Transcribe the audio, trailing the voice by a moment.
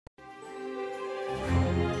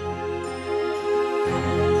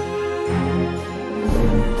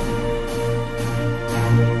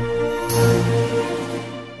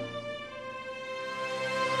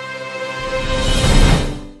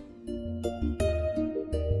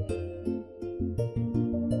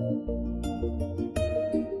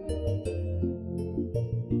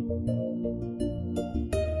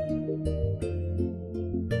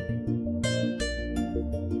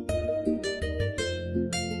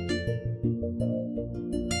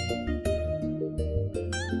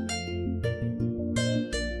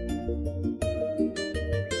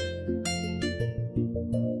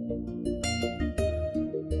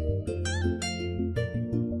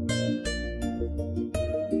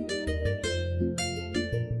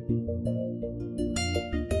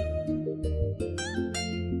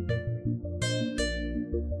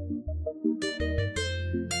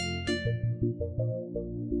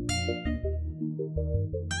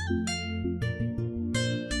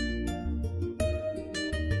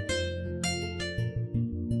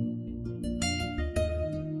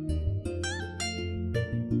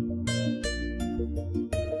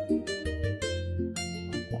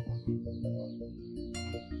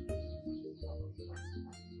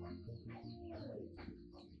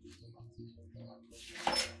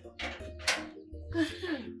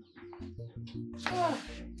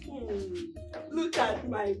Look at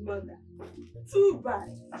my mother. Too bad.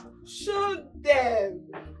 Show them.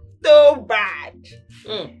 Too bad.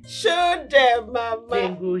 Show them, Mama.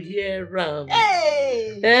 Then go hear ram.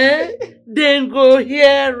 Hey! Then go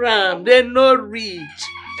hear ram. They no reach.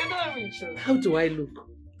 They don't reach. How do I look?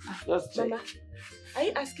 Just check. Mama, are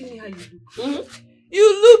you asking me how you look?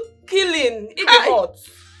 You look killing. It's hot.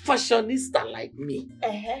 Fashionista like me.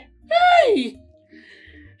 Hey!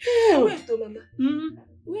 Wait, Mama.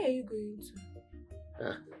 Where are you going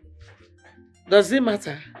to? Does it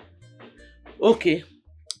matter? Okay.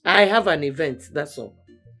 I have an event, that's all.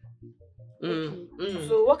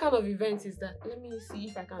 So what kind of event is that? Let me see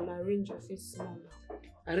if I can arrange your face small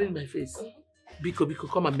now. Arrange my face? Biko,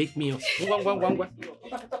 come and make me up.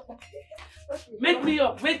 Make me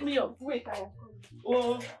up, make me up. Wait, I am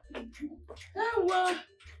Oh.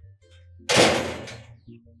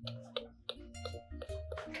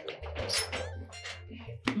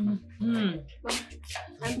 coming.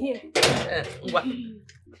 I'm here.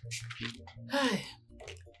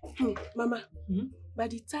 Mama, by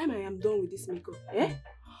the time I am done with this makeup,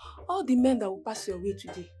 all the men that will pass your way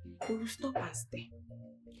today, they will stop and stare.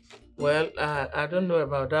 Well, I don't know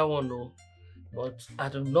about that one, no. But I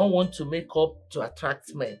do not want to make up to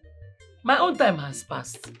attract men. My own time has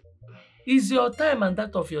passed. It's your time and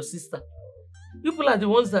that of your sister. People are the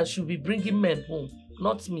ones that should be bringing men home,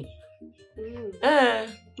 not me.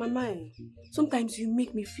 Mama, sometimes you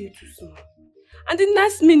make me feel too small. And the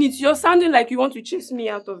next minute, you're sounding like you want to chase me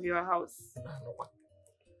out of your house.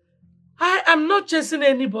 I am not chasing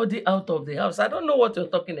anybody out of the house. I don't know what you're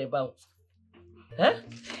talking about.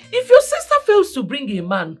 If your sister fails to bring a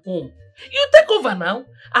man home, you take over now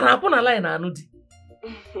and I'll put a line on Anudi.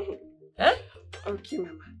 Okay,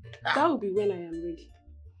 Mama. That will be when I am ready.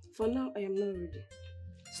 For now, I am not ready.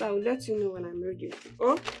 So I will let you know when I'm ready.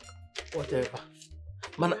 Oh? Whatever.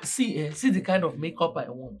 Man, see the kind of makeup I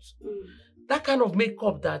want. That kind of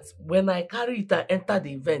makeup that when I carry it and enter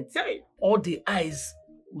the event, all the eyes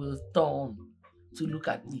will turn to look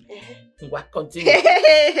at me. Continue.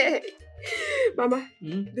 Mama,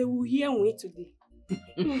 they will hear me today.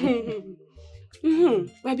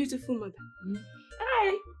 My beautiful mother.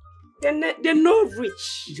 Hi. They're not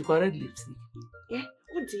rich. Did you correct lipstick? Yeah.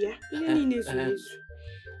 Oh dear.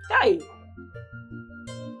 Hi.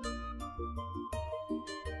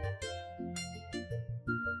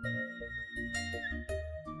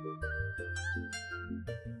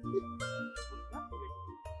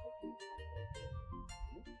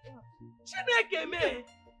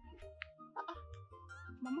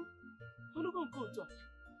 Mama,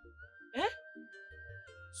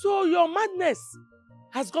 so your madness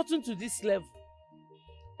has gotten to this level?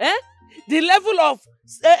 The level of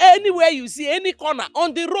anywhere you see, any corner,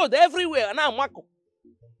 on the road, everywhere. Now, Marco.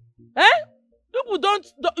 People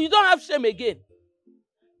you don't have shame again.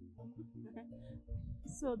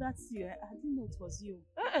 So that's you. I didn't know it was you.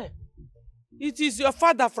 It is your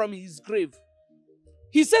father from his grave.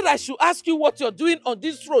 He said I should ask you what you're doing on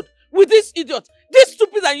this road with this idiot, this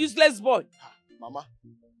stupid and useless boy. Mama,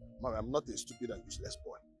 I'm not a stupid and useless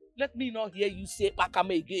boy. Let me not hear you say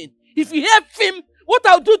Pakame again. If you hear him, what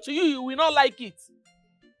I'll do to you, you will not like it.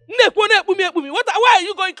 Why are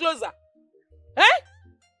you going closer?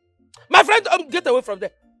 My friend, get away from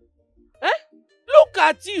there. Look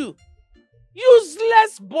at you.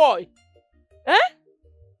 Useless boy.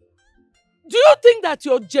 you think that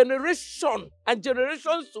your generation and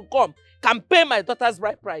generations to come can pay my daughter's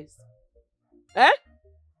bride price? Eh?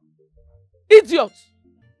 Idiot!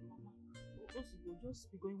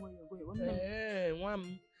 Just be going where you're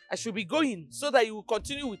going. I should be going so that you will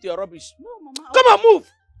continue with your rubbish. No, Mama. Come on,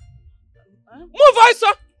 move! Move,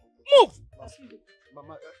 Aisha! Move!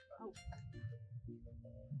 Mama,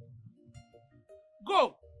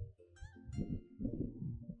 go!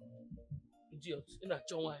 Idiot. In a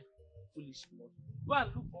chonwa. Foolish boy. Go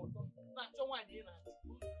and look for them. Na chonwa in a.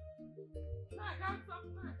 I have some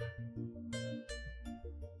time.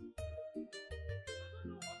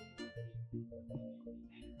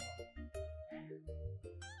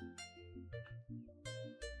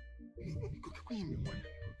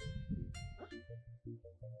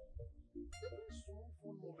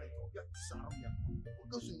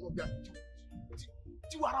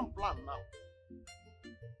 Plan now.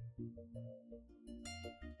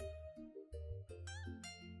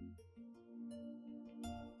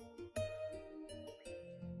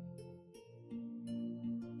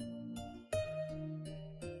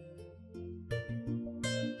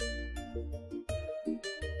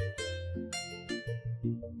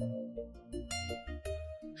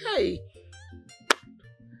 Hey,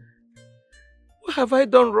 what have I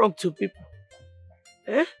done wrong to people?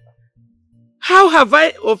 Eh? How have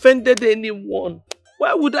I offended anyone?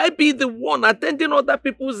 Why would I be the one attending other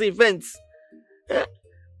people's events? Eh?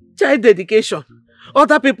 Child dedication,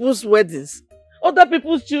 other people's weddings, other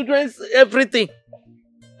people's children's everything.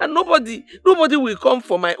 And nobody will come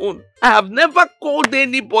for my own. I have never called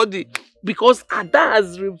anybody because Ada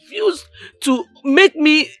has refused to make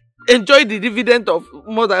me enjoy the dividend of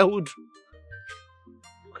motherhood.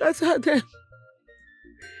 Look at her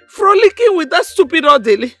frolicking with that stupid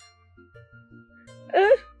Odili.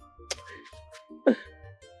 Eh?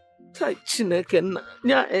 Chineke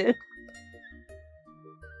na eh?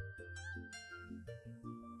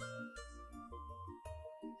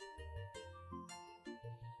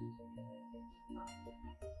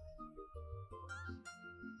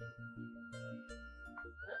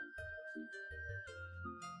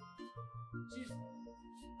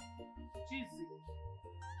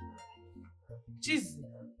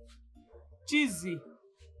 Cheesy.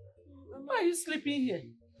 Why are you sleeping here?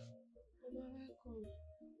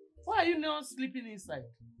 Why are you not sleeping inside?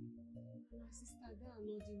 My sister Ada and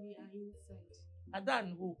Odili are inside. Ada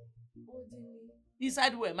and who? Odili.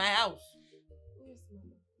 Inside where? My house? Yes,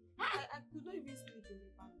 Mama. I could not even sleep in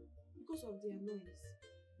the parlor because of their noise.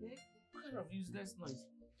 Eh? What kind of useless noise?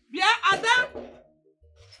 Yeah, Ada!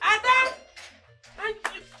 Ada! And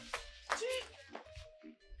you...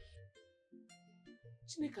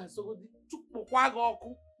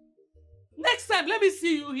 Next time, let me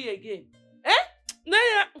see you here again. Eh?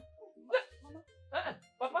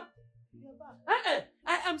 Papa?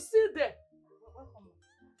 I am still there.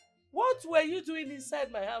 What were you doing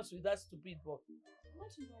inside my house with that stupid boy?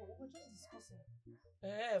 What you know? We were just discussing.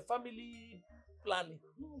 Family planning.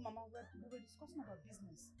 No, Mama, we were discussing about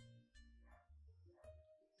business.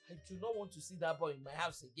 I do not want to see that boy in my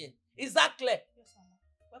house again. Is that clear? Yes, Mama.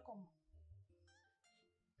 Welcome.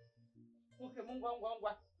 Okay,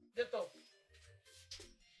 Mungwa. Get up.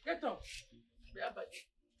 Get up.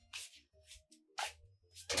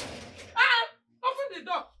 Open the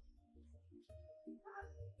door.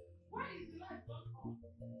 Why is the light not on?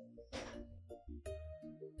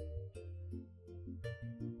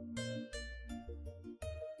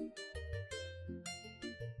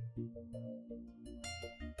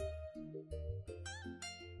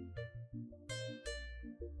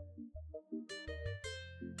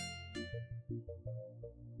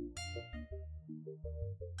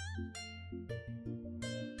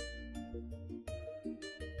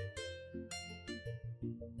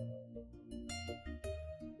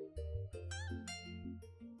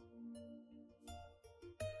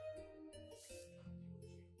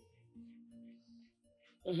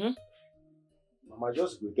 Mama,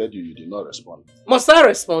 just greeted you. You did not respond. Must I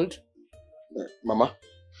respond? Mama,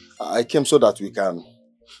 I came so that we can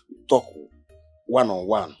talk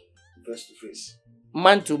one-on-one, face to face.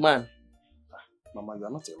 Man to man. Mama, you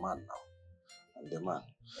are not a man now. I'm the man.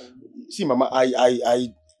 See, Mama, I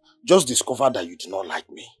just discovered that you do not like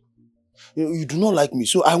me. You do not like me,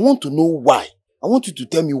 so I want to know why. I want you to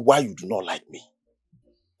tell me why you do not like me.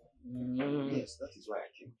 Yes, that is why I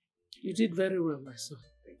came. You did very well, my son.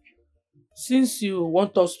 Thank you. Since you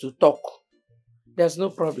want us to talk, there's no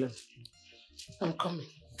problem. I'm coming.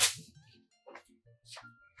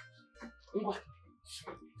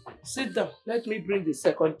 Sit down. Let me bring the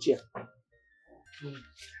second chair.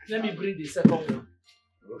 Let me bring the second one.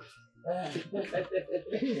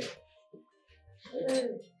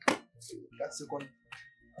 That second,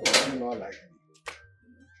 I not like me.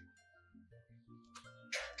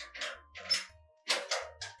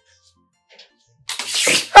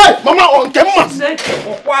 Hey, Mama, on camera.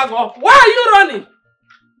 Why are you running?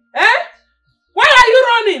 Eh? Why are you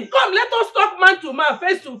running? Come, let us talk man to man,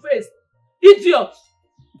 face to face. Idiot.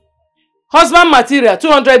 Husband material,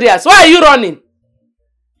 200 years. Why are you running?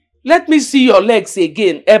 Let me see your legs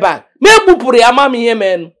again, Eba. Me amami here,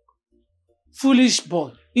 man. Foolish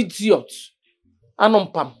boy. Idiot.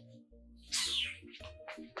 Anompam.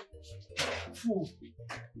 Fool.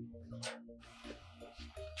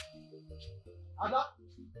 Ada.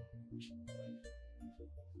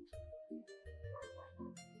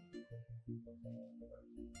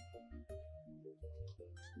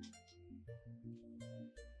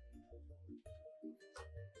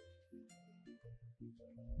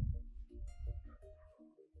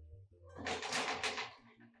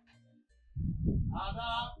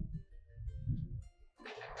 Ada.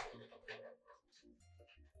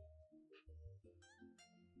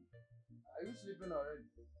 Are you sleeping already?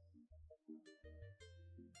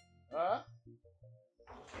 Huh?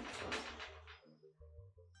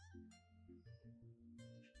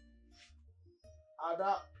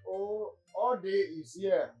 Ada, oh, all day is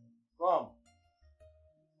here. Come.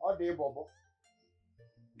 All day, Bobo.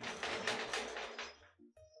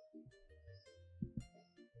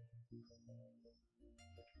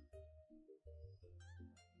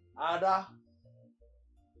 Ada.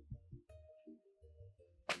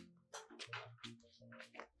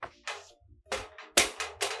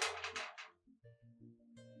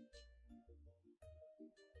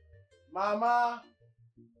 Mama,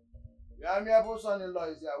 your amiable son-in-law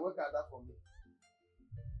is here. Wake at that for me.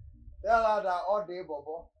 Tell her that all day,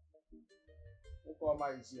 Bobo.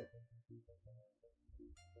 Ukoma is here.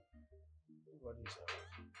 What is that?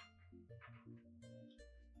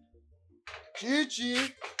 Chichi.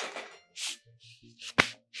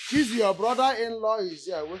 She's your brother-in-law is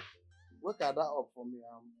here. Wake her that up for me.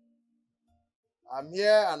 I'm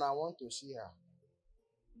here and I want to see her.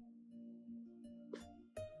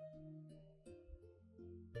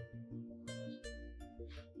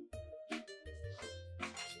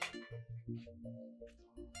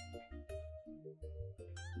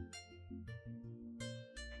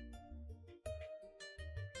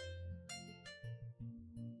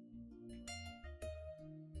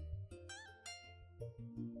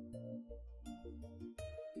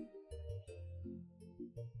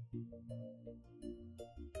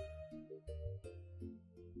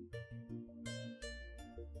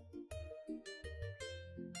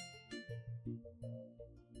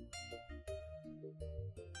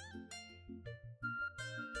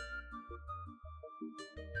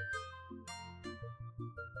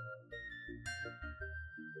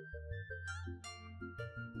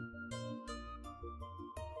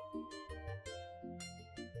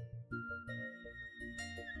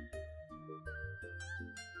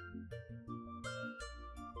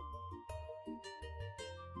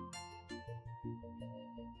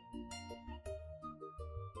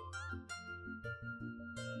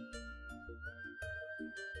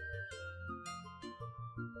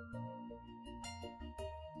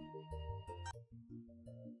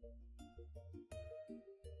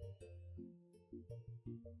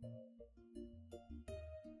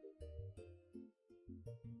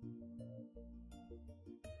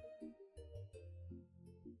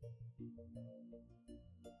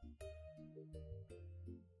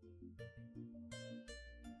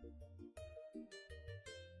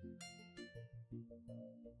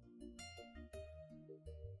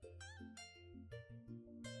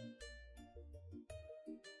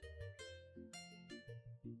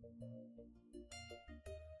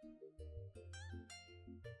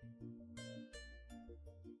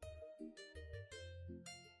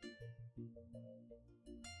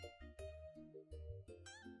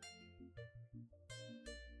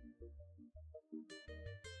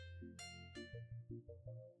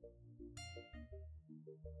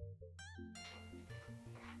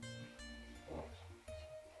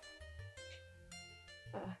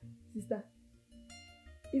 Sister,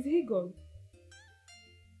 is he gone?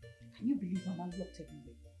 Can you believe Mama locked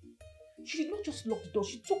everywhere? She did not just lock the door,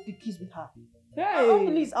 she took the keys with her. Hey!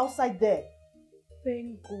 Odili is outside there.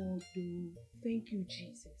 Thank God, though. Thank you,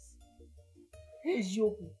 Jesus. It's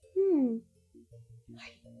Yogu.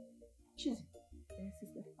 Jesus. Yes,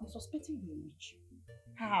 sister. I'm suspecting you're rich.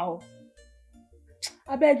 How?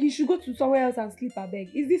 I beg, you should go to somewhere else and sleep, I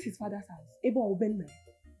beg. Is this his father's house? Ebo Obenna.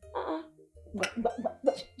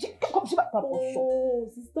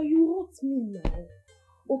 Oh, sister, you hurt me now.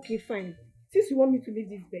 Okay, fine. Since you want me to leave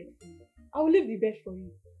this bed, I will leave the bed for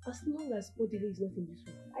you. As long as Odili is not in this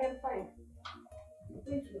room. I am fine.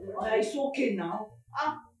 Oh, it's okay now.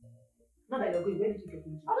 Now that you're going, where did you get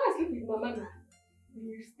into? I'm not sleep with Mama now.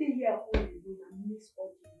 You stay here all the day and miss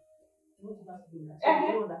Odili. You want to have to do that. So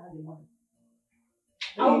you don't that has a mother.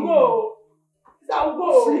 I'll go. I'll go.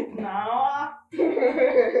 Sleep now.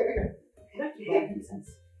 That's your business.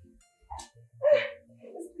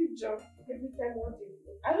 Sleep, John. Every time one day.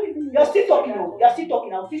 I don't even. You're still talking, though. You're still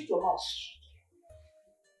talking. I'll fix your mouth.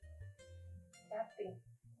 That thing.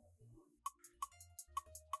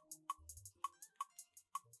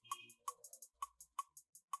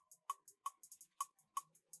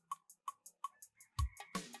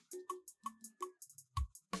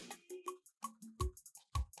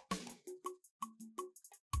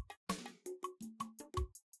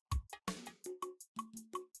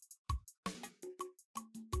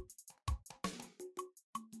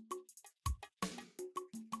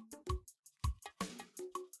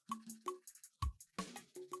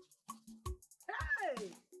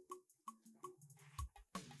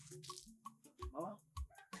 Mama,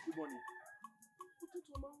 good morning.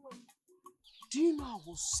 Do you know I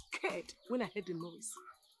was scared when I heard the noise?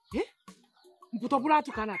 Eh?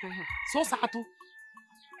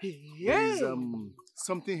 There's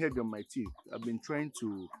something heavy on my teeth. I've been trying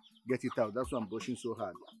to get it out. That's why I'm brushing so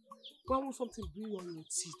hard. Why would something be on your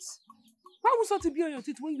teeth? Why would something be on your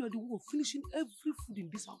teeth when you are the one finishing every food in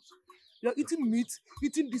this house? You are eating meat,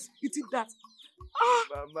 eating this, eating that.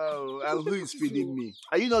 Mama, and who is feeding me?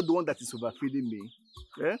 Are you not the one that is overfeeding me?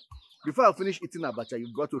 Eh? Before I finish eating abacha,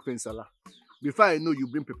 you brought ofe nsala. Before I know, you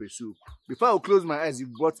bring pepper soup. Before I close my eyes, you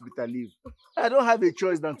brought bitter leaf. I don't have a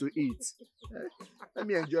choice than to eat. Eh? Let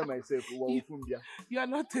me enjoy myself. You are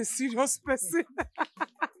not a serious person.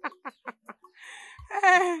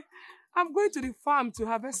 I'm going to the farm to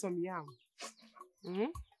harvest some yam.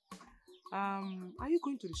 Are you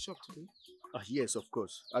going to the shop today? Yes, of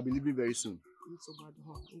course. I'll be leaving very soon.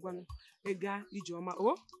 Ega, Ijeoma.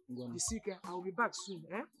 You see, I will be back soon.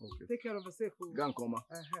 Eh? Okay. Take care of yourself. Gankoma.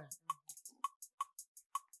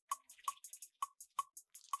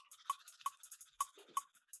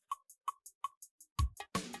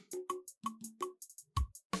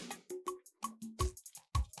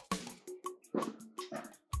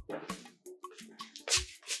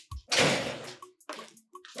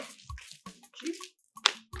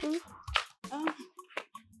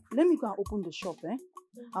 Let me go and open the shop, eh?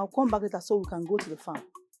 I'll come back later so we can go to the farm.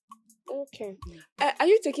 Okay. Are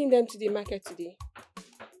you taking them to the market today?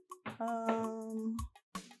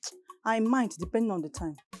 I might, depending on the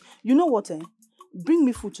time. You know what, eh? Bring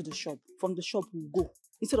me food to the shop. From the shop, we'll go.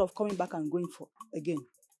 Instead of coming back and going for again.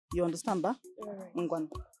 You understand, ba?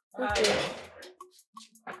 Alright. Okay.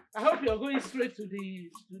 I hope you're going straight to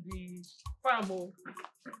the farm. Oh.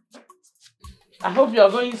 I hope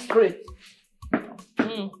you're going straight.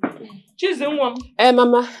 Choose one.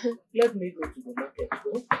 Mama. Let me go to the market.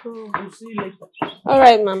 Oh. We'll see you later.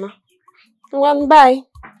 Alright, Mama. One, bye.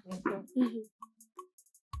 Okay.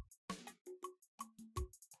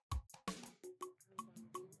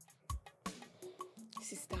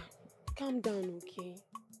 Sister, calm down, okay?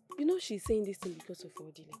 You know she's saying this thing because of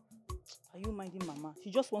Odili. Are you minding Mama?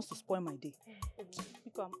 She just wants to spoil my day.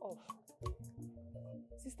 Because I'm off.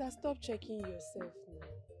 Sister, stop checking yourself now.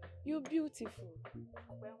 You're beautiful.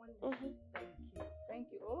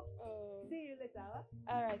 Thank you. Oh, see you later.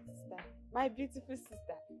 Alright, sister. My beautiful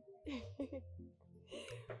sister.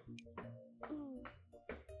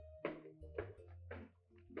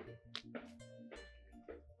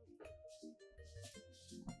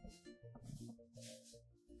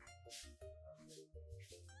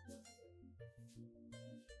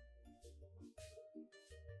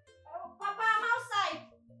 Oh, Papa, I'm outside.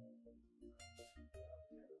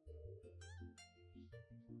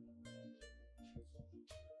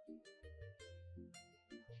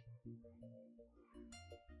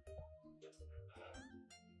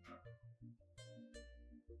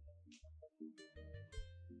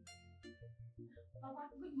 Papa,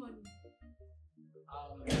 good morning. Why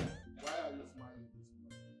are you smiling this morning?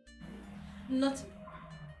 Nothing.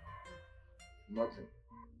 Nothing.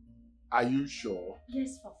 Are you sure?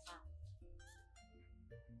 Yes, Papa.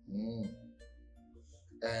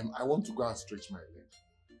 I want to go and stretch my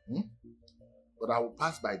leg. But I will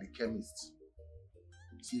pass by the chemist.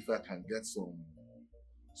 See if I can get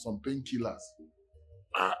some painkillers.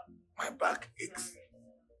 My back aches.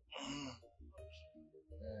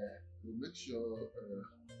 We'll make sure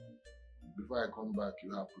before I come back,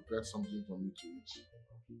 you have prepared something for me to eat.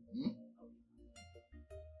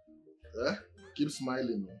 Keep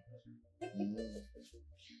smiling.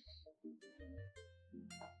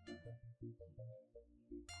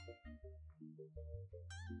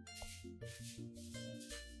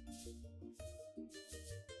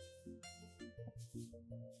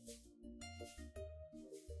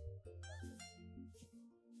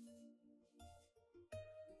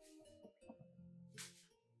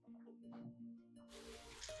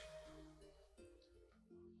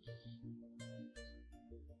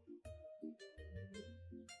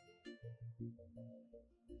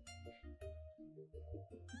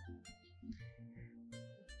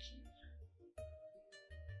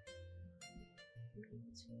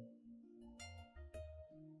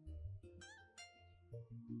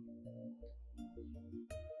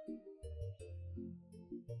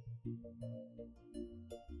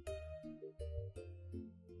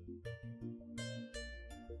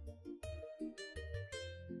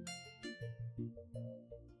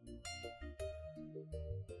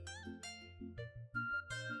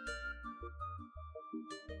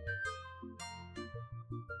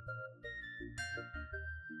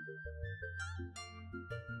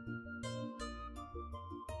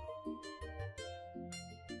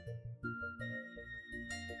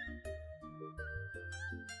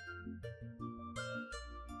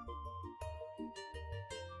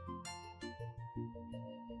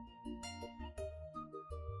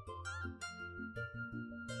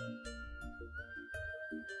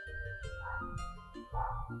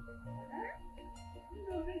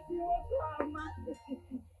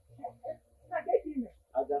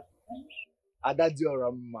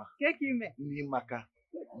 Adadioramma. Nimaka.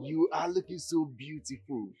 You are looking so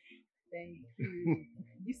beautiful. Thank you.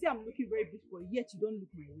 You see, I'm looking very beautiful, yet you don't look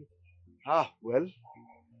my way. Ah, well,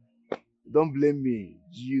 don't blame me.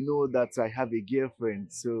 You know that I have a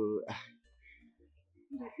girlfriend, so...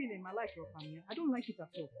 I feel in my life, I don't like it at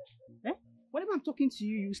all. Eh? Whenever I'm talking to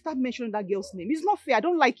you, you start mentioning that girl's name. It's not fair. I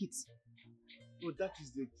don't like it. Oh, that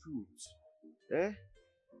is the truth. Eh?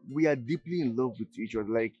 We are deeply in love with each other.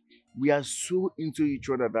 Like, we are so into each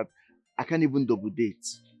other that I can't even double date.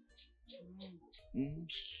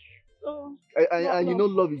 So, and you know,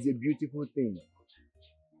 love is a beautiful thing.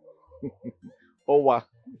 Oh, wow.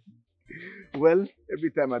 Well,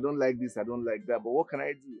 every time I don't like this, I don't like that. But what can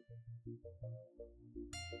I do?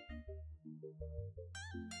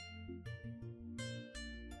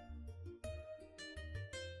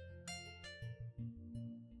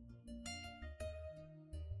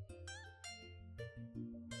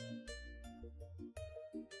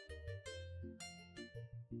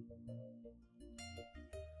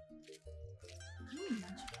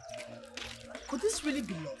 Could this really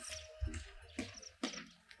be love?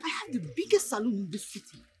 I have the biggest salon in this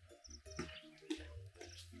city.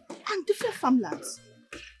 And different farmlands.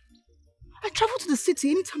 I travel to the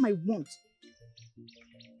city anytime I want.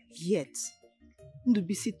 Yet, in the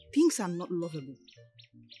BC, things are not lovable.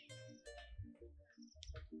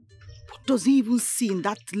 What does he even see in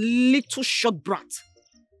that little short brat?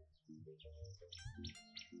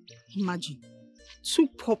 Imagine, two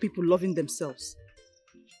poor people loving themselves.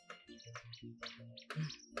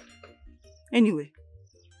 Anyway,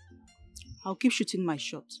 I'll keep shooting my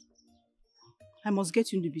shot. I must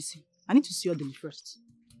get you in the BC. I need to see Odili first.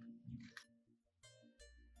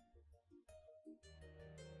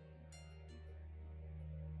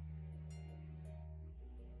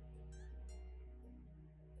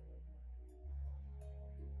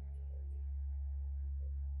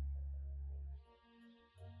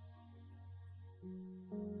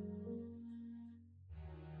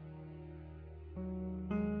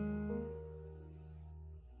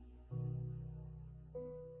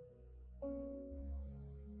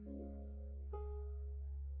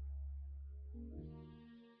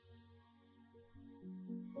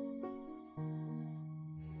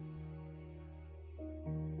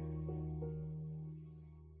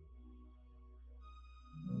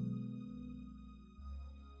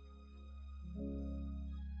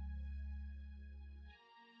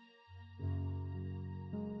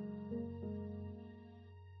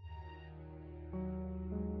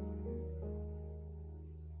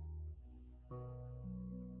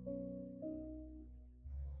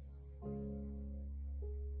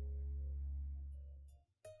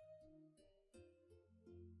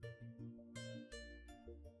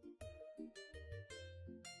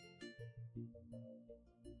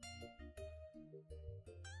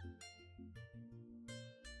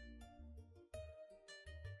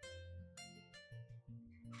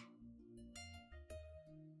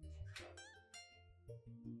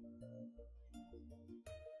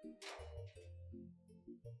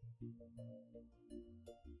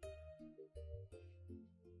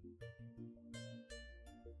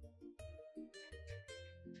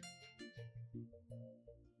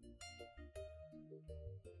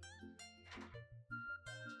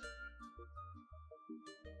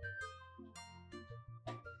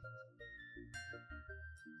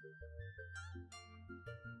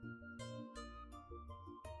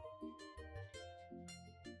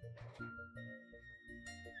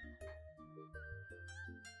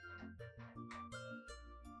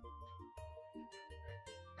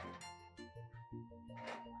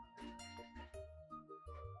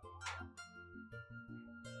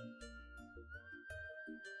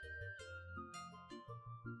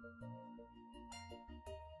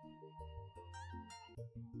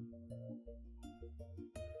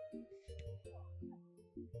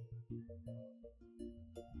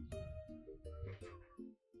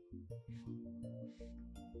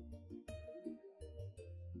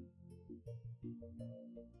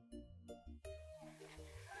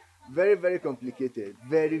 Very, very complicated.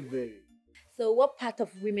 Very, very. So what part of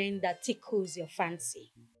women that tickles your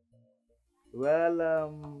fancy? Well,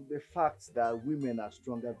 the fact that women are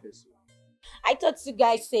stronger vessels. I thought you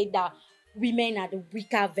guys said that women are the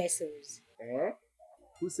weaker vessels. Eh?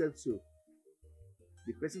 Who said so?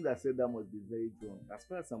 The person that said that must be very drunk. As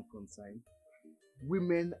far as I'm concerned,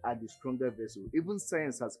 women are the stronger vessel. Even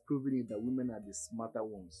science has proven it that women are the smarter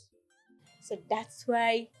ones. So that's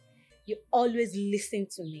why you always listen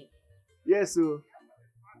to me. Yes, so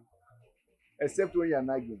except when you're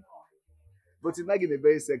nagging. But you nag in a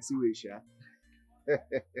very sexy way, Sha.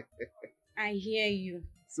 I hear you.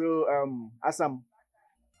 So, Asam,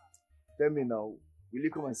 tell me now, will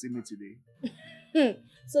you come and see me today?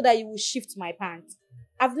 So that you will shift my pants.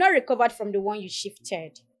 I've not recovered from the one you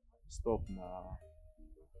shifted. Stop now.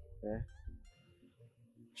 Eh?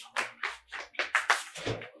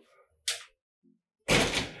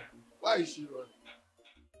 Why is she running?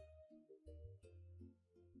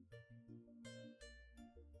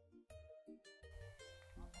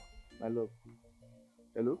 My love.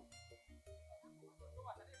 Hello?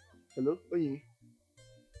 Hello? Oyi?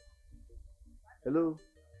 Hello?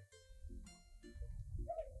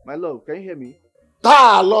 My love, can you hear me?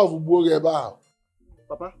 Ta love Ugbo.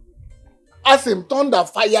 Papa? Ask him, thunder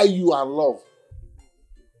fire you and love.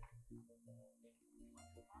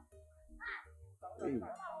 Hey.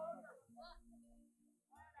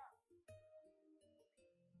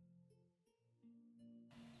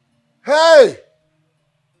 Hey!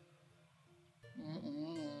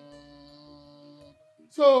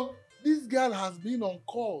 So, this girl has been on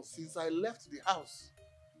call since I left the house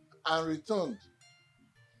and returned.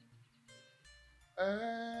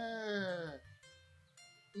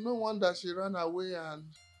 No wonder she ran away, and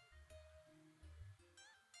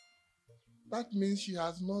that means she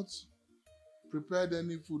has not prepared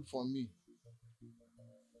any food for me.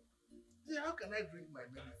 See, how can I drink my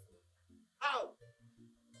medicine? How?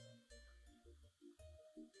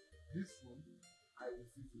 This one, I will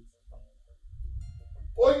fix it.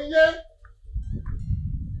 Onyinye!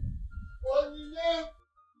 Onyinye!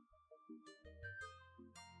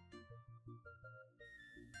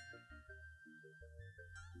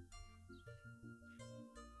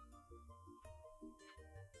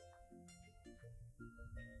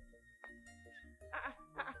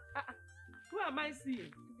 Who am I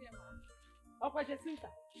seeing? Okwa Jacinta.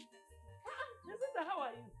 Jacinta, how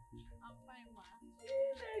are you? I'm fine, ma.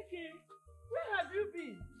 Okay. Where have you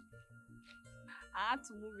been? I had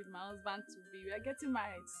to move with my husband to be. We are getting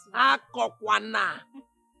married soon. Akokwana.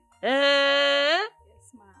 Eh?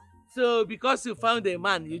 Yes, ma. So because you found a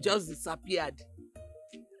man, you just disappeared.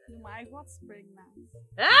 No, ma, I got pregnant.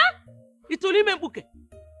 Eh? Itoli Membuke.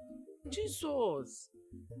 Jesus.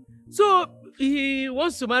 So he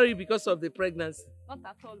wants to marry because of the pregnancy. Not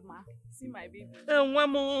at all, ma. See my baby.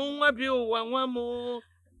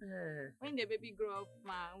 When the baby grow up,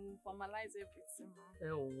 ma, we'll formalize everything,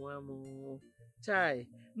 ma. Chai,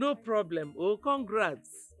 no problem. Oh,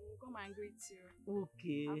 congrats. We'll come and greet you.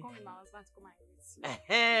 Okay. I'll come with my husband to come and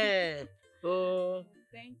greet you. Oh.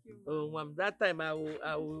 Thank you, ma. Oh, ma'am, that time I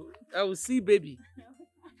will see baby.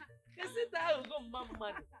 You see that I will go mama.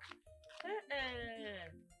 Bye bye.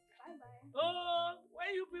 Oh,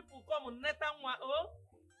 when you people come on Netanwa, oh.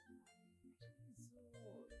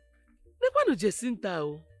 Nekwano Jacinta,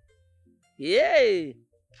 oh. Yay!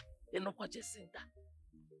 You know what Jacinta?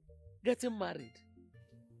 Getting married.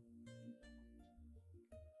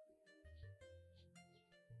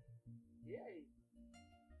 Yay!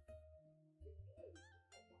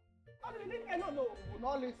 Leave me alone, no. You will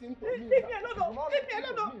not listen to Leave me. me alone, no. Leave me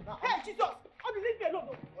alone, no. Hey, Jesus. Leave me alone,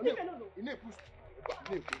 no. Leave me alone, no. You need push.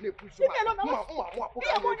 Leave me alone, no. What's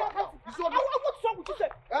wrong with you, sir?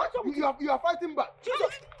 What's wrong with you? You are fighting back.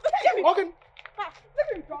 Jesus. Okay. Let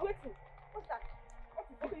me draw. What's that?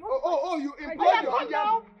 Okay, Oh, you employed your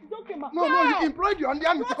Indian. It's okay, ma. No, you employed your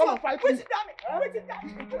Indian to come and fight me. Wait it down. Wait it down.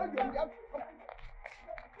 Employed your Indian.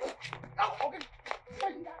 Oh, okay.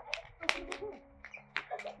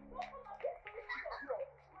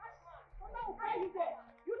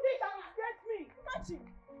 You think that will get me? Imagine.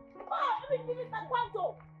 Let me give it that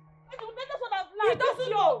quanto. That's what I've learned. It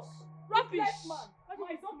doesn't know. Rubbish. Yes, man. It's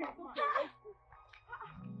okay. It's okay.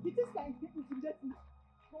 The things that intimidate me.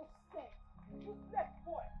 No sense. You left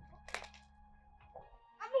boy.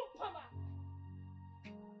 I don't come out.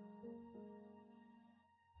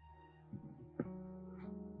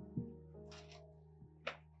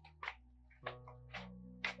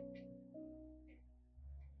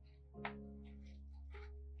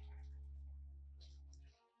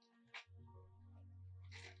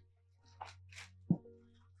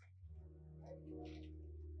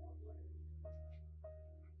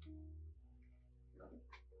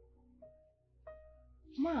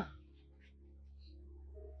 Ma.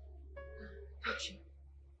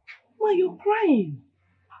 Ma, you're crying.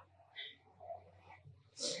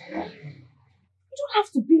 You don't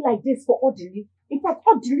have to be like this for Odili. In fact,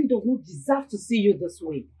 Odili does not deserve to see you this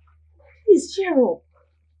way. Please cheer up.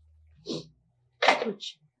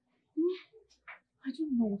 Uche, I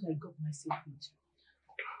don't know what I got myself into.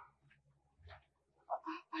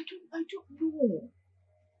 I don't know.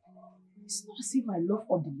 It's not as if I love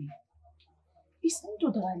Odili. It's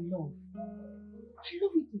Ndo that I love. I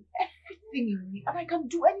love him with everything in me, and I can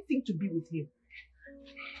do anything to be with him.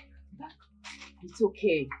 It's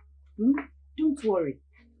okay. Don't worry.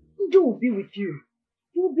 Ndo will be with you.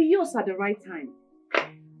 He will be yours at the right time.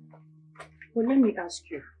 But let me ask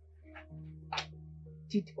you.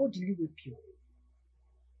 Did Odili whip you?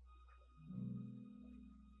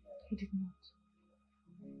 He did not.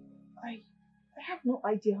 I have no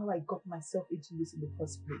idea how I got myself into this in the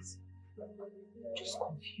first place. I'm just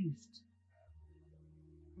confused.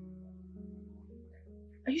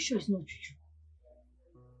 Are you sure it's not Juju?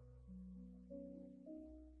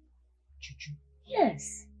 Juju?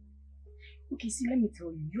 Yes. Okay, see, let me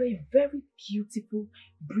tell you, you're a very beautiful,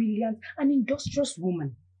 brilliant, and industrious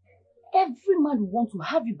woman. Every man will want to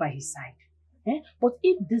have you by his side. But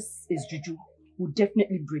if this is Juju, we'll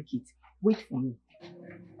definitely break it. Wait for me.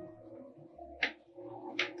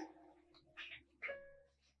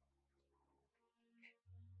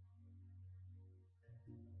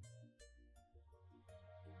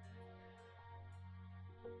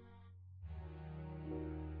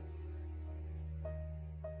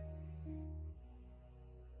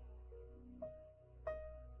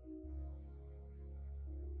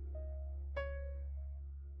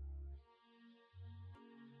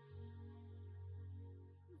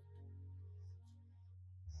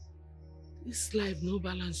 This life no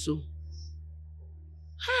balance so.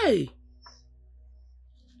 Hey!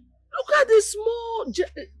 Look at this small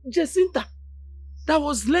Jacinta that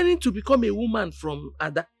was learning to become a woman from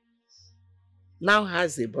Ada. Now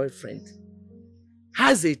has a boyfriend,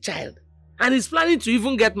 has a child, and is planning to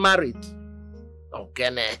even get married.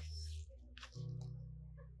 Okay,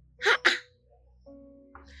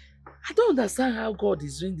 I don't understand how God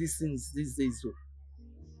is doing these things these days though.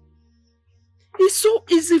 It's so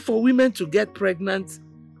easy for women to get pregnant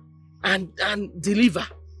and deliver.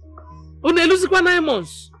 Only lose 9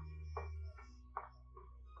 months.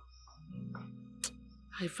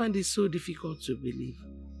 I find it so difficult to believe.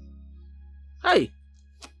 Hey,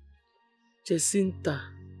 Jacinta,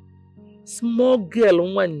 small girl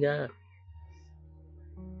Nwanya,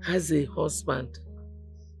 has a husband,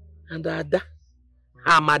 and Ada,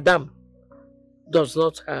 her madam, does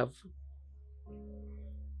not have.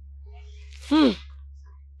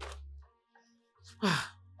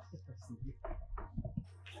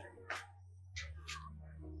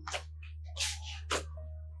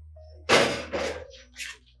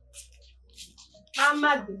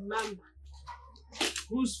 Mama, the mama.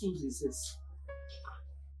 Whose food is this?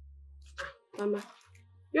 Mama,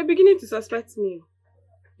 you're beginning to suspect me.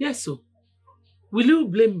 Yes, so. Will you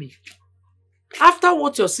blame me? After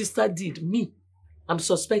what your sister did, me, I'm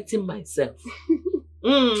suspecting myself.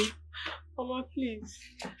 Mama, please.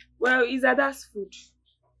 Well, it's Ada's food.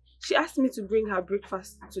 She asked me to bring her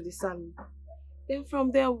breakfast to the salon. Then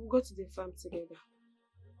from there, we'll go to the farm together.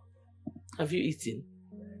 Have you eaten?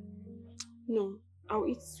 No, I'll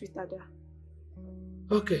eat with Ada.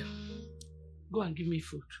 Okay. Go and give me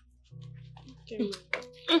food. Okay,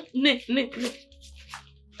 Ne.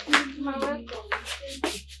 Mama.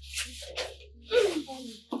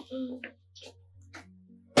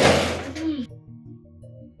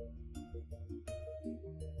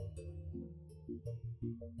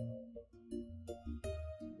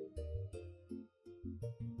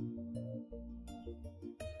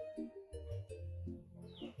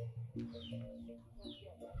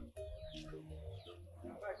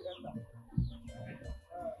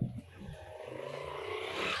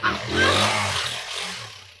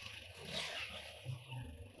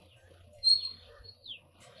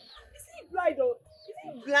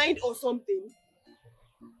 Blind or something?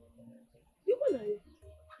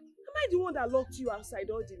 Am I the one that locked you outside,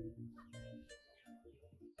 Odili?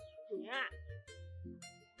 Yeah.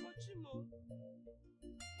 Ochimo.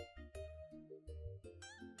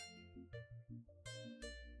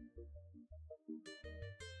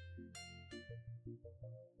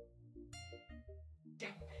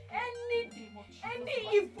 Any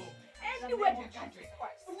evil, anywhere they can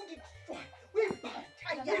destroy, we bind.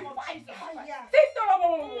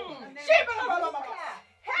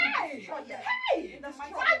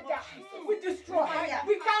 We destroy,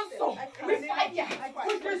 we cancel, we fire,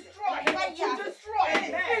 we destroy, we destroy.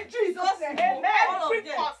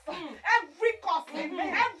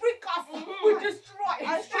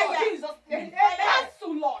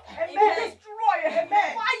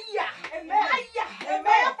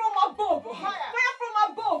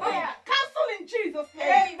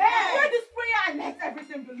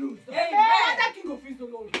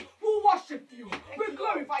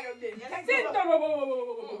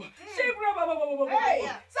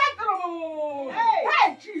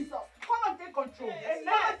 control. Amen.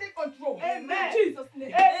 Never take control. Amen. In Jesus'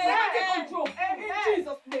 name. Amen. Never take control. Amen. In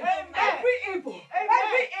Jesus' name. Amen. Every evil,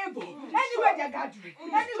 anywhere they're gathering,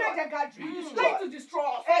 trying to destroy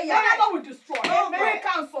us. Whatever will destroy. We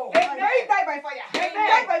cancel. May it die by fire.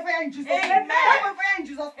 Die by fire in Jesus' name. Die by fire in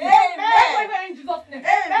Jesus' name. Die by fire in Jesus' name.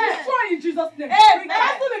 Destroy in Jesus' name. We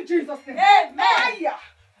cancel in Jesus' name. Fire.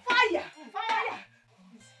 Fire. Fire.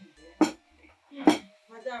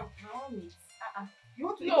 Madam, I want meat. You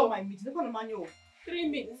want to eat all my meat? They're going to manual. 3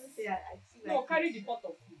 meats. Yeah, I feel like carry the pot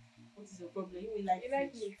of food. What is your problem? You will like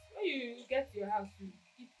like meat. meat. When you get to your house, you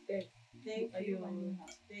eat them. Thank you.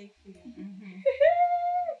 Thank you.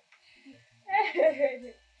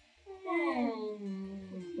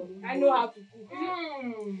 I know how to cook.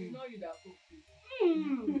 It's not you that cook.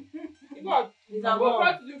 But It's a go mom.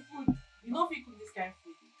 back to the food. You don't fit cook this kind of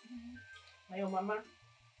food. Na your mama.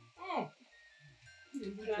 I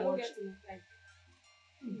don't get to the time.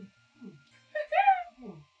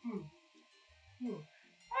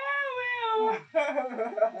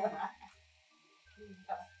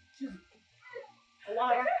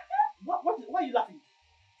 Why are you laughing?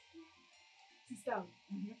 Sister,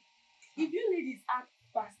 if you ladies act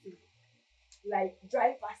fasting, like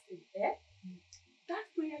dry fasting, that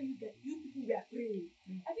prayer you people were praying,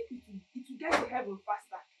 I think it will get to heaven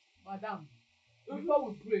faster. Madam, before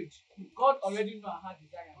we prayed, God already know our heart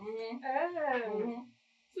desire.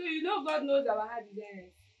 So you know God knows our heart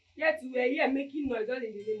desires. Yet we are here making noise all in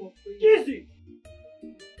the name of prayer. Easy.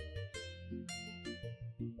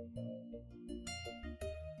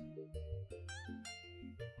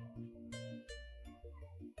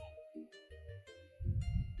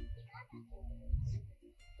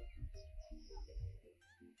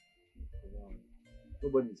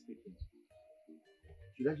 Nobody is speaking.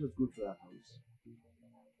 Should I just go to our house?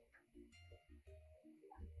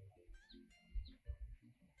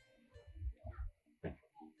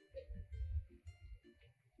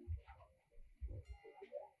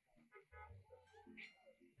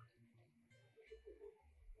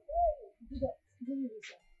 Good morning.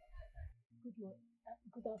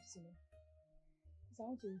 Good afternoon. Because I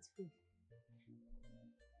want to eat food.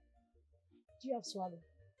 Do you have swallow?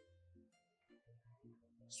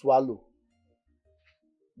 Swallow.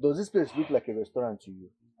 Does this place look like a restaurant to you?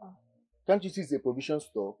 Can't you see it's a provision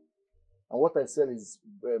store? And what I sell is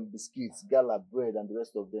biscuits, gala, bread, and the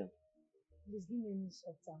rest of them. Please give me any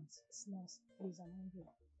substance, snacks, please, I'm hungry.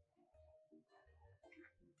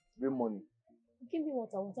 Bring money. Give me what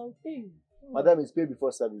I want, I'll pay you. Madam is paid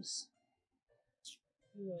before service.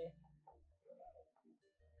 Yeah.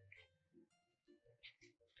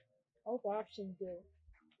 I hope I have change there.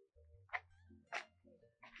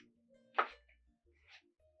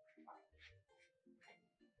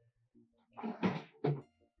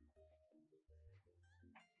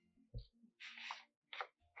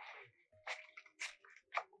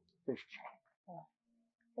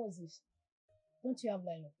 What's this? Don't you have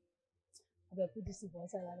nylon? I better put this in one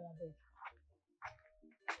side and bed.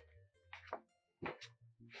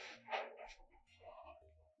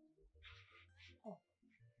 Oh.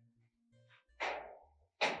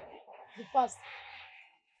 The fast.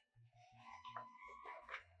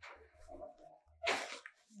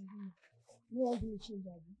 No one give me change,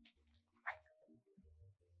 Abby.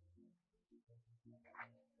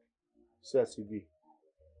 So as you be.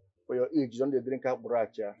 For your age, you don't drink up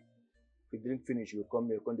bracha. If you drink finish, you come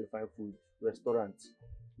here, come to find food, restaurant.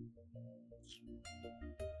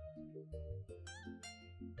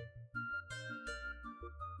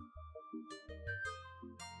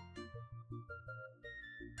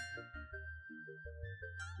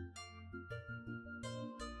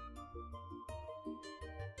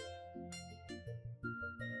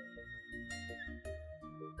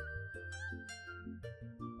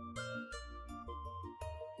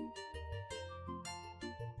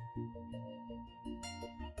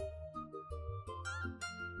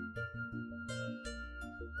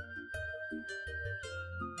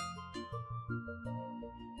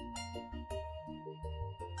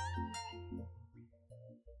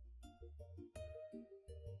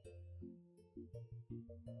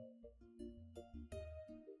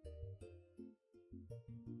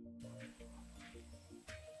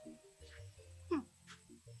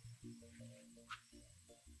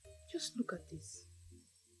 Just look at this.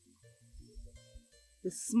 The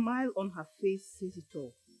smile on her face says it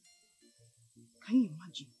all. Can you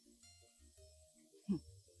imagine?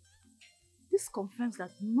 This confirms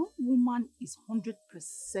that no woman is 100%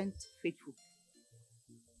 faithful.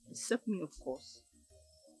 Except me, of course.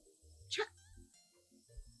 Check.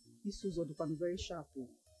 This was I'm very sharp.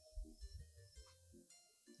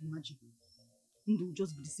 Imagine. Ndu will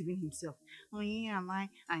just be deceiving himself. Oh yeah,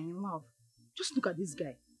 I'm in love. Just look at this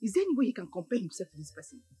guy. Is there any way he can compare himself to this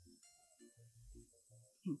person?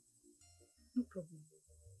 No problem.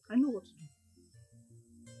 I know what to do.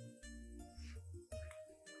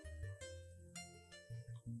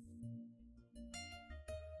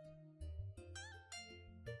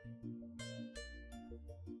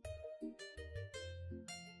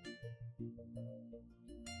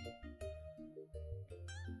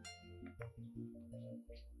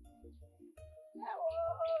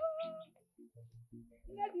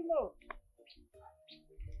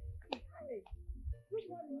 Good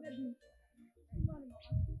morning, Nedi. Good morning,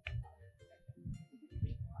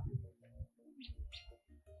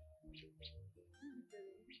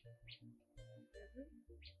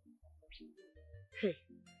 Hey,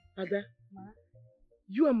 Ada. Ma?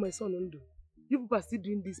 You and my son Ondo. You people are still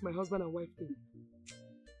doing this, my husband and wife thing.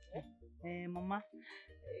 Mama,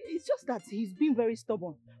 it's just that he's being very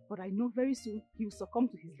stubborn. But I know very soon he will succumb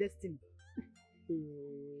to his destiny.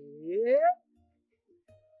 Yeah?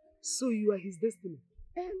 So you are his destiny?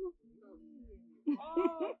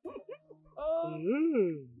 Oh,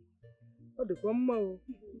 the grandma.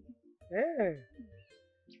 Yeah.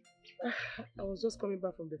 I was just coming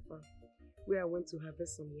back from the farm where I went to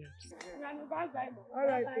harvest some yams. All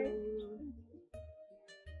right.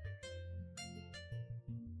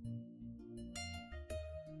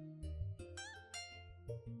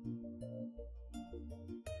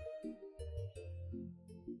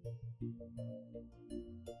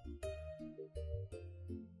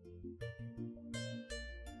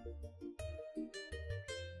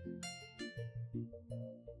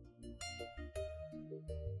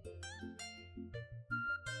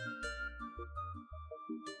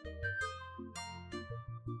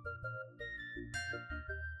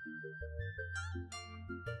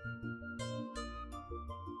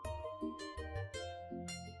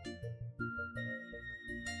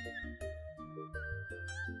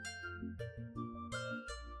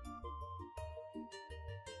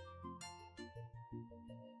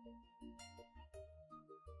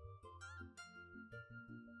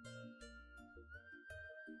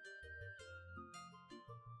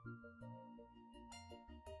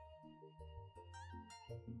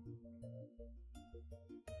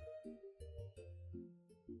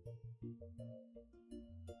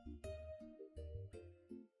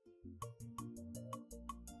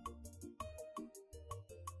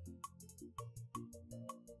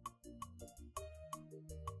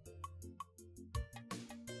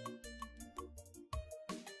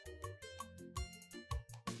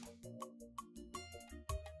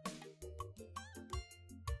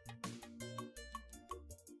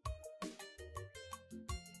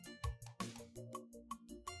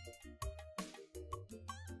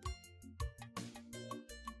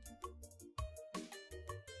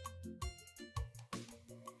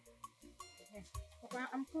 Papa,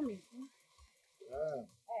 I'm coming.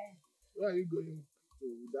 Where are you going to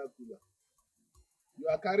with that cooler? You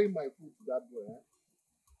are carrying my food to that boy,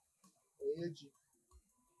 Onyechi,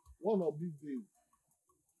 one of these days.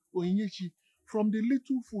 Onyechi, from the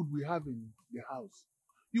little food we have in the house,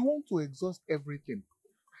 you want to exhaust everything.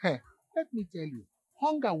 Let me tell you,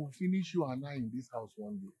 hunger will finish you and I in this house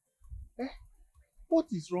one day.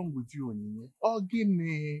 What is wrong with you, Onyinye?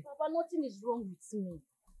 Ogini. Papa, nothing is wrong with me.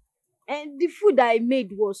 And the food I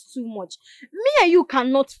made was too much. Me and you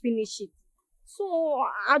cannot finish it. So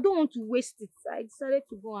I don't want to waste it. I decided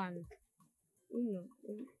to go and,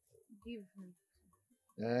 give him.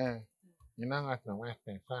 Yeah. You know what the waste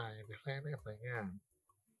it, so I decided to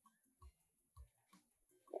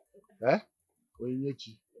go.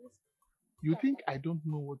 Onyechi, you think I don't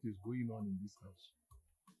know what is going on in this house?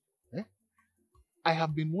 I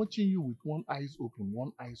have been watching you with one eye open,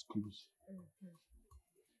 one eye closed.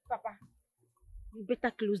 Papa, you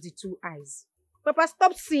better close the two eyes. Papa,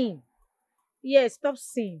 stop seeing. Yes, stop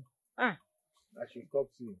seeing. I should stop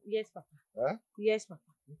seeing? Yes, Papa. Huh? Yes, Papa.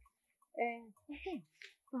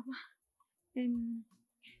 Papa.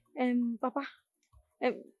 Papa.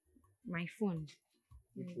 My phone.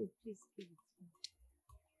 Please give it.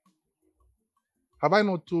 Have I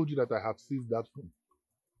not told you that I have seized that phone?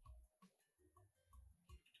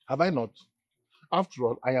 Have I not? After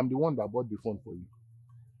all, I am the one that bought the phone for you.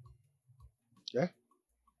 Yeah?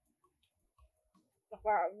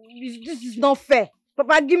 Papa, this is not fair.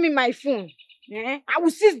 Papa, give me my phone. I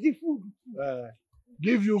will seize the food.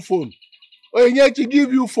 Give you phone. Onyechi,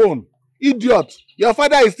 give you phone. Idiot. Your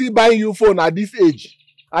father is still buying you phone at this age.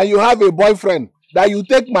 And you have a boyfriend that you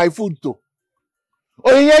take my food to.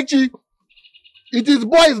 Onyechi, it is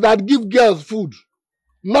boys that give girls food,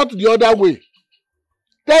 not the other way.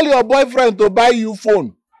 Tell your boyfriend to buy you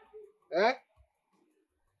phone. Eh?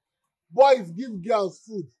 Boys give girls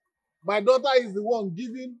food. My daughter is the one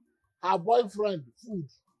giving her boyfriend food.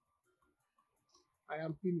 I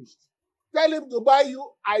am finished. Tell him to buy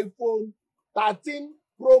you iPhone 13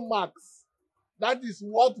 Pro Max. That is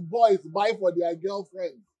what boys buy for their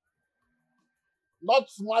girlfriends. Not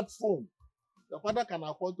smartphone. Your father can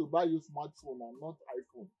afford to buy you smartphone and not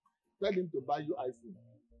iPhone. Tell him to buy you iPhone.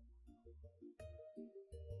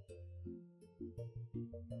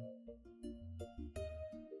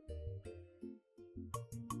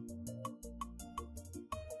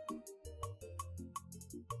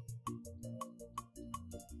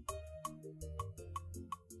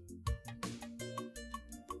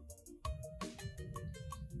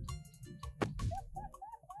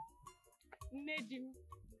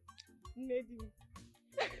 Nedim.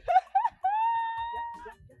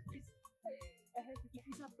 If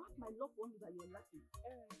it's about my loved one that you're laughing,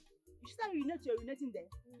 you should start urinating, you're urinating there.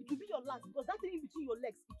 It will be your last because that thing in between your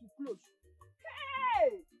legs, it will close.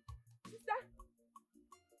 Hey! Sister,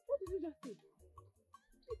 what did you just say? You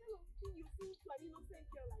seem to an innocent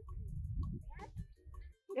girl like me.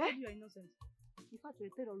 Who told you you're innocent? In fact,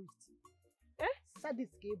 you're a terrorist.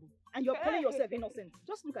 Sadist cable. And you're calling yourself innocent.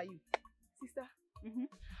 Just look at you. Sister,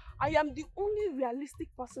 I am the only realistic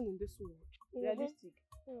person in this world. Realistic?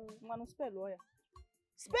 Man, spell lawyer.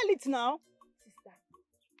 Spell it now. Sister,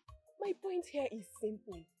 my point here is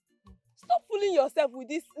simple. Stop fooling yourself with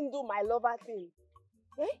this Ndo my lover thing.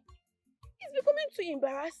 It's becoming too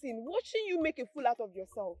embarrassing watching you make a fool out of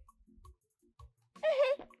yourself.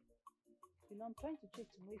 You know, I'm trying to check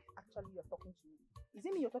to know if actually you're talking to me. Is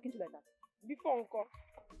it me you're talking to like that? Before Uncle.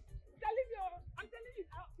 I'm telling you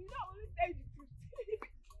now, you don't always say the truth.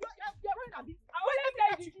 You're right, Abby. I always say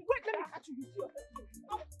the truth. Wait, let me catch you. You see yourself.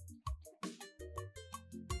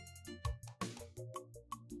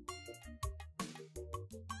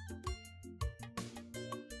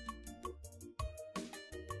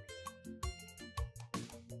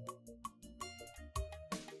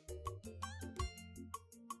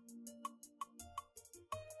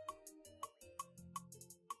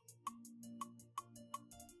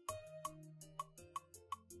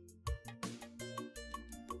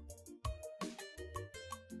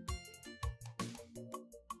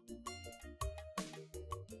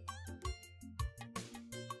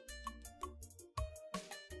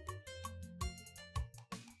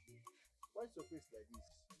 Why is your face like this?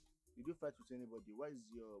 Did you fight with anybody? Why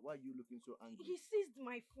are you looking so angry? He seized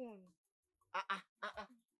my phone.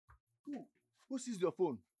 Who seized your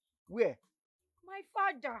phone? Where? My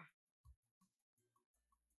father.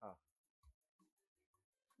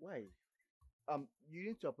 Why? You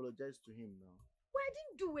need to apologize to him now. Well, I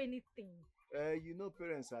didn't do anything. You know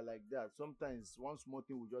parents are like that. Sometimes one small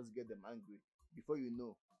thing will just get them angry. Before you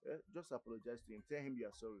know, just apologize to him. Tell him you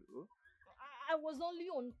are sorry. Oh? I was only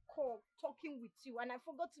on call talking with you and I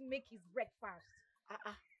forgot to make his breakfast.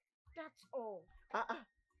 That's all.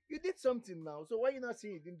 You did something now. So why are you not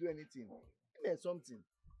saying you didn't do anything? There's something.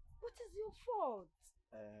 What is your fault?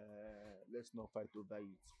 Let's not fight over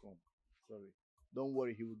it. Come. Sorry. Don't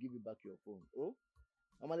worry, he will give you back your phone. Oh?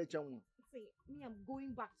 See, me, I'm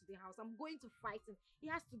going back to the house. I'm going to fight him. He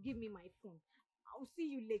has to give me my phone. I'll see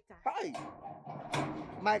you later. Hi!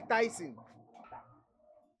 Mike Tyson.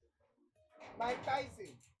 Mike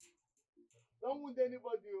Tyson. Don't wound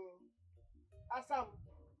anybody. Assam.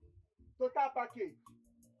 Total package.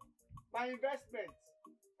 My investment.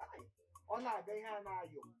 Honor, they have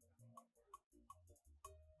you.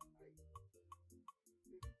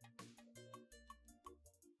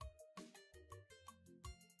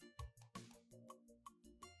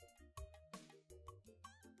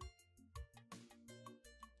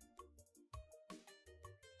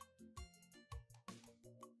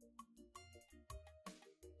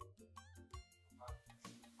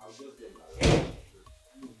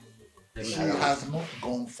 She has not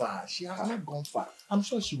gone far. She has not gone far. I'm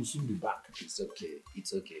sure she will soon be back. It's okay.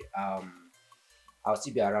 It's okay. I'll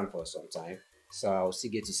still be around for some time, so I'll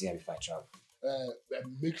still get to see her if I travel.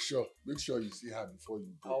 Make sure you see her before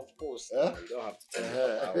you go. Of course. You don't have to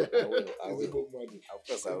tell me. I will. Of course,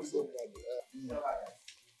 I will.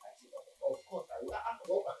 Of course, I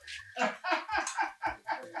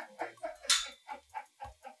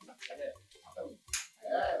will.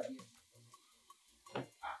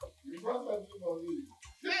 You don't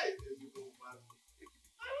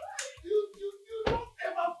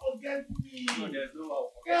ever forget me. No, there's no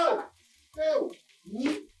one. Hey,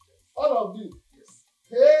 all of this. Yes.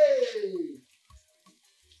 Hey.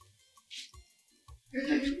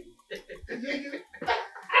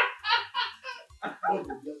 God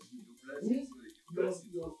bless you. Bless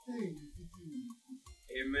you.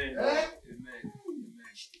 Amen. Eh? Amen.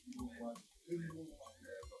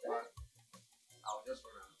 Papa, I'll just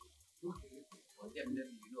run out. Okay. But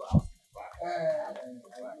definitely, you know I'll be back. I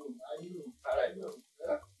know.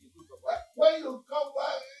 Alright. When you come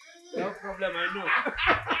back. No problem, I know.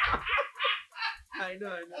 I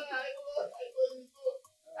know.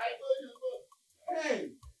 Hey.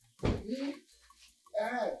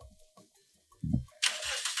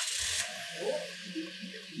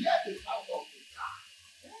 Hear the sound of the car.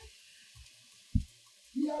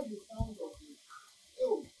 Hear the sound of the car.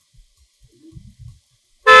 Oh.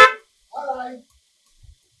 All right.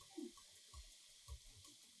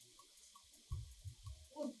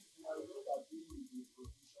 What is my brother doing in the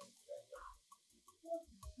position center? What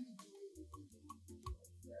is he doing in the position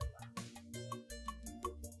center?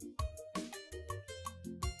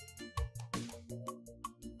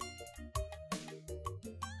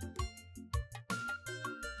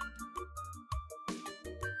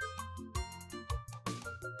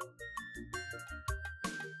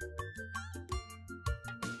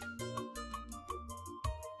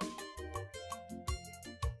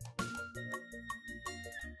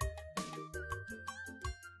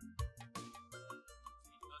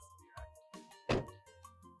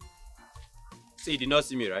 So you did not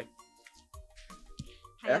see me, right?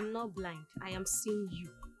 I am not blind. I am seeing you.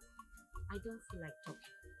 I don't feel like talking.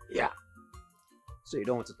 Yeah. So you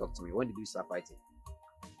don't want to talk to me. When did you start fighting?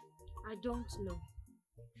 I don't know.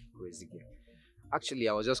 Crazy girl. Actually,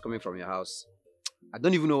 I was just coming from your house. I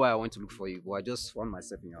don't even know why I went to look for you, but I just found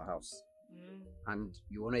myself in your house. And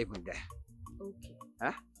you were not even there. Okay.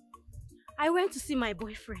 Huh? I went to see my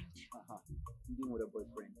boyfriend. You didn't want a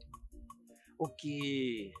boyfriend.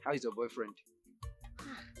 Okay. How is your boyfriend?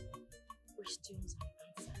 Questions and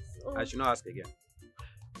answers. Oh. I should not ask again.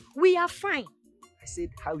 We are fine. I said,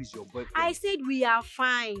 how is your boyfriend? I said we are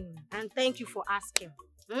fine. And thank you for asking.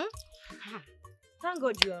 Thank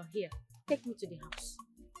God you are here. Take me to the house.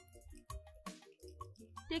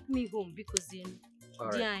 Take me home because then...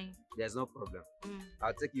 Alright. There's no problem.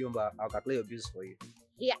 I'll take you home, but I'll calculate your bills for you.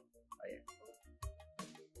 Yeah. Oh, yeah.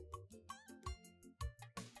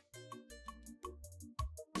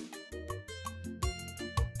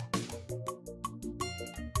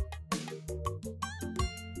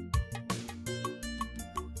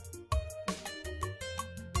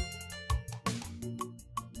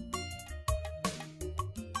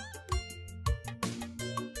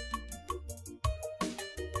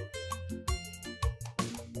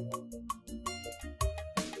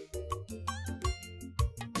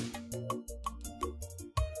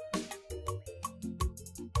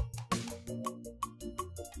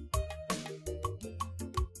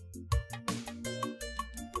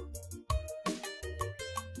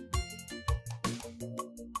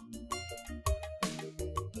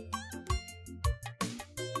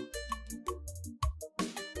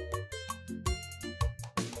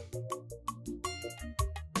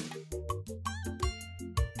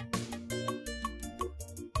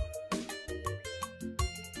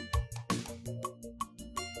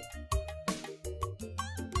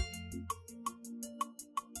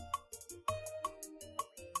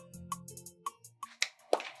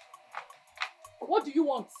 What do you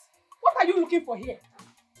want? What are you looking for here?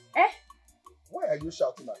 Eh? Why are you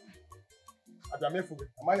shouting at me? Adamefuge,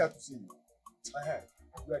 am I here to see you?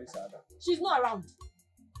 Where is Ada? She's not around.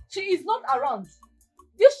 She is not around.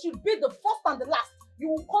 This should be the first and the last. You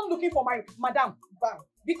will come looking for my madam.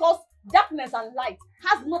 Because darkness and light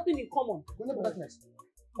has nothing in common. Darkness.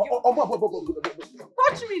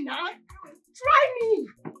 Touch me now. Try me.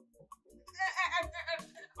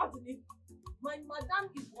 Odili, my madam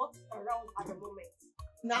is not around at the moment.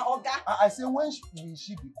 Now, Oga. I say, when will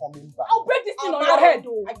she be coming back? I'll break this thing on your head.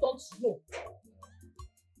 Oh. I don't know.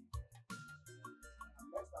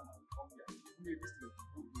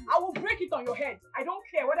 I will break it on your head. I don't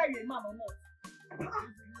care whether you're a man or not.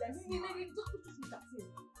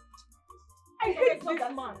 I hate this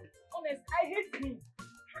man. Honest, I hate him.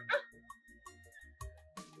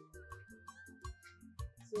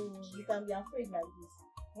 So you can be afraid like this.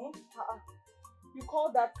 You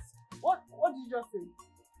call that? What did you just say?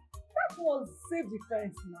 That was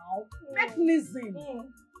self-defense now. Mechanism.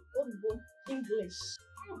 English.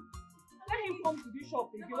 Let him come to this shop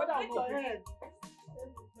and whether I'm not head.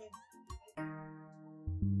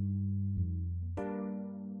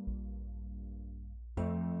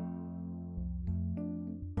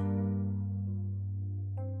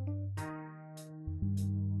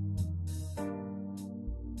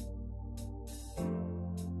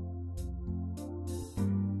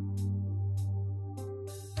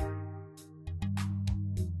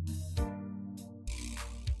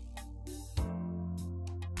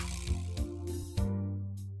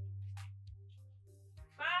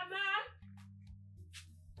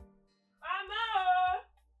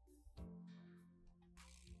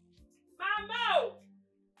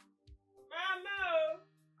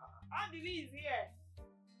 is here.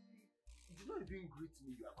 You did not even greet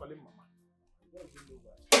me. You are calling Mama.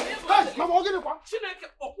 Hey, Mama, get it.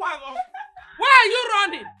 Where are you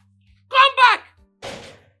running? Come back!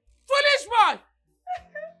 Foolish boy!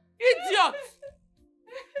 Idiot!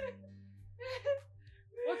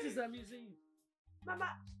 What is amusing you? Mama,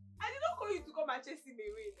 I did not call you to come and chase him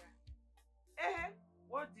away now.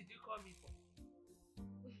 What did you call me for?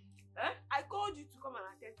 I called you to come and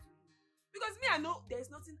attend to him. Because me, I know there is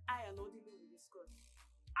nothing I and Odili will discuss.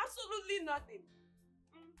 Absolutely nothing.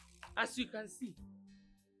 As you can see,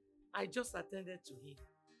 I just attended to him.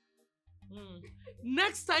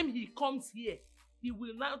 Next time he comes here, he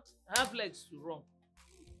will not have legs to run.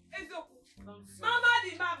 Mama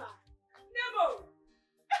the mama. Nemo.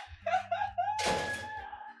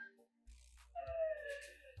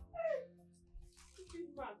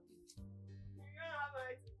 Stupid man. You don't have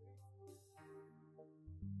right to do it.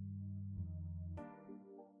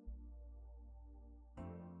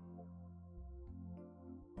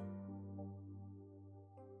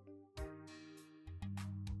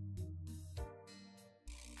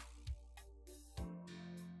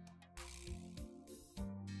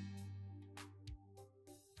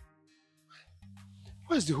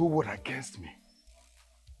 Why is the whole world against me?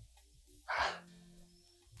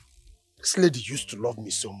 This lady used to love me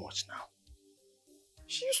so much now.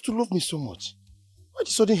 She used to love me so much. Why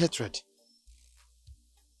the sudden hatred?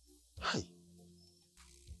 Hi.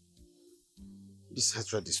 This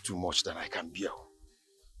hatred is too much than I can bear.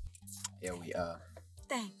 Here we are.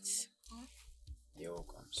 Thanks. You're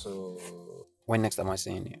welcome. So, when next am I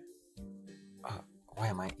seeing you? Why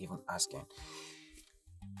am I even asking?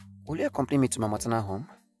 Will you accompany me to my maternal home?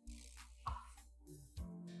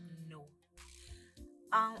 No.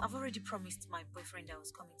 I've already promised my boyfriend I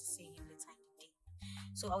was coming to see him later in the day.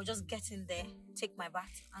 So I'll just get in there, take my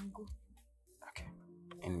bath, and go. Okay.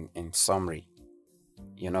 In summary,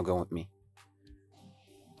 you're not going with me?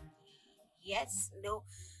 Yes, no.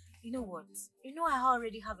 You know what? You know I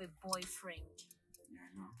already have a boyfriend.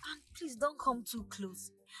 I know. And please don't come too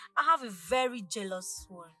close. I have a very jealous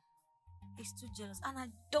one. He's too jealous and I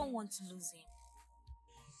don't want to lose him.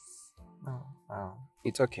 No,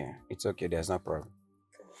 it's okay. It's okay. There's no problem.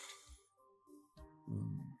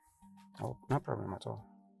 Oh, no problem at all.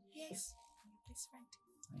 Yes, best friend.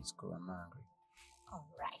 It's cool. I'm not angry. All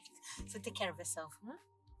right. So take care of yourself.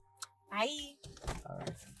 Bye. All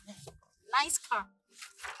right. Nice car.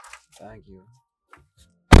 Thank you.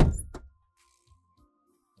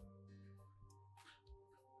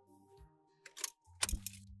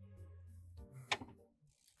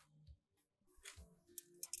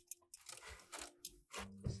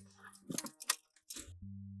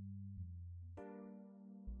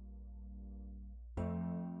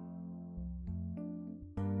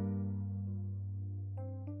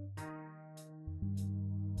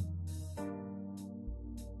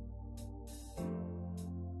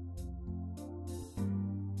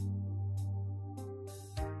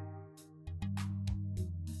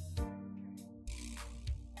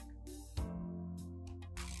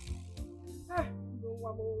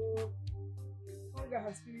 Hunger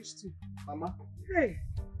has finished too. Mama. Hey.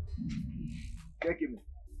 Take him.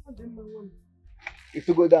 I didn't know one. If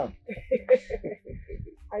you go down.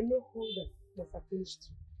 I know hunger must have finished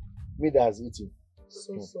too. Me that has eaten.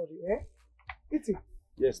 So sorry, Eating?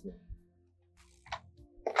 Yes, ma'am.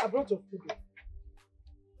 I brought your food.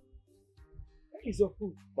 Where is your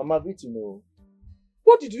food? Mama, I've eaten, no.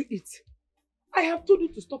 What did you eat? I have told you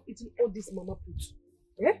to stop eating all this mama food.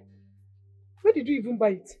 Where did you even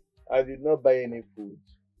buy it? I did not buy any food.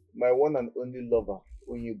 My one and only lover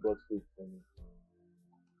only bought food for me.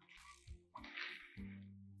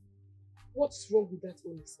 What's wrong with that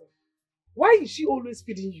only self? Why is she always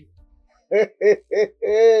feeding you?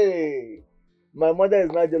 Hey. My mother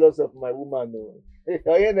is not jealous of my woman, no.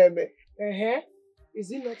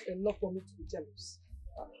 Is it not enough for me to be jealous?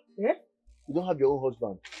 You don't have your own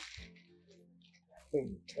husband.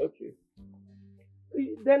 Okay.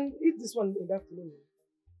 Then eat this one in the afternoon.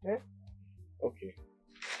 Okay.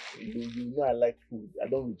 You know I like food. I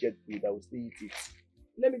don't reject food. I will still eat it.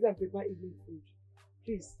 Let me go and prepare evening food.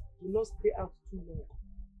 Please, do not stay out too long.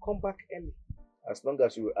 Come back early. As long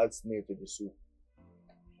as you will add snail to the soup.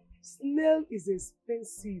 Snail is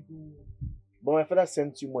expensive. But my father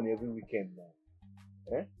sends you money every weekend now.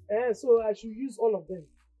 So I should use all of them.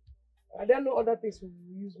 Are there no other things we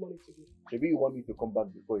will use money to do? Maybe you want me to come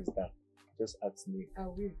back before it's dark. Just add snail. I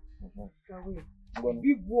will. I will. Well,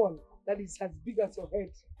 big one that is as big as your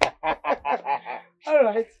head.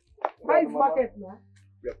 Alright. How is market now?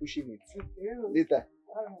 We are pushing it. Okay. Later.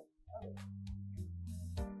 Alright.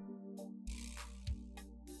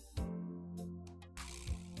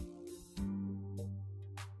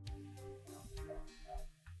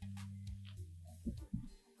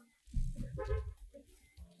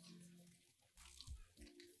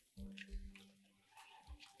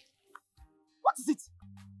 What is it?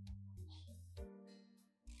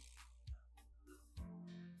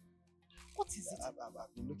 What is it? I've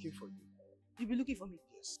been looking for you. You've been looking for me?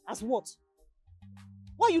 Yes. As what?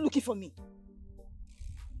 Why are you looking for me?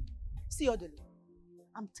 See, Odili,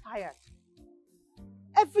 I'm tired.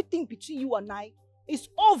 Everything between you and I is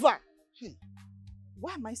over. Hey.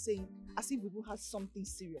 Why am I saying as if we will have something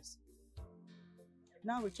serious?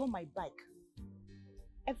 Now return my bike.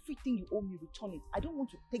 Everything you owe me, return it. I don't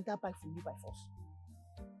want to take that bike from you by force.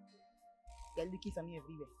 You're looking for me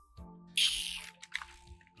everywhere.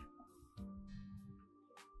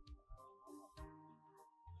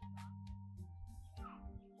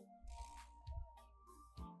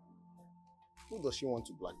 Who does she want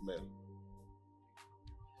to blackmail?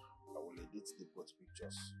 I will edit the both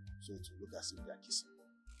pictures so it will look as if they are kissing.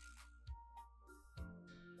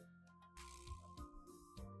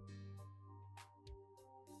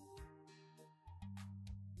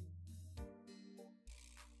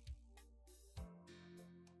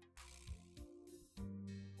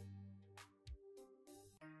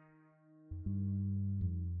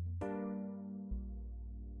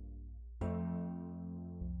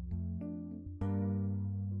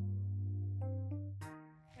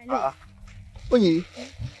 Onyi,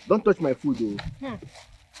 don't touch my food though.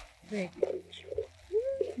 Very good.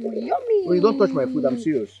 Yummy. Onyi, don't touch my food, I'm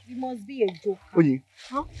serious. You must be a joker. Onyi,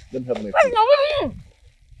 huh? Don't have my food. What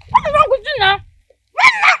is wrong with you now?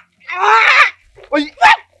 Onyi!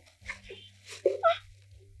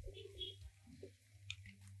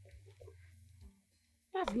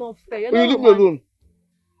 That's not fair. Onyi, leave me alone.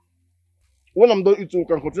 When I'm done eating, we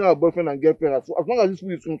can continue our boyfriend and girlfriend. As long as this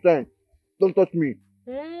food is concerned, don't touch me.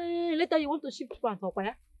 Later you want to shift pants,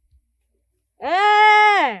 okay?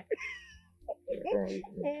 Eh!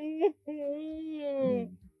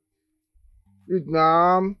 Eat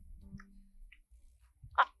now.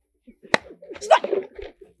 Stop!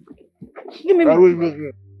 Give me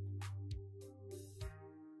Wait.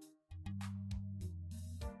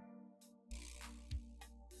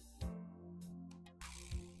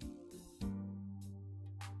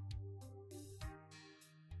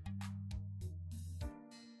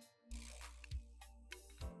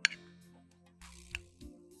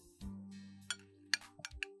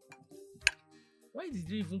 Why did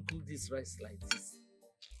you even cook this rice like this?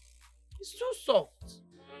 It's too soft. It's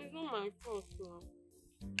not my fault, no.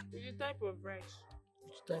 It's the type of rice.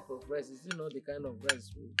 Which type of rice? Is it not the kind of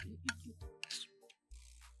rice we'll be eating?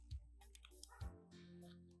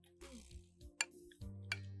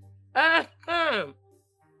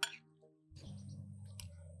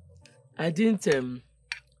 I didn't tell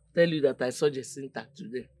you that I saw Jacinta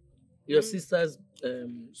today. Your sister's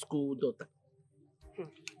school daughter.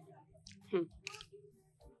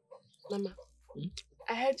 Mama,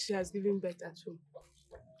 I heard she has given birth at home.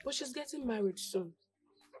 But she's getting married soon.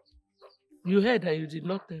 You heard and you did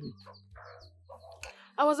not tell me.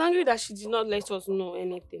 I was angry that she did not let us know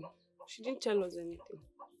anything. She didn't tell us anything.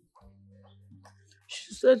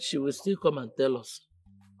 She said she will still come and tell us.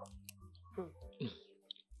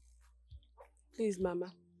 Please,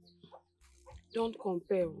 Mama. Don't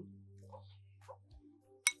compare.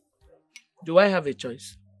 Do I have a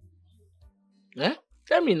choice? Eh?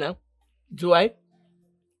 Tell me now. Do I?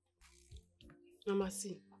 Mama,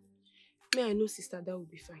 see. Me, I know, sister, that will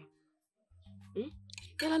be fine.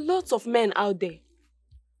 There are lots of men out there.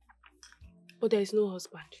 But there is no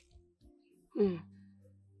husband.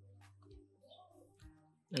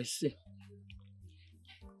 I see.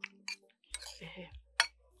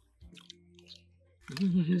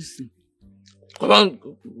 Listen. Come on,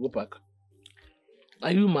 go back.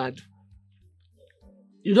 Are you mad?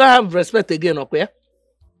 You don't have respect again, okay?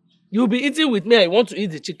 You'll be eating with me. I want to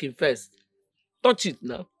eat the chicken first. Touch it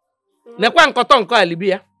now.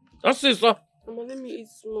 Don't say so. Mama, let me eat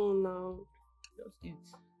small now. Just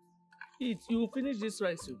eat. Eat. You will finish this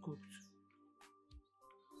rice you cooked.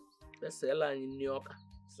 Let's sell it in New York.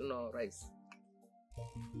 It's not rice.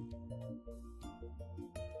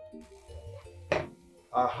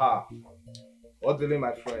 Aha. Odili,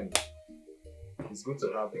 my friend. It's good to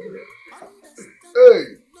have you here. Hey!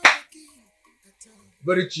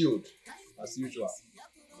 Very chilled, as usual.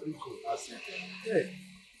 Very cool, as usual. Hey.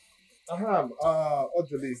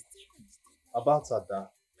 Odili, about Ada,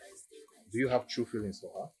 do you have true feelings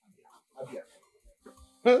for her?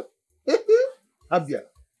 Abia. Abia.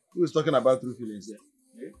 Who is talking about true feelings here?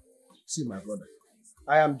 Yeah? See, my brother,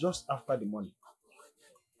 I am just after the money.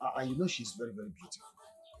 And you know she's very, very beautiful.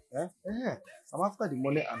 I'm after the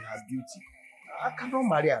money and her beauty. I cannot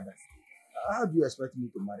marry her. How do you expect me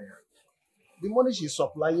to marry her? The money she's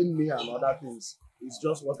supplying me and other things is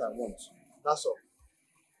just what I want. That's all.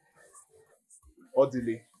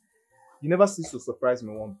 Odili, you never cease to surprise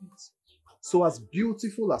me one bit. So as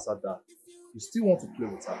beautiful as Ada, you still want to play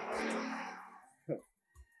with her.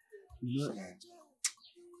 You know,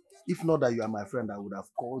 if not that you are my friend, I would have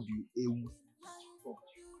called you Ewu.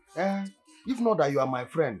 If not that you are my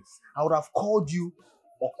friend, I would have called you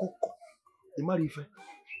Okoko. Imarife.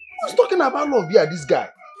 Who's talking about love here, this guy?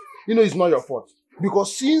 You know it's not your fault.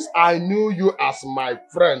 Because since I knew you as my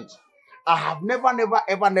friend, I have never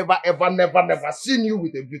seen you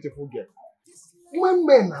with a beautiful girl. When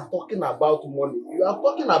men are talking about money, you are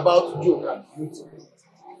talking about joke and beauty.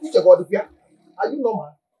 Are you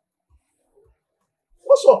normal?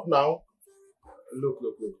 What's up now? Look,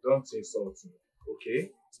 don't insult me,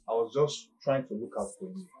 okay? I was just trying to look out for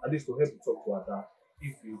you. At least to help you talk to Ada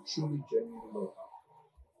if you truly genuinely love her.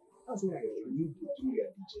 That's why you need the true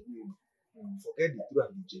and the genuine. Forget the true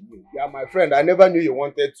and the genuine. You are my friend. I never knew you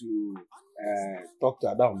wanted to talk to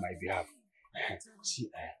Ada on my behalf. See,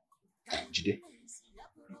 Jide,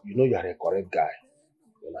 you know you are a correct guy.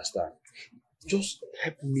 You understand? Just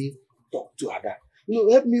help me talk to Ada. You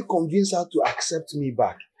know, help me convince her to accept me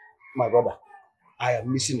back. My brother, I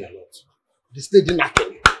am missing a lot. This lady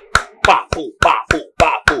knocking.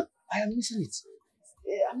 I am missing it.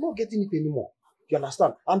 I'm not getting it anymore. You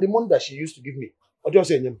understand? And the money that she used to give me,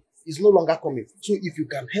 is no longer coming. So if you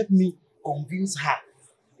can help me convince her,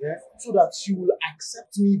 yeah, so that she will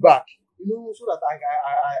accept me back, you know, so that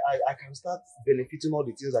I can start benefiting all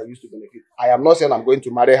the things I used to benefit. I am not saying I'm going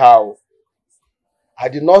to marry her. I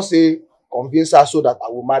did not say convince her so that I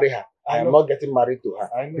will marry her. I am not getting married to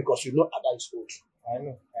her because you know Ada is old. I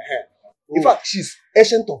know. In fact, she's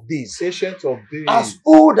ancient of days. Ancient of days. As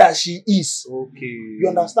old as she is. Okay. You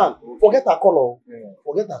understand? Okay. Forget her color. Yeah.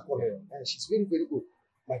 Forget her color. Yeah. And she's very, very old.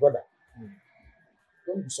 My brother,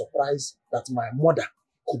 don't be surprised that my mother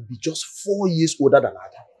could be just 4 years older than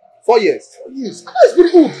Ada. 4 years? 4 years. Ada is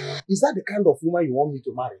very old. Is that the kind of woman you want me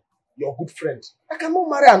to marry? Your good friend. I cannot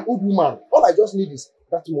marry an old woman. All I just need is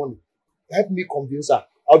that money. Help me convince her.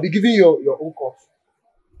 I'll be giving you your own cost.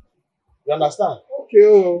 You understand?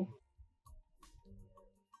 Okay.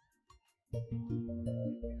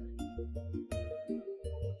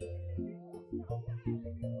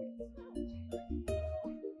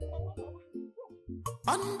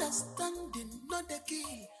 Understanding not the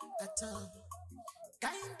key at all.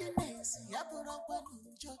 Kindness,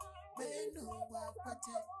 Yaburabunjo, Benu,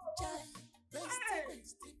 Wapate, Jai, Bestie,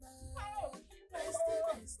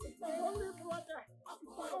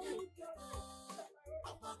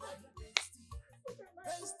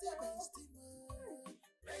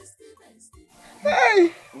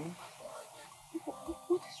 Hey!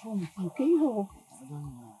 What is wrong with you? Can you help?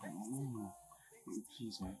 I don't know.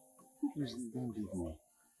 Please, man. Please don't leave me.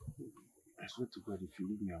 I swear to God, if you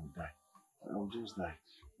leave me, I will die. I will just die.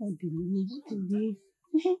 Odili.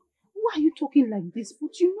 Why are you talking like this?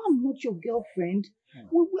 But you know I'm not your girlfriend.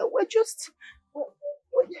 We're just...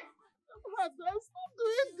 Stop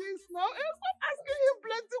doing this now. Stop asking him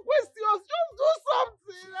plenty questions. Just do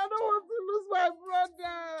something. I don't want to lose my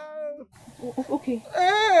brother. Okay.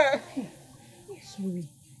 Sorry.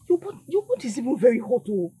 Your butt is even very hot.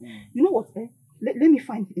 You know what? Let me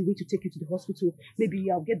find a way to take you to the hospital. Maybe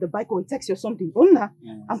I'll get the bike or a taxi or something. Oh, nah.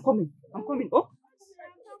 I'm coming. Oh.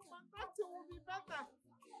 Taxi will be better.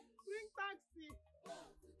 Bring taxi.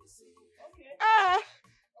 Okay.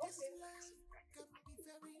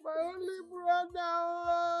 My only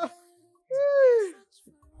brother.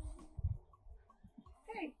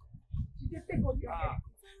 Hey, thank God you're here.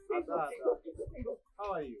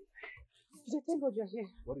 How are you? Thank God you're here.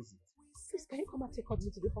 What is it? Please, can you come and take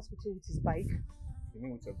Odili to the hospital with his bike? You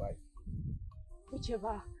mean with your bike?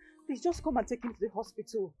 Whichever. Please, just come and take him to the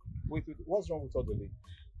hospital. Wait, what's wrong with Odili?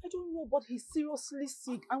 I don't know, but he's seriously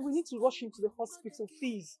sick and we need to rush him to the hospital,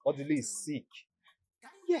 please. Odili is sick?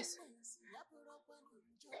 Yes.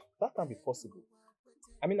 That can't be possible.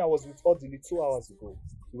 I mean, I was with Odili 2 hours ago.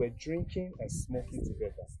 We were drinking and smoking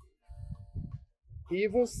together. He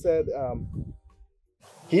even said,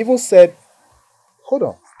 hold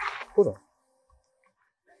on.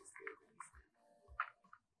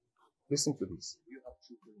 Listen to this. You have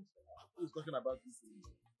true feelings for her. Who's talking about these things?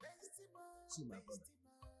 See, my brother,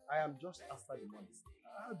 I am just after the money.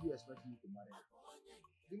 How do you expect me to marry her?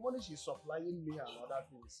 The money she's supplying me and other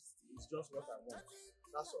things is just what I want.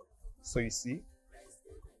 That's all. So you see,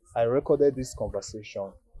 I recorded this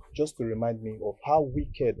conversation just to remind me of how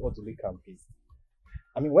wicked Odili can be.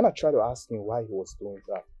 I mean, when I tried to ask him why he was doing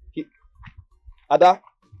that,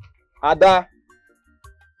 Ada!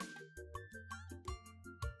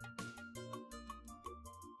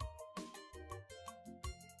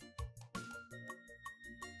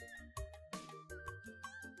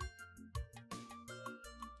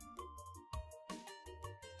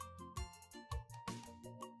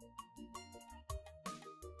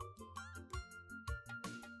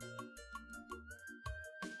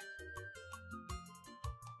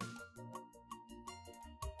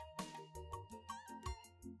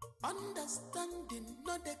 Understanding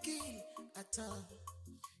not the key at all.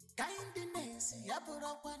 Kindness,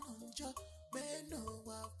 Yaburakwan Unjo, Beno,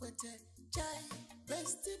 Wapete, Jai,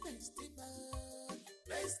 Bestie, Bestie Man,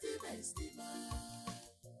 Bestie, Bestie Man,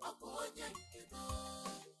 Apoya,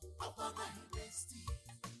 Apa my bestie,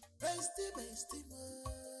 Bestie, Bestie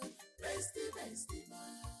Man, Bestie, Bestie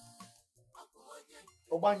Man,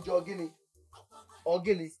 Obanjo Ogini.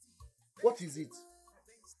 Ogini. What is it?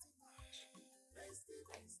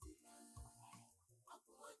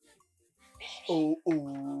 Oh.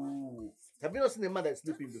 Have you not seen a man that's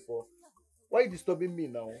sleeping before? Why are you disturbing me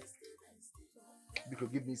now? Because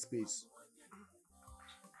give me space.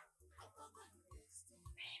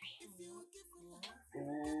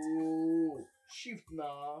 Oh, shift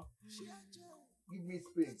now. Give me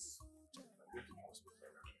space.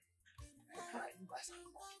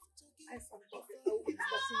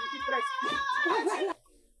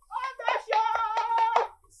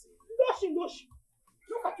 Ndoshi.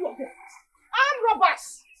 Look at your hair. Armed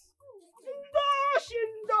robbers.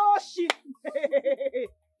 Ndoshi.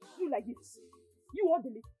 You like this. You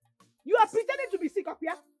Odili. You are pretending to be sick up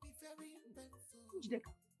here.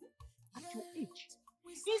 At your age,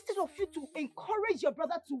 instead of you to encourage your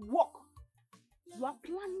brother to work, you are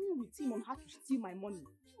planning with him on how to steal my money.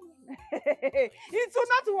 It will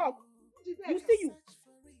not work. You see you.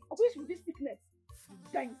 Always with this sickness. You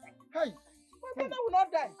die inside. Hey. My brother will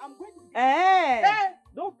not die. I'm going to.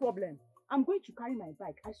 No problem. I'm going to carry my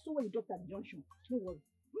bike. I saw where you dropped at the junction. No worry.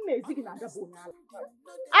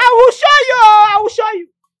 I will show you.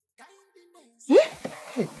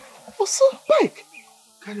 Hey, what's up? Bike?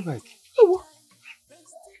 Carry bike.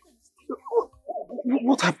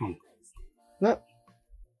 What happened?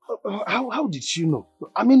 How did she know?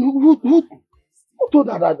 I mean, who told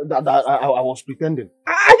her that I was pretending?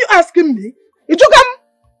 Are you asking me? You took him?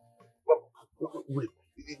 Wait,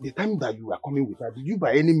 the time that you were coming with her, did you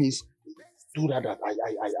by any means told her that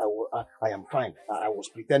I am fine? I was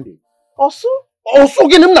pretending. Also? How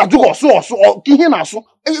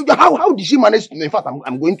did she manage to? In fact,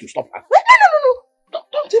 I'm going to stop her. No.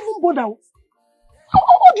 Don't even bother.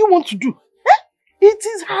 What do you want to do? It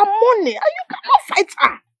is her money, and you cannot fight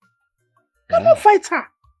her. Cannot fight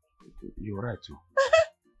her. You're right too.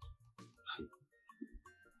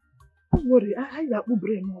 Don't worry, I have no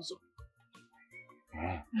brain also.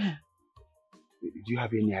 Do you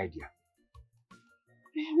have any idea?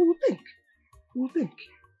 We'll think.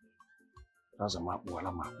 That's a map.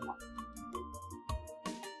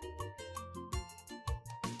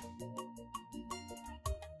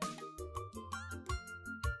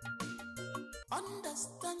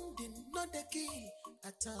 Understanding not the key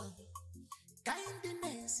at all.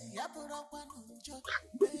 Kindness,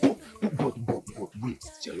 But wait,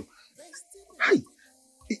 Jello. Hi,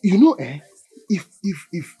 you know, if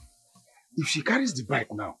she carries the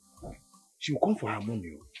bike now, she will come for her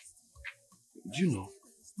money. Do you know?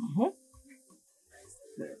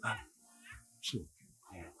 So,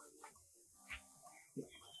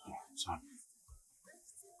 son,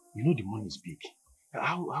 you know the money is big.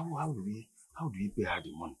 How do we pay her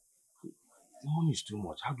the money? The money is too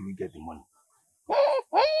much. How do we get the money?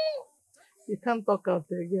 You can't talk out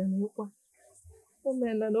there again. Oh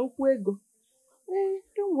man, no fuego.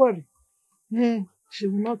 Don't worry. She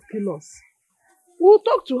will not kill us. We'll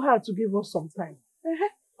talk to her to give us some time.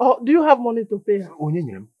 Or do you have money to pay her?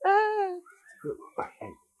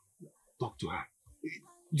 Talk to her.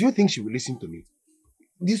 Do you think she will listen to me?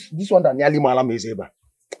 This one that nearly mala me Zeba.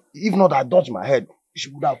 If not, I dodge my head.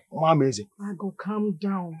 She would have amazing. I go calm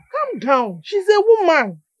down. Calm down. She's a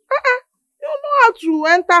woman. You know how to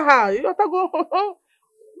enter her. You have to go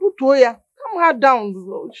calm her down.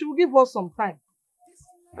 She will give us some time.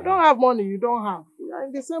 I don't have money. You don't have. We are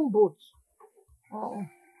in the same boat.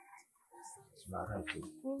 It's not right.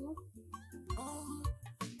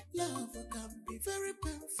 Love can be very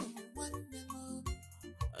painful when you know.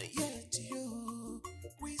 Yet you,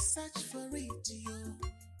 we search for it, you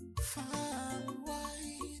far and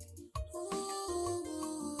wide.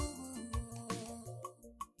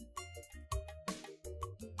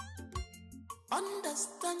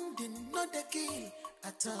 Understanding not the key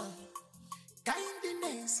at all.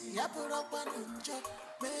 Kindness, good.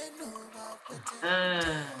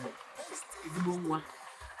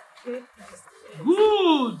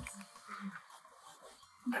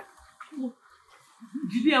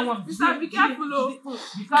 Sister, be careful.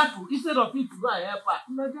 Be careful. Instead of you to go and help her.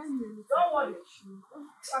 Don't worry.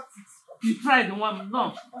 You tried the one.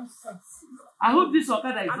 No. I hope this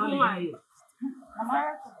Okada is not here.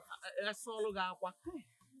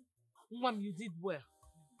 You did well.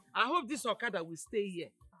 I hope this Okada will stay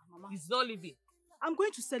here. He's not leaving. I'm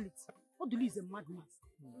going to sell it. Odili is a madman.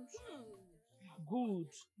 Good.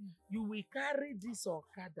 You will carry this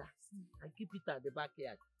Okada and keep it at the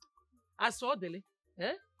backyard. As for Odili,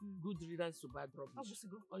 good riddance to bad rubbish.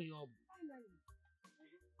 Oh, your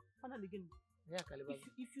Finally, again.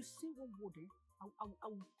 If you say one word, I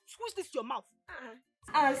will squeeze this to your mouth.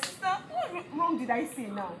 Sister, what wrong did I say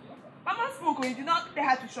now? Mama spoke when you did not tell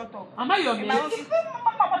her to shut up. Am I your mate?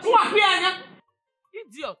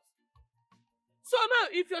 Idiot. So now,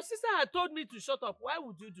 if your sister had told me to shut up, why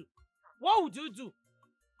would you do? What would you do?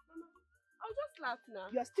 Mama, I'll just laugh now.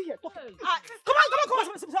 You are still here talking. Hey. Come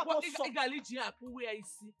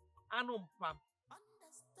on.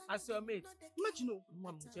 As your mate. Imagine,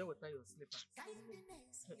 Mom, share with your slippers.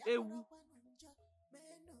 Ewu.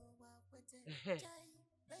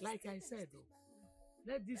 Like I said,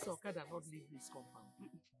 let this Okada not leave this compound.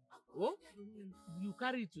 Oh, you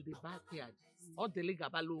carry it to the backyard. Or the leg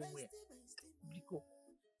abalo where. Biko.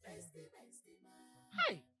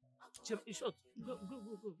 Hi. Short. Go.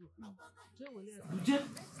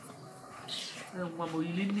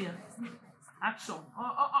 Action.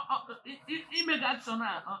 He make action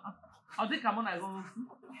now. I think I'm gonna go.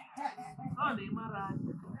 Oh, they mad.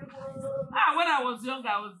 When I was young,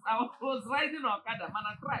 I was riding Okada. Man,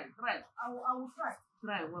 I try. I will try.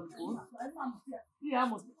 Try one more. Yeah,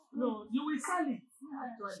 no, you will sell it.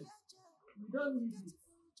 Actually, you don't need it.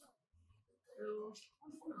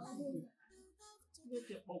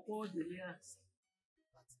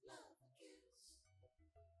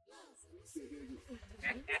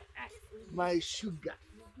 My sugar,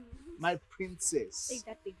 my princess,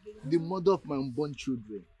 the mother of my unborn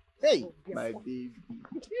children. Hey, my baby.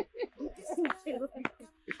 What's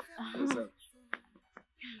up?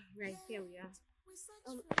 Right, here we are.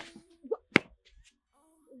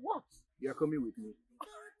 What? You're coming with me.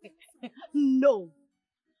 No.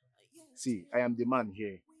 See, I am the man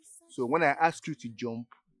here. So when I ask you to jump,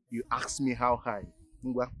 you ask me how high.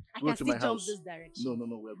 Ngwa, I go can to still my jump house. this direction. No,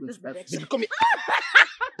 we're going This to my direction. Baby, come here.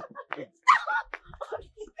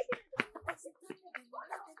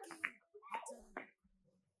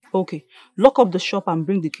 Okay, lock up the shop and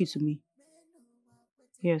bring the key to me.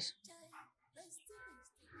 Yes.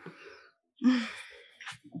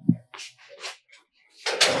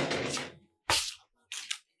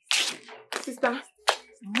 Sister,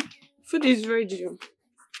 food is ready.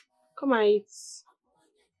 Come and eat.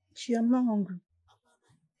 I'm not hungry.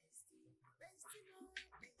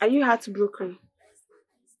 Are you heartbroken?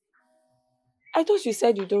 I thought you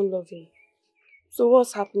said you don't love him. So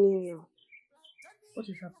what's happening now? What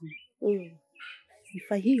is happening?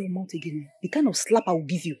 If I hear your mouth again, the kind of slap I will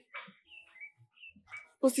give you.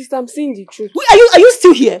 But sister, I'm saying the truth. Wait, are you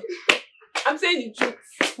still here? I'm saying the truth.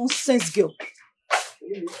 Nonsense, girl.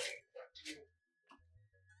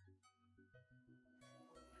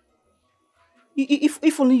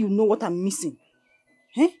 If only you know what I'm missing.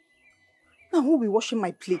 Eh? Now who will be washing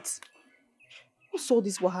my plate? What's all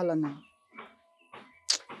this wahala now?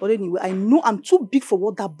 But anyway, I know I'm too big for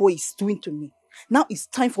what that boy is doing to me. Now it's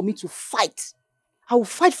time for me to fight. I will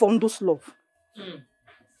fight for Ndo's love.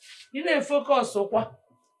 You know, focus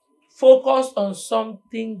on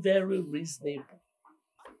something very reasonable.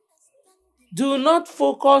 Do not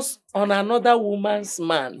focus on another woman's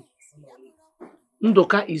man.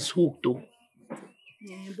 Ndoka is hooked though.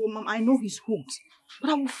 Yeah, but Mom, I know he's hooked. But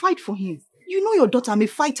I will fight for him. You know your daughter, I'm a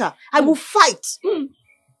fighter. I will fight.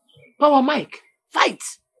 Power Mike, fight.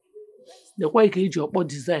 The way you get your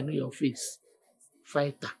design on your face.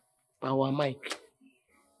 Fighter. Power Mike.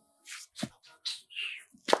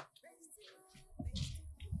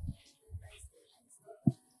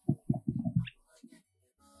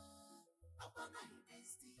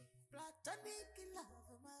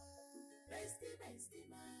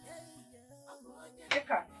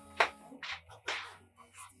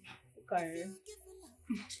 Okay.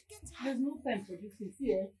 There's no time for this thing.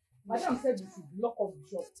 See, Madam said we should lock up the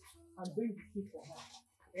shop and bring the key for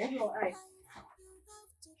her. Your eyes.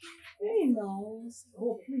 Hey, now.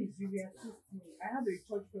 Oh, please, you will assist me. I have a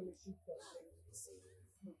church fellowship for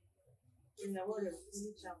them. In the word of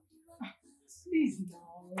Oluchi. Please,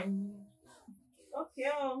 now. Okay,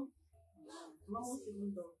 Mama,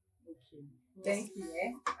 okay. Thank you,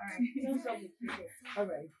 Alright. No problem.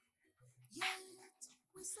 Alright.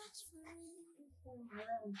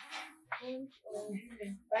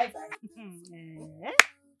 Bye-bye.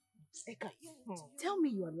 Eka, tell me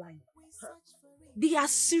you are lying. They are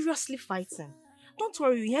seriously fighting. Don't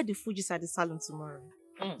worry, you hear the Fujis at the salon tomorrow.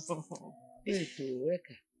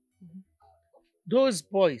 Those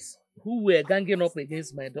boys who were ganging up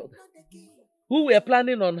against my daughter, who were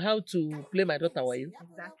planning on how to play my daughter were you?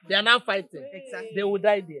 Exactly. They are now fighting. Exactly. They will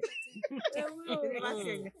die there.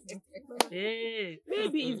 Hey.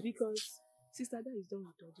 Maybe it's because Sister Ada is done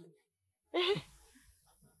with Odili.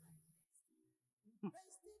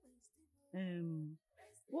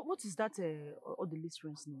 What is that Odili's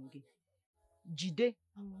friend's name again? Jide.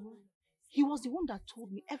 He was the one that told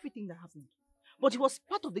me everything that happened. But he was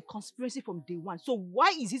part of the conspiracy from day one. So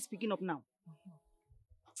why is he speaking up now?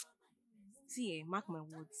 See, mark my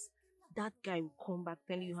words. That guy will come back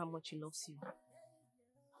telling you how much he loves you.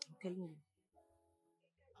 I'm telling you.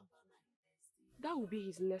 That will be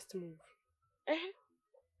his next move.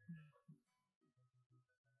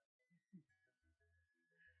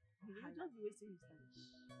 Just wasting his time.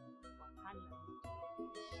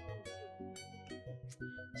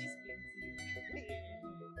 She's plenty.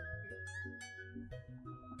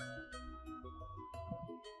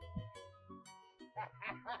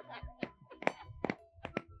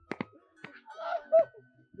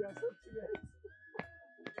 They are so serious.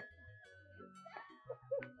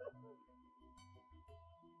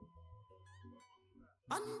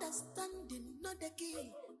 Understanding not the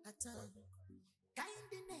key at all.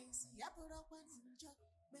 Kindness,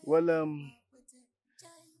 Well,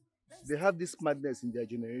 they have this madness in their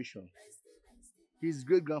generation. His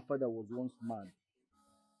great-grandfather was once mad.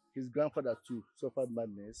 His grandfather too suffered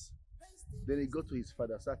madness. Then he got to his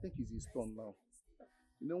father, so I think it's his turn now.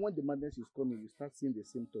 You know, when the madness is coming, you start seeing the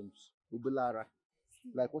symptoms. Ubelara.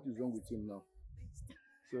 Like what is wrong with him now?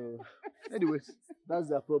 So, anyways, that's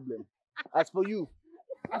their problem. As for you,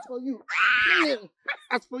 I will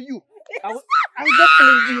just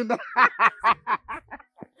leave you now.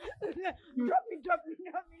 Drop me.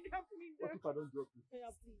 What if I don't drop you?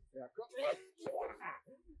 Yeah, please. Yeah, come.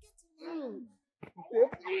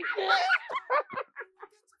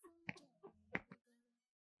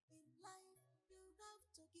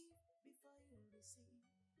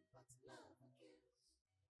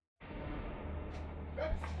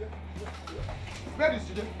 Where is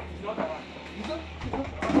Jide? He's not around. He's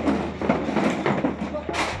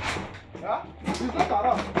not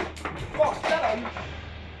around. Boss, where are you?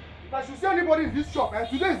 If I should see anybody in this shop,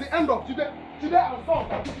 today is the end of today and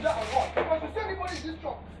sons. Today and what? If I should see anybody in this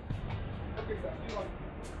shop. Okay, sir, still on.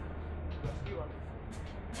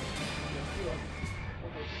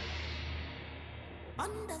 Okay.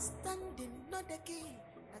 Understanding not the key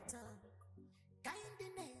at all.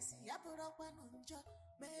 Kindness,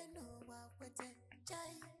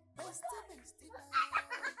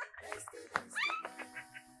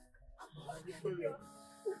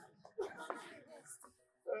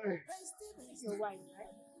 You're wise,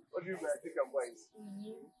 right? What do you mean? I think I'm wise.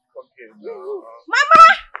 Okay, no. Mama!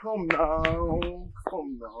 Come now.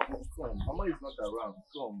 Mama is not around.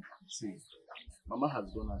 Come. See, Mama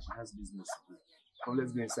has gone and she has business to do. Come,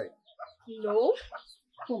 let's go inside. No.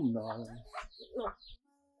 Come now. No.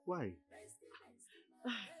 Why?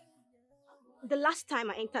 The last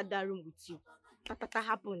time I entered that room with you, that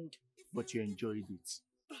happened. But you enjoyed it.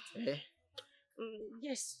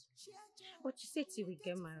 Yes. But you said till we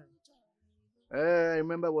get married. I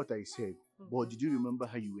remember what I said. But did you remember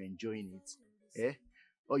how you were enjoying it?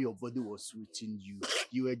 All your body was sweeting you.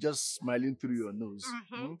 You were just smiling through your nose.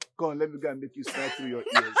 Come on, let me go and make you smile through your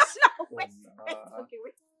ears. No, wait. Okay,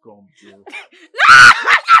 wait. Come, Joe.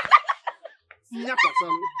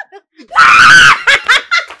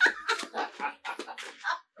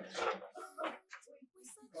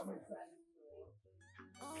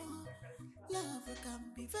 Love can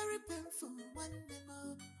be very painful when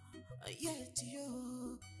yet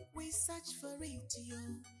you we search for it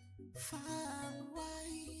you far and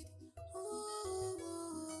wide.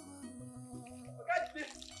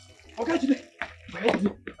 Okay, Jide.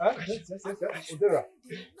 Odera,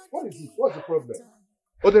 what is it? What's the problem?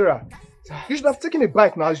 Odera, you should have taken a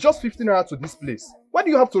bike now. It's just 15 hours to this place. Why do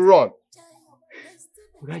you have to run?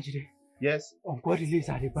 Jide. Yes? Odili is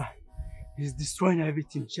at the bar. He's destroying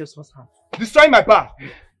everything. Chef's house. Destroying my bar?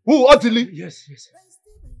 Who? Odili? Yes.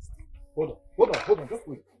 Hold on, just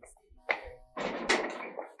wait.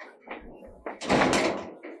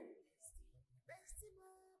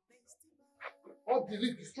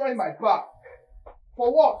 Odili destroying my bar?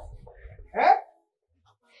 For what? I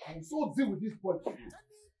will so deal with this boy.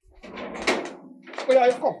 Oh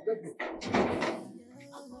yeah, come, let's go.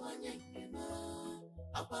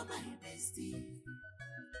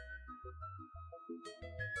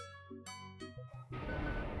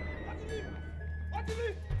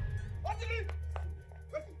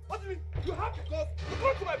 Odili, you have to go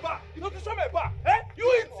to my bar. You don't destroy my bar.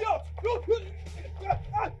 You idiot.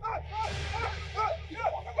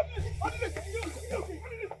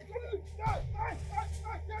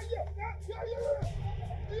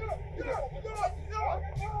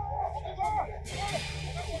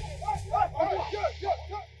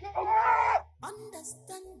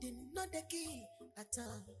 Understanding not the key at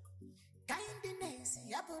all. Kindness,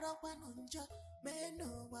 Yaburakwanunja,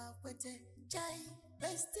 Meno, Wapete, Chai,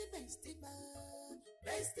 Bestie, Bestie,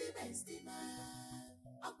 Bestie, Bestie,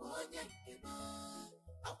 Aponya,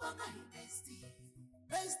 Apana, Bestie,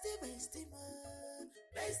 Bestie, Bestie,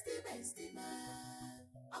 Bestie, Bestie,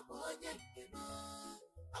 Aponya,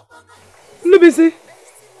 Apana. Ndubisi.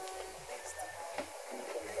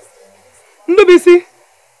 Ndubisi.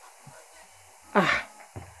 Ah,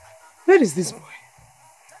 where is this boy?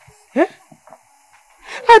 Eh?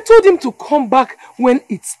 I told him to come back when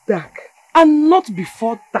it's dark and not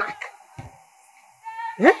before dark.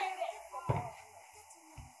 Eh?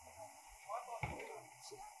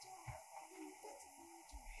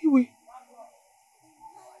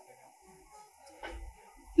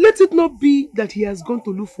 Let it not be that he has gone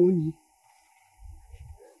to look for me.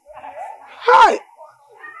 Hi!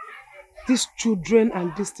 These children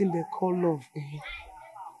and this thing they call love. Eh?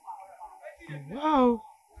 Wow.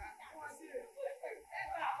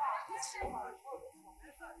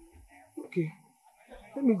 Okay,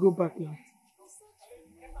 let me go back now.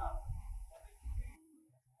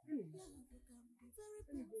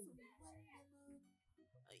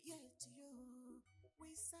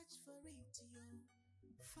 We search for it,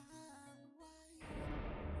 far wide.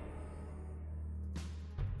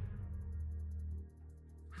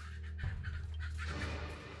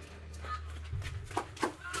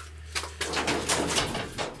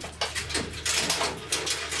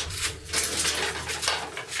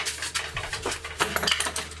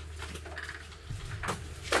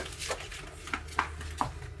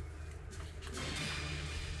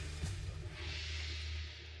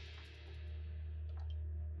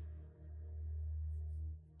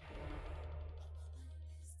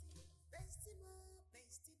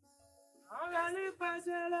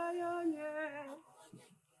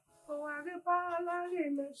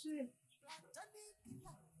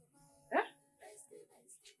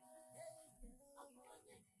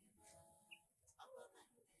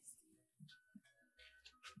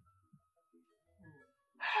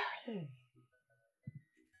 Hey!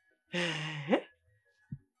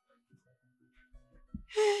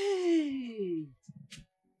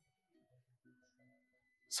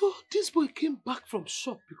 So this boy came back from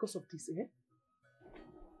shop because of this, eh?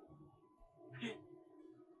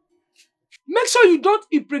 Make sure you don't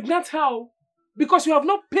impregnate her because you have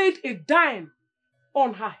not paid a dime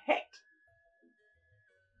on her head.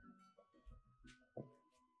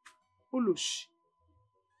 Oluchi.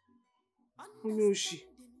 Onyoshi.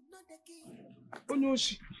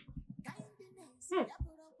 Onyoshi.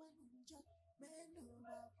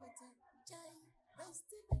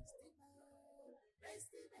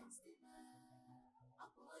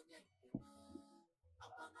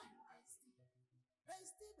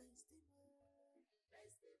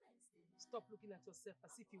 Stop looking at yourself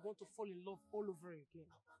as if you want to fall in love all over again.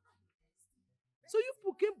 So you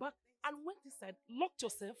people came back and went inside, locked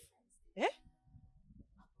yourself? Eh?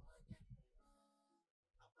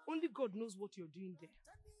 Only God knows what you're doing there.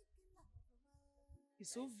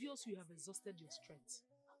 It's obvious you have exhausted your strength.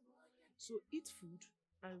 So eat food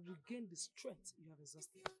and regain the strength you have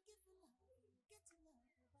exhausted.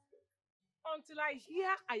 Until I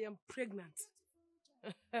hear I am pregnant.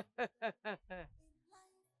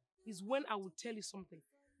 Is when I will tell you something.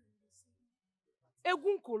 You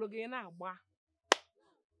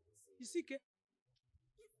see, ke?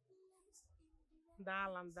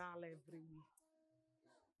 Dal and dal everywhere.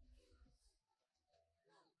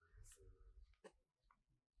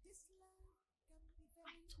 I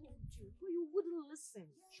told you, but you wouldn't listen.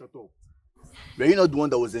 Shut up. Were you not the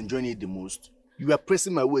one that was enjoying it the most? You were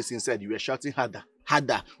pressing my waist inside. You were shouting harder,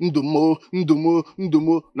 harder. Ndomo, ndomo,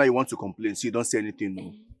 ndomo. Now you want to complain, so you don't say anything.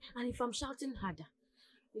 No. And if I'm shouting harder,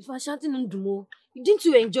 if I'm shouting ndomo, didn't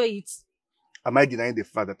you enjoy it? Am I denying the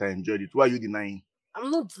fact that I enjoyed it? Why are you denying? I'm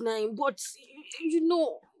not denying, but you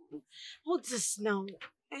know, what is now?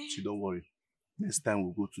 So don't worry. Next time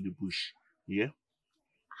we'll go to the bush. Yeah?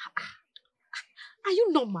 Are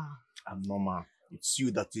you normal? I'm normal. It's you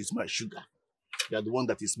that is my sugar. You are the one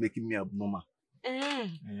that is making me abnormal.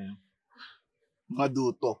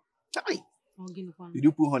 Madu to. Did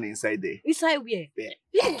you put honey inside there? Inside where? There.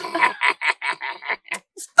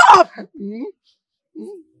 Stop!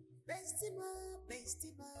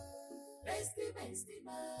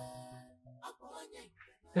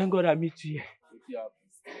 Thank God I meet you here.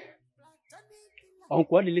 Uncle,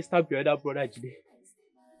 what did you stab your other brother today?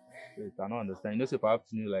 Wait, I don't understand. You know, if I have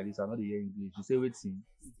to know like this, I know the hear English. You say wait, sing.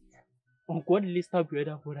 Uncle Odili stab your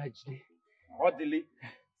elder brother Jide. Odili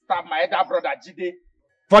stab my elder brother Jide.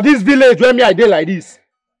 For this village where me I dey like this,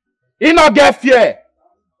 he not get fear.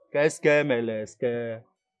 Keske meleske.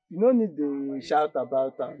 You no need to shout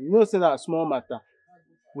about that. You know say that small matter.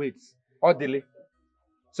 Wait, Odili.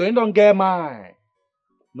 So you don't get mine?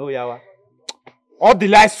 No yawa.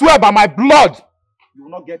 Odili, I swear by my blood, you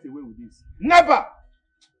will not get away with this. Never!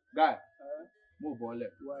 Guy, move on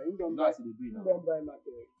left. Why? You don't buy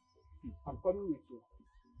market. I'm coming with you.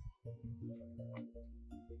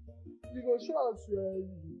 You go show us where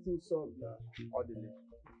you do solve now. Odili.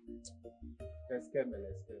 Keske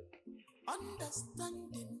meleske.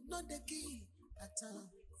 Understanding not the key at all.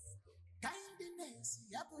 Kindness,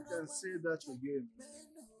 You can say that again.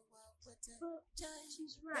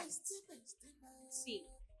 She's right. See,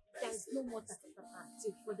 there's no more tatata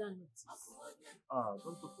till further notice.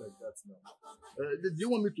 Don't talk like that now. Do you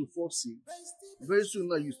want me to force it? Very soon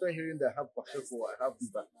now you start hearing that I have passion for I have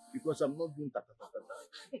fever because I'm not doing that.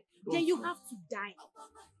 Then you have to die.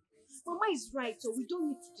 Mama is right, so we don't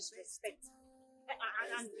need to disrespect.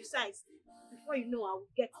 And besides, before you know, I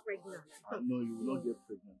will get pregnant. No, you will not get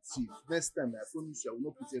pregnant. See, next time I promise you I will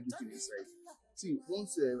not put everything inside. See,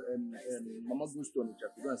 once Mama goes to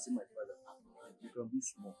Onitsha to go and see my father, you can be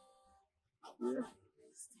small. Yeah.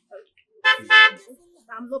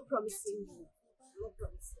 I'm not promising you. I'm not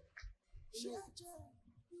promising.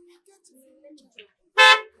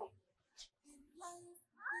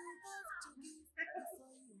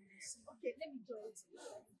 Okay, let me join you.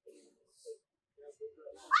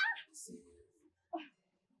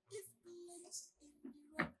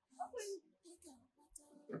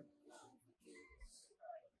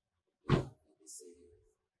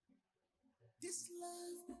 This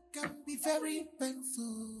life can be very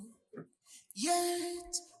painful,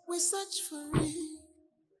 yet we search for it.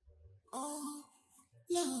 Oh,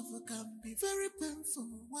 love can be very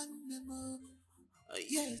painful, one more,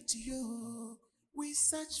 yet you, we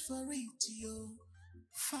search for it, you,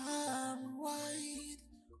 far and wide.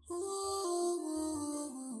 Ooh.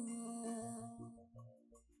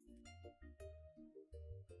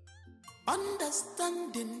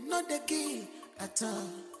 Understanding not the key at all.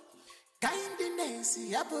 Kindness,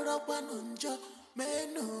 yaburabwanunjo,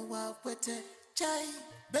 meno wa kwete, chai,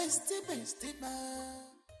 bestie ma,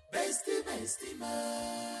 bestie ma,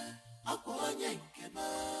 akwa nyenke ma,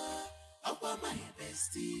 akwa my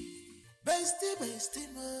bestie ma,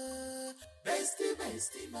 bestie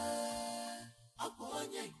ma, akwa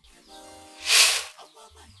nyenke ma, akwa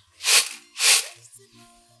my bestie ma,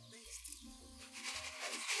 bestie ma.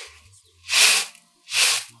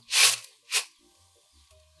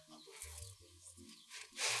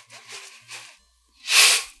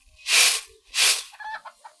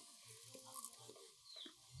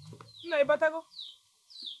 Batago.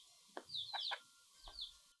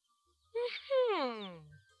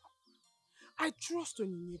 I trust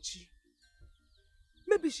Onyinyechi.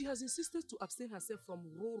 Maybe she has insisted to abstain herself from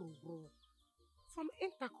from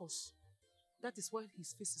intercourse. That is why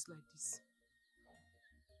his face is like this.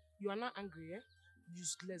 You are not angry, eh?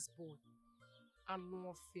 Useless boy. And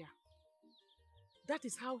no fear. That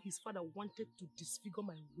is how his father wanted to disfigure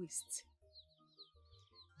my waist.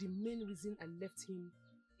 The main reason I left him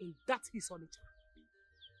in that his solitude.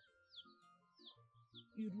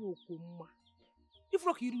 Iru okoma. If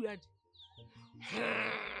rock iru yad.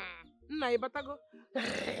 Nna ibatago.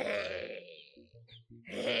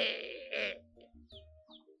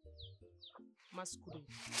 Masquerade.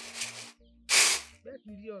 Back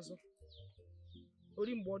iri ozo.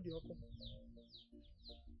 Ori mbo di oko.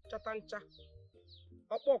 Chatancha.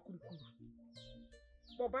 Opo kurukuru.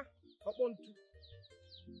 Boba, opo ntu.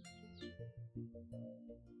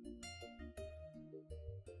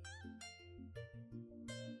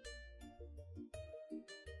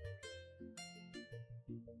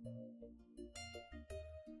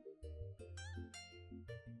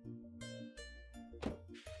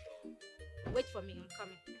 Wait for me, I'm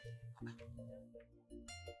coming.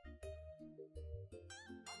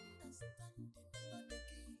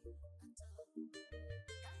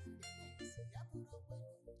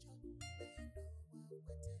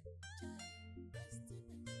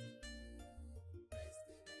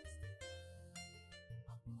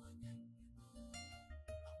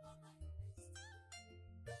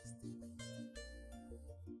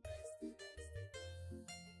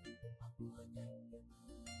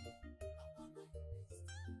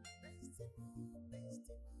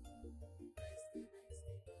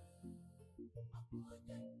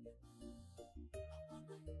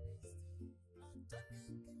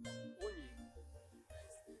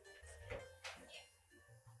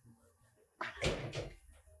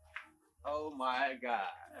 Oh my God.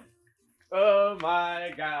 Oh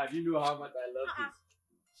my God. You know how much I love this.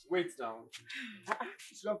 Wait now.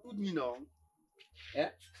 You should have told me now. Yeah?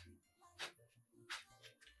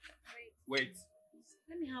 Wait.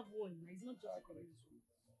 Let me have one. It's not just okay.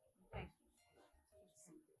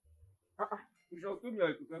 You should have told me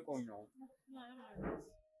I could take on now.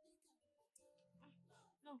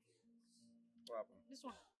 No. What happened? This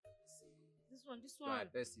one. No, I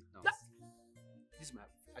test it now. This man.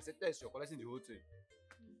 I said test, you're collecting the whole thing.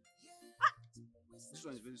 This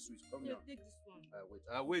one is very sweet. Come now. Take this one.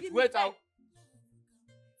 Wait. You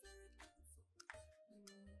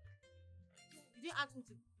didn't ask me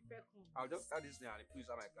to prepare corn. I'll just start this thing and put it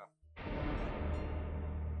inside my car.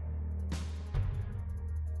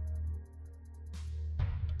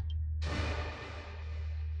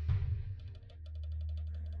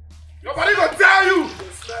 Nobody gonna tell you!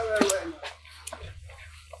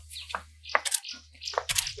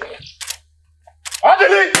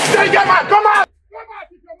 Odili! Say, get my, come out! Come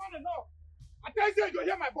out, if your man enough. I tell you, you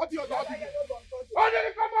hear my body or not.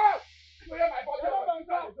 Odili, come out! You hear my body or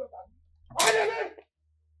not. Odili!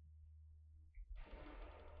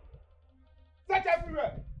 Search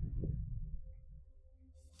everywhere.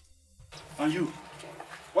 And you,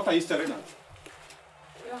 what are you staring at?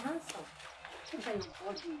 You're handsome. Look at your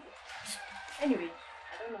body. Anyway, I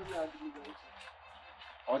don't know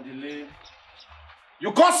where Odili.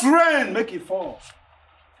 You cause rain, make it fall.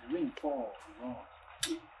 The rain fall, wrong.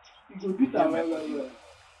 You go beat that well.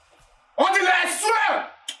 Odili, I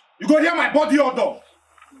swear! You go hear my body odor.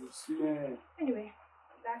 Anyway,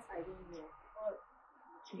 that I don't know. But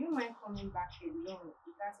do you mind coming back alone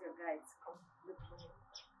if that's your guide? Come look for me.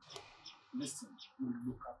 Listen, you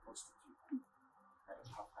look at prostitute.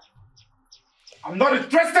 I'm not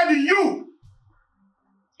interested in you!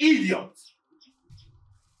 Idiot!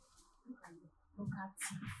 Look at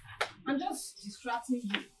you. I'm just distracting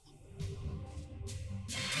you.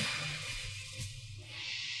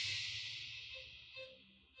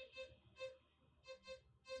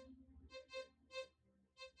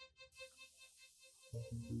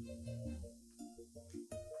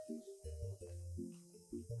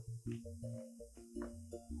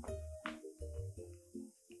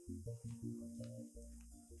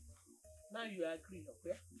 Now you agree,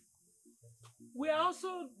 okay? We are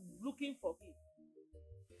also looking for him.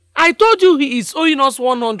 I told you he is owing us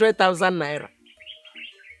 100,000 naira.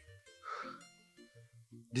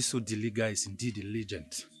 This Odili guy is indeed a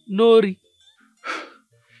legend. Nori.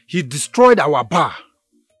 He destroyed our bar.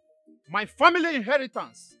 My family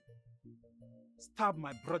inheritance. Stabbed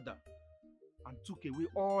my brother and took away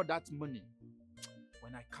all that money.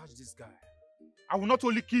 When I catch this guy, I will not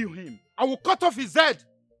only kill him, I will cut off his head.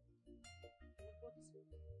 But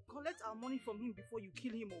collect our money from him before you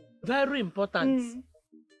kill him. Very important. So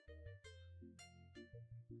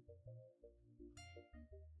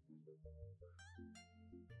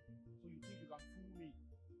you think you can fool me?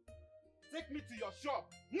 Take me to your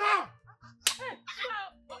shop now! Hey,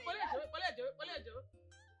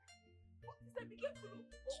 be careful.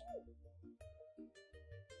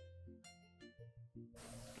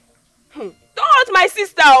 Don't hurt my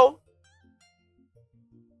sister.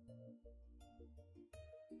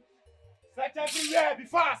 Search everywhere, be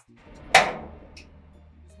fast!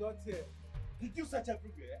 It's not here. Did you search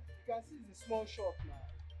everywhere? You can see it's a small shop now.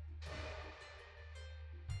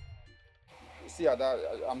 See, Ada,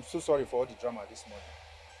 I'm so sorry for all the drama this morning.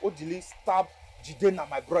 Odili stabbed Jidena,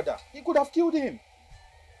 my brother. He could have killed him.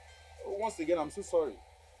 Once again, I'm so sorry.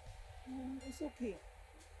 It's okay.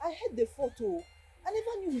 I heard the photo. I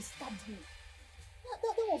never knew he stabbed me.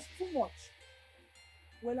 That was too much.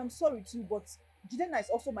 Well, I'm sorry too, but Jidena is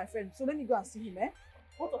also my friend, so let me go and see him, eh?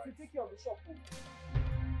 Both of you take care of the shop.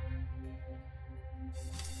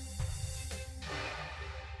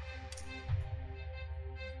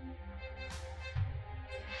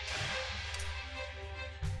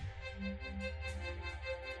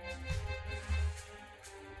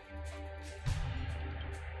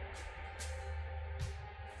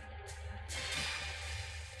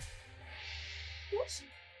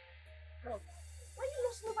 Look, why you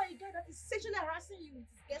lost over a guy that is sexually harassing you with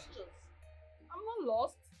his gestures? I'm not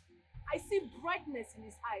lost. I see brightness in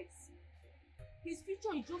his eyes. His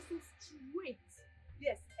future is just so straight.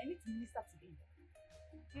 Yes, I need to minister to him.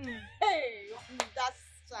 Hey, that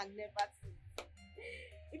shall never see.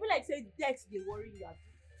 Even like say Dex, they worry you.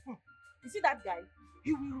 You see that guy?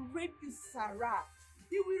 He will rape you, Sarah.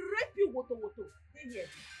 He will rape you, Woto Woto. Stay here.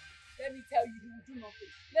 Let me tell you, he will do nothing.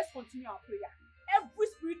 Let's continue our prayer. Every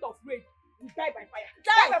spirit of rage will die by fire.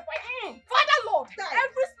 Die by fire. Father Lord, die.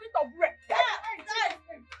 Every spirit of rage. Die. Die.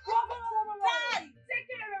 Die. Take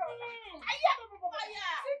care of it.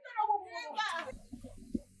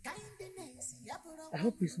 I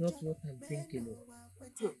hope it's not what I'm thinking of.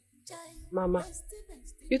 Mama,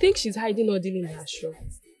 you think she's hiding Odili in her shop?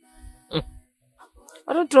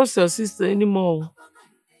 I don't trust your sister anymore.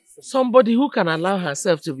 Somebody who can allow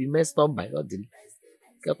herself to be messed up by Odili.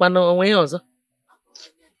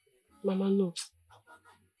 Mama, no.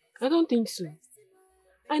 I don't think so.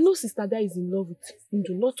 I know Sister Da is in love with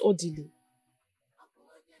Ndo, not Odili.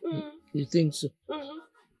 You think so?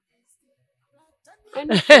 I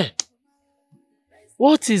know.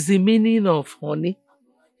 What is the meaning of honey?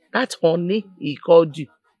 That honey he called you.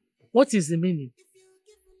 What is the meaning?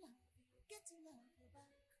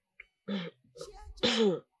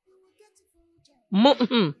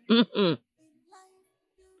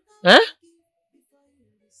 Huh?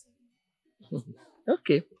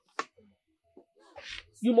 Okay.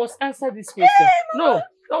 You must answer this question. Hey, no,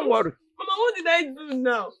 don't worry. Mama, what did I do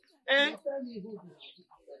now?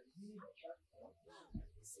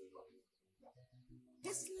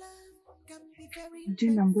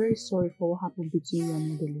 Jane, I'm very sorry for what happened between you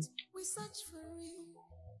and Odili.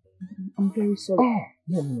 I'm very sorry. Oh,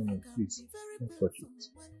 no, please. Don't touch it.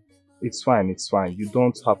 It's fine. You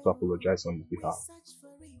don't have to apologize on his behalf.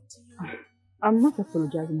 I'm not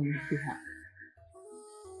apologizing on his behalf.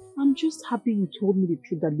 I'm just happy you told me the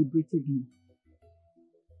truth that liberated me.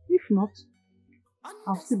 If not,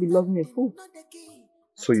 I'll still be loving a fool.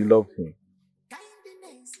 So you love him?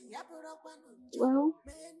 Well,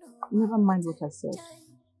 never mind what I said.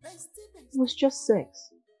 It was just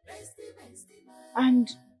sex. And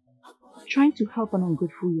trying to help an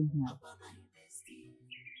ungrateful young man.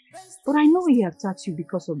 But I know he attacked you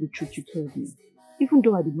because of the truth you told me, even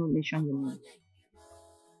though I did not mention your name.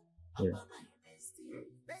 Yeah.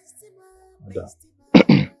 Ada.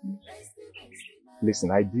 Listen,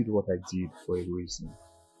 I did what I did for a reason.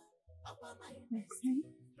 Okay.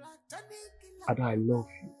 Ada, I love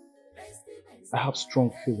you. I have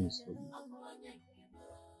strong feelings for you.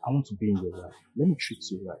 I want to be in your life. Let me treat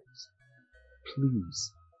you right.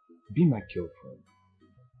 Please, be my girlfriend.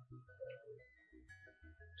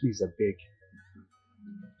 Please, I beg.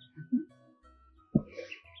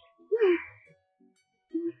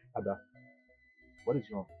 Ada, what is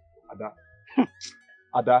wrong? Ada.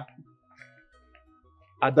 Ada.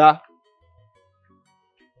 Ada.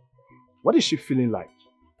 What is she feeling like?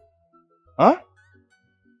 Huh?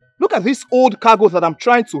 Look at these old cargoes that I'm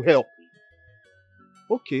trying to help.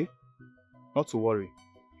 Okay, not to worry.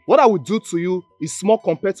 What I will do to you is small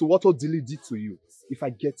compared to what Odili did to you if I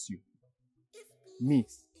get you. Me.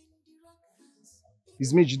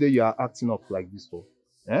 It's me, Jide, you are acting up like this for.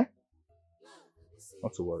 Eh?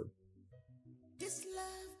 Not to worry. This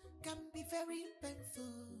love can be very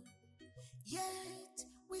painful, yet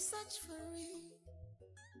we search for it.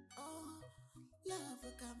 Oh, love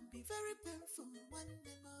can be very painful, one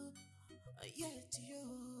more, yet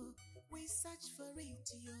you, we search for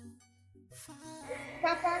it, you.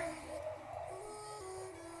 Papa.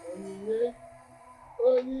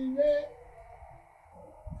 Onyinye.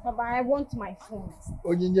 Papa, I want my phone.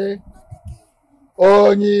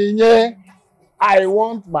 Onyinye. I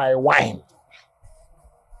want my wine.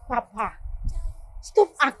 Papa,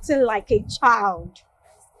 stop acting like a child.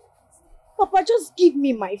 Papa, just give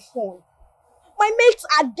me my phone. My mates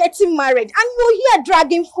are getting married and you're here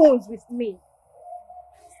dragging phones with me.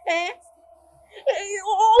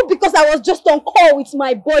 All because I was just on call with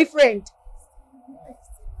my boyfriend.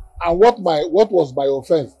 And what was my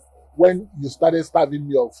offense when you started starving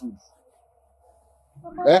me of food?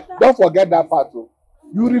 Don't forget that part. Oh.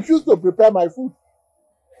 You refused to prepare my food.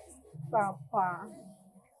 Papa.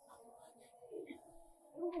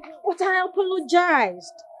 But I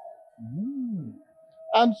apologized.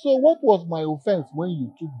 And so what was my offense when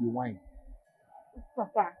you took the wine?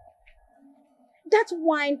 Papa, that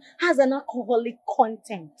wine has an alcoholic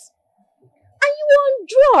content. And you are on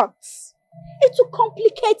drugs. It will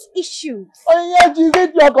complicate issues. Oh yes, is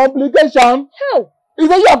it your complication? How? Is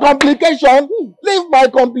it your complication? Leave my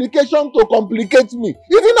complication to complicate me.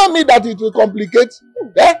 Is it not me that it will complicate?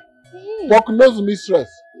 Pock-nose mistress.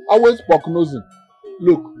 Always pock-nosing.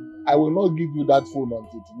 Look, I will not give you that phone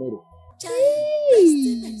until tomorrow.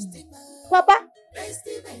 Papa?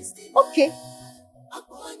 Okay.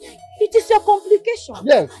 It is your complication.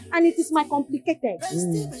 Yes. And it is my complicated.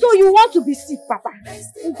 So you want to be sick, Papa?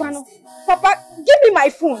 Papa, give me my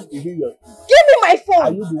phone. Give me my phone.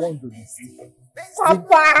 Are you the one to be sick?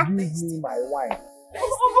 Papa. Give me my wine.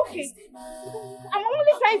 Okay. I'm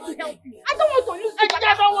only trying to help you. I don't want to lose you.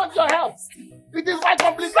 I don't want your help. It is my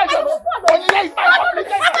complication. Only is my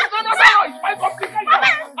complication. No, it's my complication.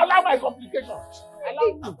 Allow my complication.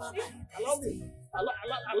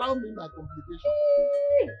 Allow me my complication.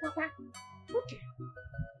 Papa, Okay.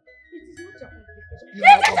 It is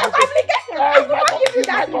not your complication. It's It is your complication. I will not give you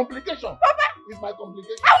that my phone. complication. Papa. It's my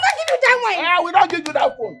complication. I will not give you that one. I will not give you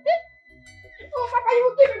that phone. Oh, Papa, you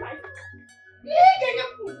will give me my phone. Give me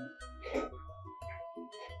your phone.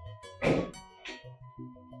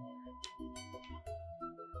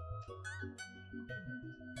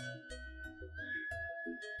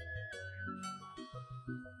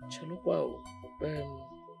 Wow.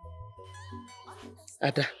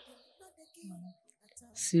 Ada,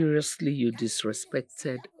 seriously, you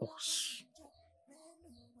disrespected us.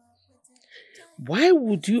 Why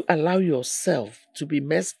would you allow yourself to be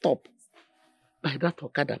messed up by that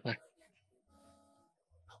Okada man?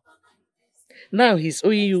 Now he's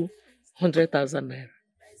owing you 100,000 naira.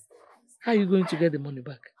 How are you going to get the money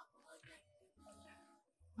back?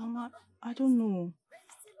 Mama, I don't know.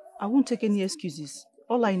 I won't take any excuses.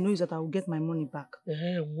 All I know is that I will get my money back.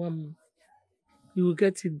 You will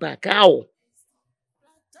get it back. How?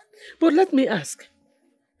 But let me ask.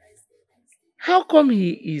 How come he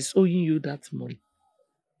is owing you that money?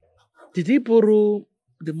 Did he borrow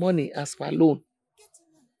the money as per loan?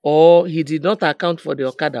 Or he did not account for the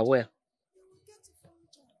Okada well?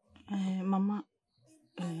 Mama,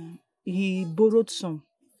 he borrowed some.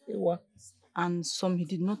 What? And some he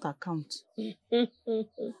did not account.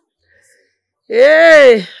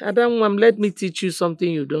 Hey, Adam, let me teach you something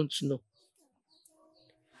you don't know.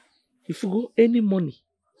 If you go any money,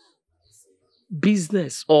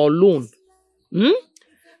 business or loan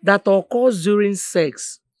that occurs during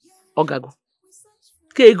sex, Ogago,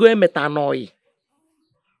 ego metanoi.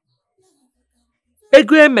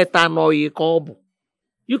 Ego metanoi kobu.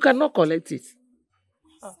 You cannot collect it.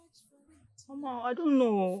 Mama, I don't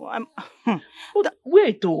know.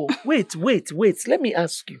 Wait. Let me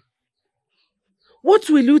ask you. What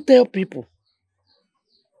will you tell people?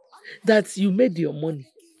 That you made your money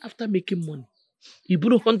after making money. You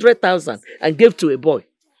borrowed 100,000 and gave to a boy.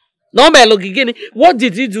 No, what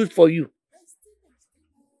did he do for you?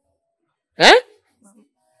 Eh?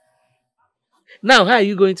 Now, how are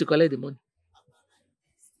you going to collect the money?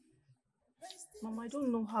 Mama, I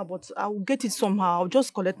don't know how, but I will get it somehow. I'll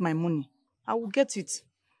just collect my money. I will get it.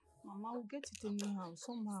 Mama, I will get it anyhow.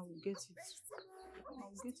 Somehow I will get it. I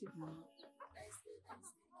will get it, Mama.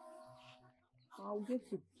 I'll get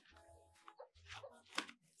it.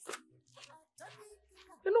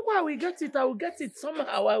 You know why I will get it? I will get it.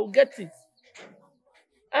 Somehow I will get it.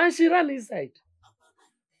 And she ran inside.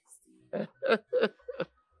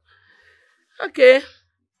 Okay.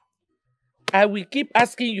 I will keep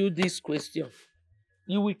asking you this question.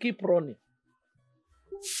 You will keep running.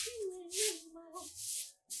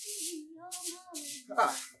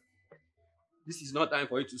 This is not time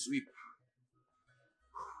for you to sweep.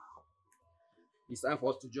 It's time for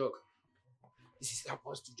us to jog. This is time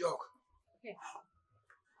for us to jog. Okay.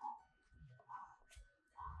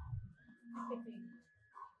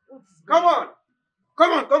 Come on,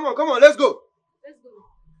 let's go. Let's go.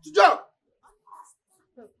 To jog.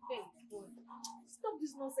 Stop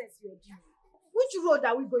this nonsense you're doing. Which road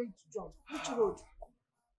are we going to jump? Which road?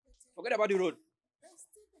 Forget about the road.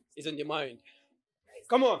 It's in the mind.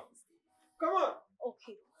 Come on.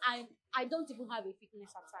 Okay, I don't even have a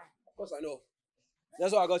fitness attire. Of course I know.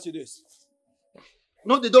 That's why I got you this.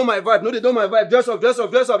 No, they don't my vibe. Dress up. Let's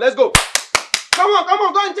go. Come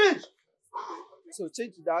on, go and change. So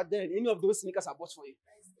change that, then any of those sneakers I bought for you.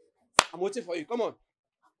 I'm waiting for you. Come on.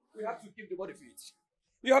 We have to keep the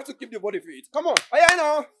body fit. Come on. Aye,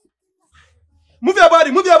 now. Move your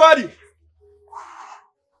body.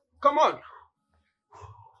 Come on.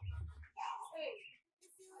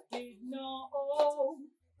 I did not owe,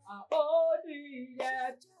 I owed it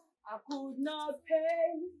yet. I could not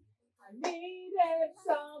pay. I needed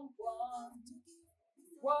someone to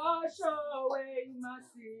wash away my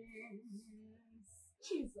sins.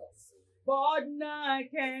 Jesus. But now I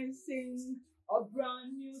can sing a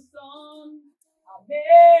brand new song,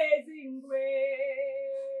 Amazing Grace.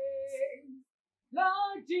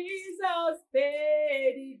 Lord Jesus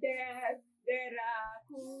paid the debt that I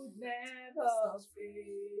could never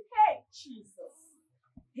pay. Hey, Jesus.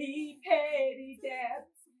 He paid the debt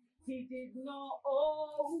he did not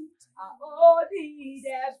owe. I owed the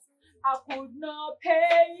debt I could not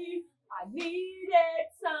pay. I needed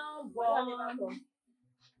someone.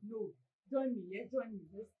 No, join me. To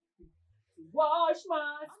wash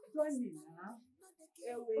my, join me now.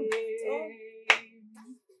 Away.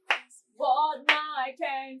 But now I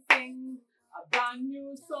can sing a brand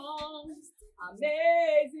new song,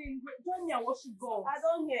 Amazing Grace. Join me and worship God. I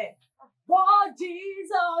don't hear. But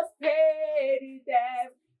Jesus paid the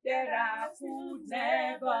debt that I could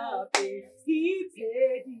never pay. He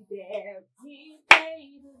paid the debt.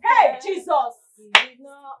 Jesus.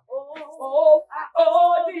 Oh, I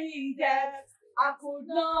owed the debt I could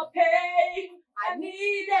not pay. I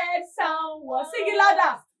needed someone. Sing it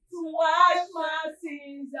louder. To wash my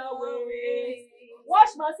sins away.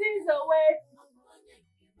 Wash my sins away.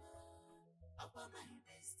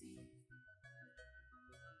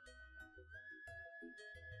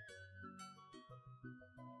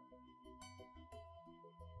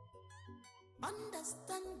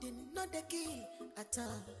 Understanding not the key at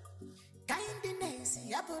all. Kindness,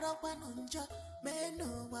 Yaburakwanunja,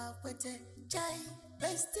 Meno Wakwete, Jai,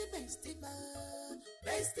 Bestie ma,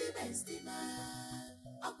 Bestie ma,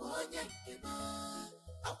 upon Yakima,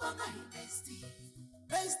 upon my bestie,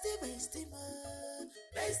 Bestie ma,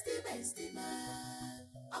 Bestie ma,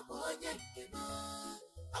 upon Yakima,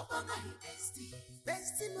 upon my bestie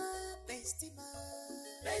ma,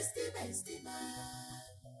 Bestie ma,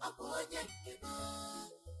 upon Yakima,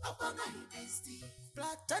 upon my bestie.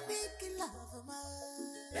 Platonic love, ma.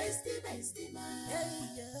 Bestie, ma.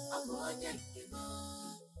 Hey, upon Yakima,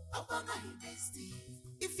 upon my bestie.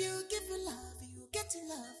 If you give love, you get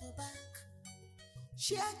love back.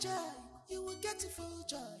 Share joy, you will get full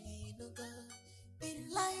joy. No girl. In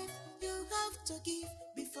life, you have to give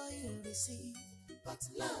before you receive. But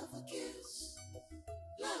love gives,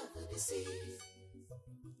 love deceives.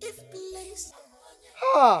 If place.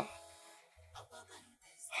 Ha!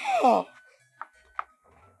 Ha!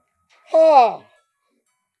 Ha!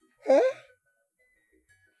 Eh?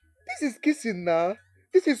 This is kissing now.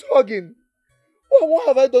 This is hugging. What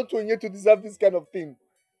have I done to you to deserve this kind of thing?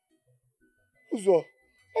 Uzo,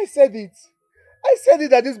 I said it. I said it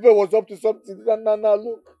that this boy was up to something. Now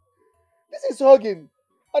look. This is hugging.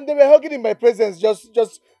 And they were hugging in my presence just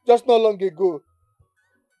not long ago.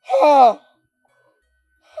 Ha!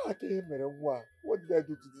 What did I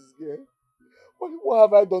do to this girl? What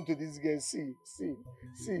have I done to this girl? See.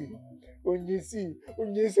 When you see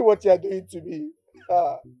what you are doing to me.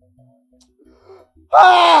 Ah!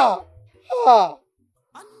 Ah! Ah!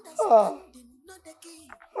 Ah!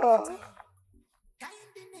 Ah!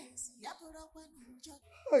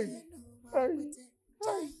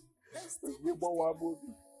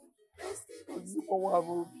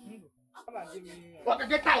 Okay,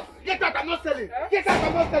 get out! Get out! I'm not selling! Get out!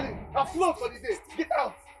 I'm not selling! I'm closed for the day! Get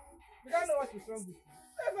out! You don't know what is wrong with you.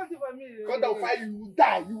 That's not for me. God, I'll fire you.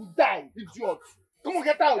 You will die, idiot! Come on,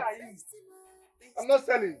 get out! I'm not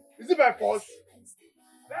selling. Is it my fault?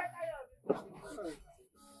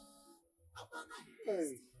 Hey.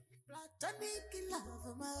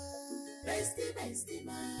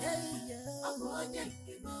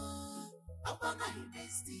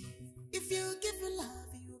 Bestie, if you give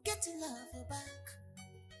love, you get love back.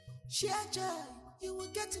 Share joy, you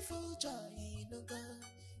will get full joy. No girl.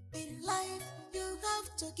 In life, you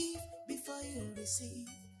have to give before you receive.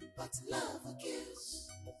 But love gives,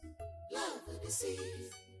 love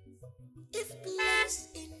deceives. If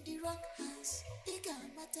placed in the wrong hands, it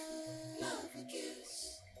can matter. Love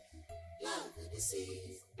gives, love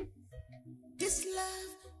deceives. This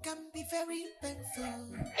love can be very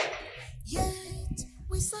painful, yet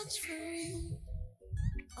we search for it.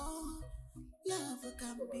 Oh, love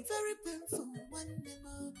can be very painful one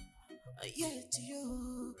more. Yet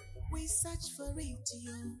you, we search for it,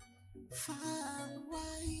 you far and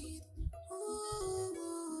wide.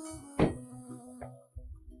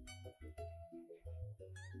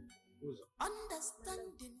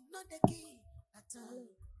 Understanding not the key at all.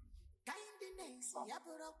 Kindness,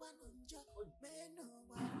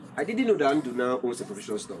 I didn't know that Andu now owns a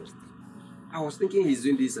professional store. I was thinking he's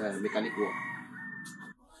doing this mechanic work.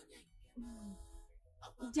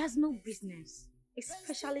 There's no business,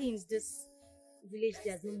 especially in this village.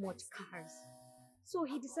 There's no much cars, so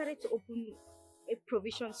he decided to open a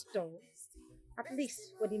provision store, at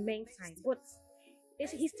least for the meantime. But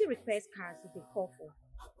he still repairs cars if they call for.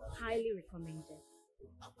 Highly recommended.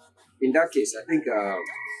 In that case, I think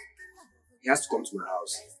he has to come to my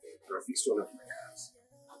house and fix one of my cars.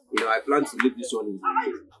 You know, I plan to leave this one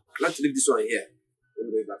here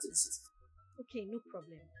when we go back to the city. Okay, no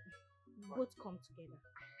problem. Both come together.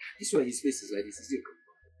 This one, his face is like this. Is it?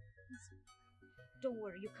 Don't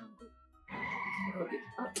worry, you can go. Okay.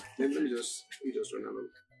 Let me just run along.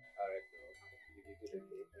 Alright,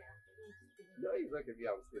 no, it's not gonna be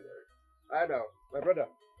out still there. I know, my brother.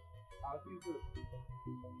 I'll see you soon.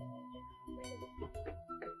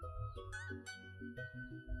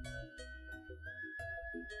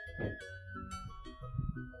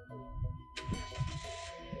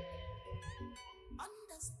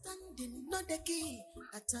 Understanding not the key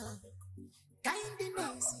at all.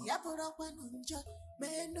 Kindness, Yaburakwanunja,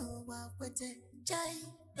 Meno Wakwete, Jai,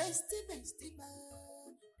 Bestie ma,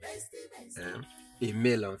 A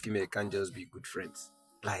male and female can't just be good friends.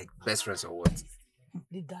 Like best friends or what?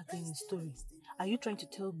 Leave that thing in story. Are you trying to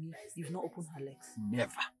tell me you've not opened her legs?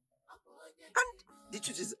 Never. And the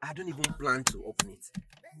truth is, I don't even plan to open it.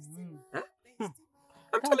 Huh?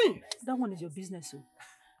 I'm telling you. That one is your business. So.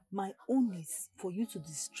 My own is for you to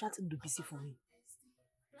distract Ndubisi for me.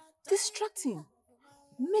 Distract him.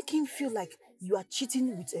 Make him feel like you are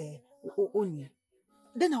cheating with Oni.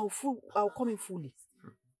 Then I'll come in fully.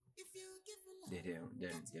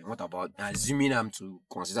 Then what about, assuming I'm to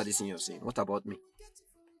consider this thing you're saying, what about me?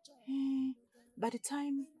 By the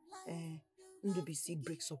time Ndubisi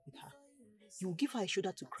breaks up with her, you will give her a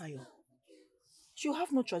shoulder to cry on. She'll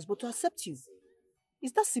have no choice but to accept you.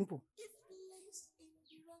 It's that simple.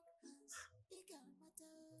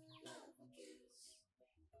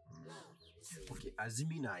 Okay,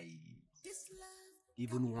 assuming I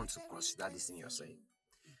even want to consider this thing you're saying,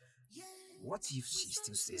 what if she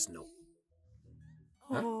still says no?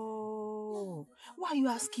 Huh? Oh, why are you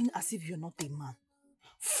asking as if you're not a man?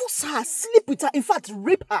 Force her, sleep with her, in fact,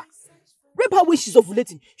 rape her. Rape her when she's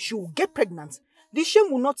ovulating. She will get pregnant. The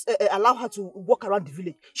shame will not allow her to walk around the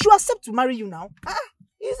village. She will accept to marry you now.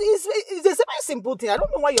 It's a very simple thing. I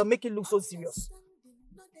don't know why you're making it look so serious.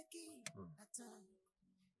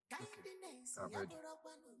 I've heard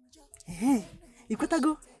you. Hey, you gotta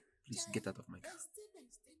go. Please get out of my car.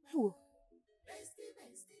 Who?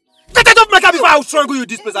 Get out of my car before I'll strangle you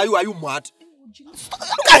this place. Are you mad?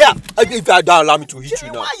 Look at here. If I don't allow me to hit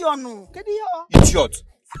you now. Idiot.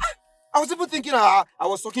 I was even thinking I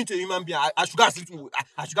was talking to a human being. I should go and sleep with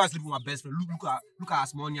my best friend. Look at her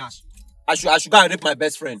small nyash. I should go and rape my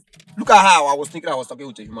best friend. Look at how I was thinking I was talking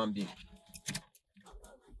with a human being.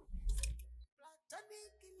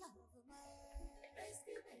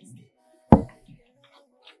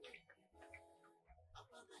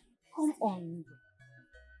 Come on.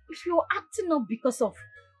 If you're acting up because of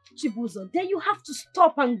Chibuzo, then you have to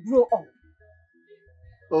stop and grow up.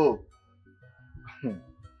 Oh.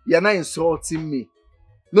 You're not insulting me.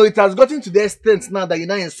 No, it has gotten to the extent now that you're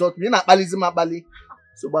not insulting me. You're not Bali.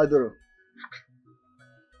 So, Badoro.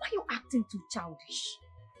 Why are you acting too childish?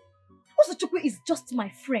 Osochukwu is just my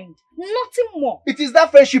friend. Nothing more. It is that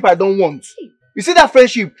friendship I don't want. You see that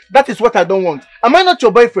friendship? That is what I don't want. Am I not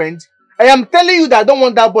your boyfriend? I am telling you that I don't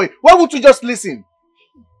want that boy. Why would you just listen?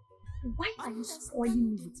 Why are you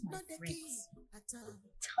spoiling me with my friends?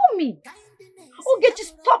 Tell me. Ogechi,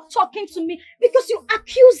 stop talking to me because you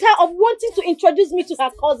accuse her of wanting to introduce me to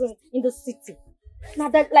her cousin in the city. Now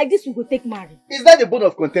that like this we will take marriage. Is that a bone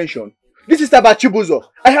of contention? This is about Chibuzo.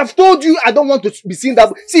 I have told you I don't want to be seen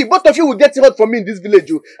that. See, both of you will get hurt from me in this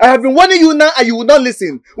village. I have been warning you now and you will not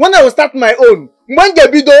listen. When I will start my own.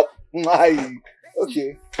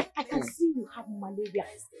 Okay. I can see you have malaria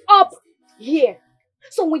up here.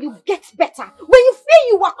 So when you get better, when you feel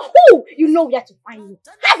you are cool, you know where to find me.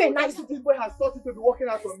 Have a nice day. This boy has started to be walking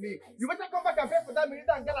out on me. You better come back and pay for that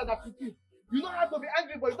Mirinda and Gala that you keep. You know how to be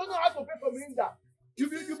angry, but you don't know how to pay for Mirinda. You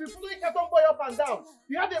be following Katon boy up and down.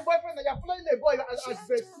 You had a boyfriend and you're following a boy as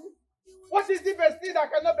bestie. What is the bestie that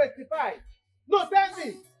cannot bestify? No, tell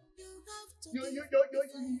me.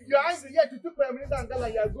 You're angry yet you took my Mirinda and Gala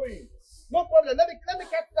and you're going. No problem. Let me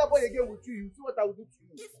catch that boy again with you. You see what I will do to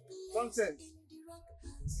you. Nonsense.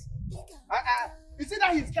 You see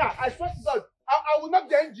that his car? I swear to God, I will knock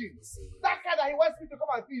the engine. That car that he wants me to come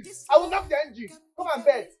and fix, I will knock the engine. Come and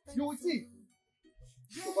bet. You will see.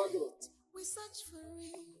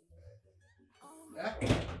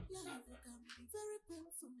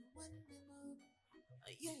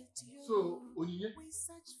 So, Onyinye,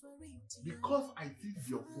 because I seized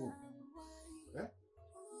your phone,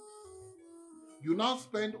 you now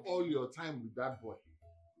spend all your time with that boy.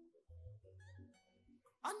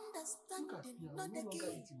 Look at me, I'm no longer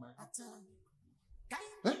eating my heart.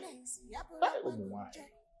 Oh my.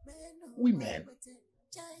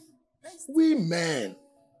 Women.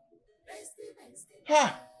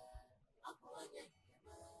 Ha!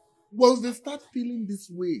 Once they start feeling this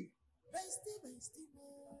way,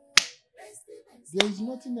 there is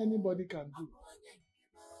nothing anybody can do.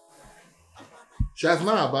 She has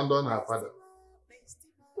now abandoned her father.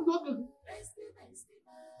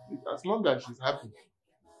 As long as she's happy,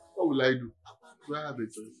 what will I do? Do I have a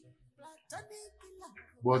choice?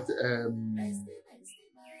 But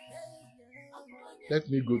let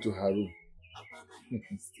me go to her room.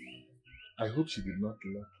 I hope she did not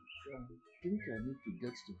lock. I think I need to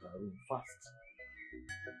get to her room fast.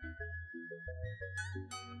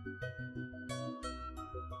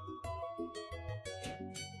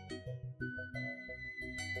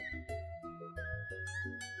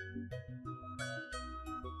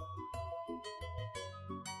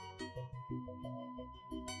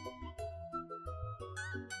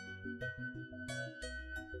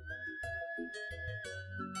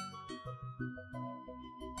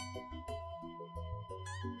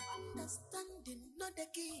 Understanding not the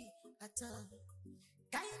key at all.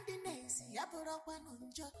 Kindness, Yaburapa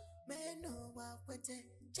Nunjo, Meno, Wapete,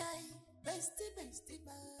 Chai, Bestie, Bestie,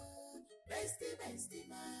 Bestie, Bestie,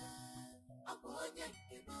 Aboya,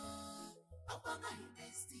 Upon my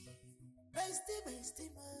bestie, Bestie,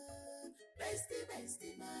 Bestie, Bestie,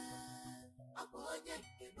 Bestie, Aboya,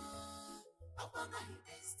 upon my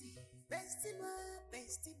bestie, Bestie,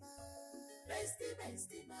 Bestie, Bestie,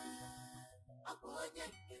 Bestie, Aboya,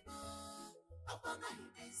 upon my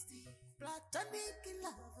bestie, platonic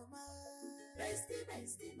love, Bestie,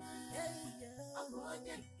 Bestie,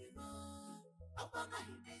 Aboya, upon my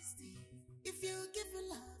bestie. If you give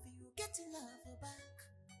love, you get love back.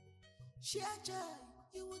 Share joy,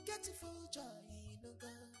 you will get full joy. No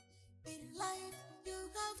God. In life, you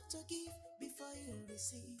have to give before you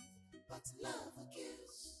receive. But love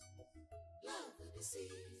kills, love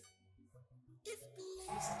deceives.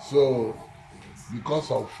 So,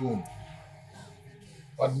 because of phone,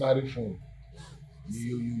 ordinary phone,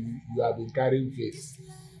 you have been carrying face,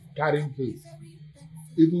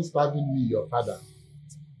 even stabbing me, your father,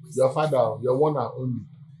 your one and only.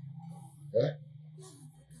 Eh?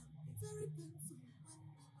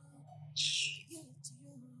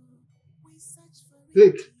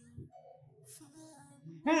 Take.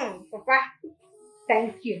 Papa,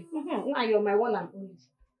 thank you. Now you're my one and only.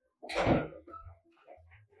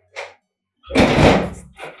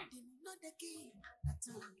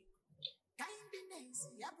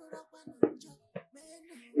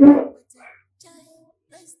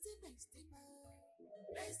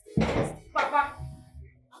 Papa,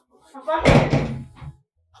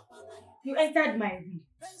 you entered my room.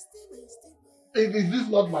 Is this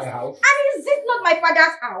not my house? And is it not my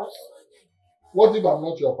father's house? What if I'm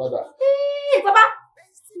not your father? Hey, Papa,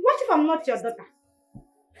 what if I'm not your daughter?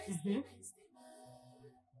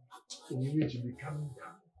 You need to be calming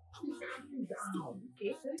down.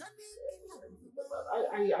 Okay.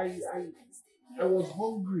 I was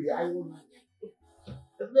hungry. I was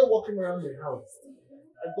not walking around the house.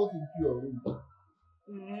 I got into your room. I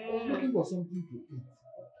was looking for something to eat.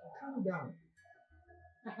 Calm down.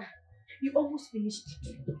 Papa, you almost finished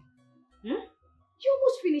it. You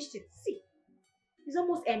almost finished it. See, it's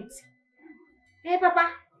almost empty. Hey,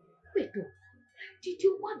 Papa, wait though. Did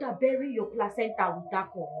your mother bury your placenta with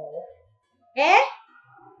alcohol? Eh?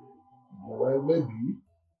 Well, maybe.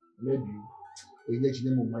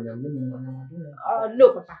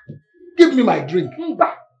 No, Papa. Give me my drink.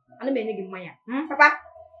 Papa,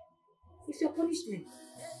 it's your punishment.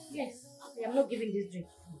 Yes, I am not giving this drink.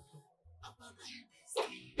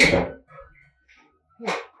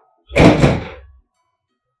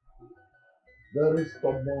 Very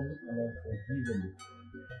stubborn and unforgiving,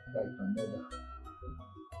 like my mother.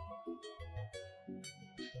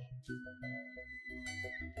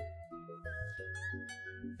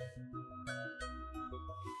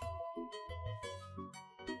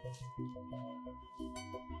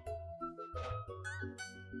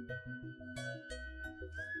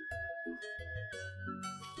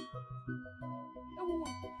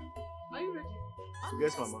 Are you ready?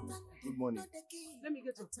 Yes, Mama. Good morning. Let me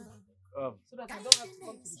get your food. So that I don't have to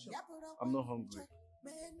come to the shop. I'm not hungry.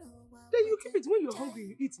 Then you keep it when you're hungry,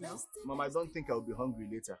 you eat now. Mama, I don't think I'll be hungry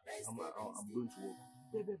later. I'm going to work.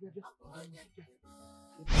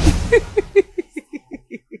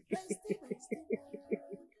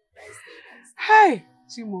 Hi,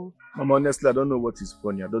 Chimo. Mama, honestly, I don't know what is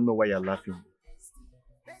funny. I don't know why you're laughing.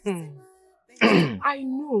 I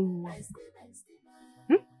know.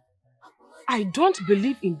 I don't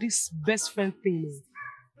believe in this best friend thing.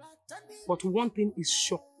 But one thing is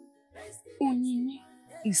sure. Onyinye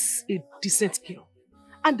is a decent girl.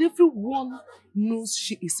 And everyone knows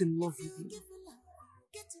she is in love with him.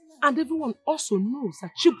 And everyone also knows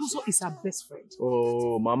that Chibuzo is her best friend.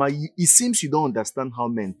 Oh, Mama, it seems you don't understand how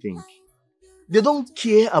men think. They don't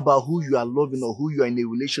care about who you are loving or who you are in a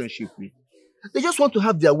relationship with. They just want to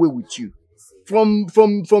have their way with you. From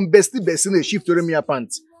bestie shift to Nneoma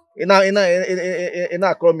Pant.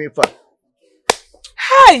 Call me fat.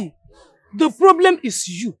 Hi! The problem is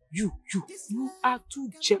you. You are too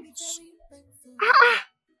jealous.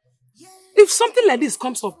 If something like this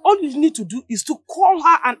comes up, all you need to do is to call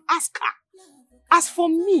her and ask her. As for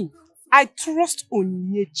me, I trust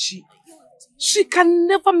Onyechi. She can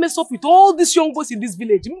never mess up with all these young boys in this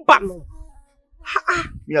village. Me,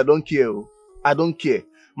 I don't care. I don't care.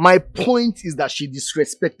 My point is that she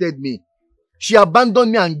disrespected me. She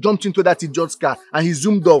abandoned me and jumped into that idiot's car and he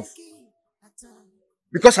zoomed off.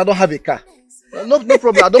 Because I don't have a car. No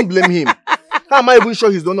problem, I don't blame him. How am I even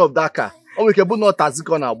sure he's the owner of that car? Oh, we can put no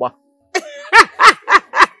tazik on our bar.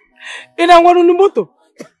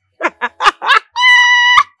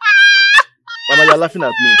 you're laughing at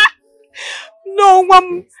me. No,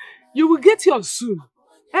 you will get yours soon.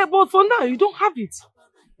 But for now, you don't have it.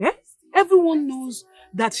 Everyone knows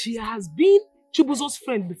that she has been Chibuzo's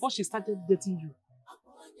friend before she started dating you.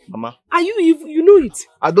 Mama. And you know it.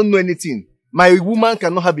 I don't know anything. My woman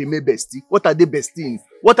cannot have a male bestie. What are they besting?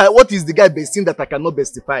 What is the guy besting that I cannot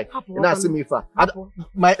bestify? And I say me if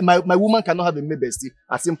my woman cannot have a male bestie.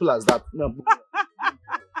 As simple as that. No.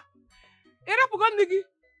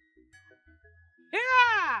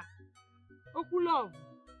 Yeah. Okulov.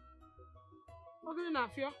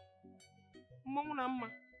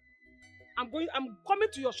 I'm coming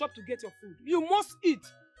to your shop to get your food. You must eat.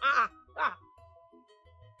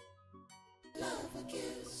 Love a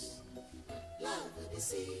kiss, love a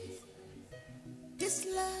deceive. This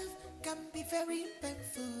love can be very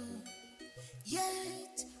painful,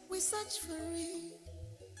 yet we search for it.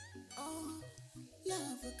 Oh,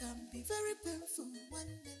 love can be very painful when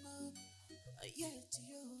the love, yet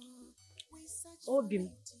we search for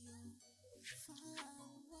Obim,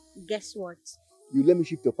 guess what? You let me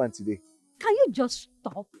shift your pants today. Can you just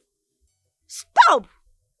stop? Stop!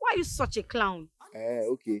 Why are you such a clown?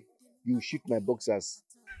 Okay. You shoot my boxers.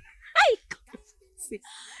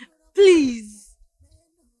 Please.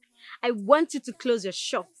 I want you to close your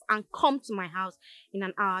shop and come to my house in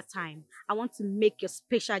an hour time. I want to make your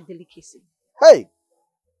special delicacy. Hey!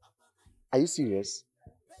 Are you serious?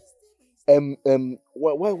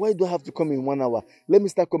 Why do I have to come in 1 hour? Let me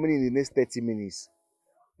start coming in the next 30 minutes.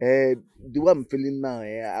 The way I'm feeling now,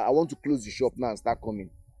 I want to close the shop now and start coming.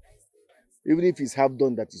 Even if it's half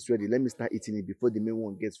done that it's ready, let me start eating it before the main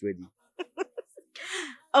one gets ready.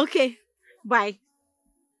 Okay, bye.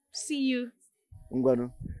 See you.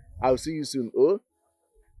 Ngwano, I'll see you soon. Oh,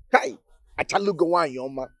 hey, I tell you go on,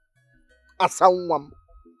 yoma. Asawam,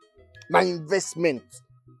 my investment.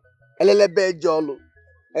 Elelebe jolo.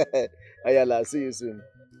 Ayala, I'll see you soon.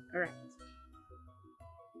 All right.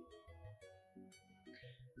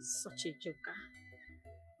 Such a joker.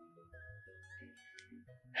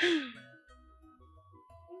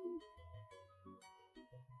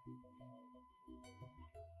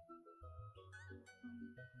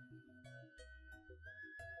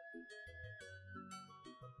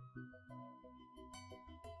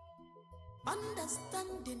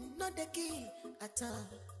 Understanding not the key at all.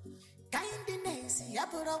 Kindness,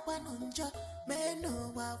 yapura wanunjo,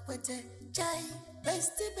 meno wa kwete, chai,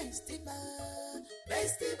 bestie ma,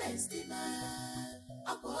 bestie ma,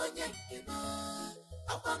 aponya kima,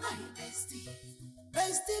 apana bestie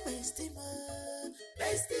ma,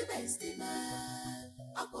 bestie ma,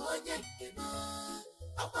 aponya kima,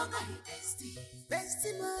 apana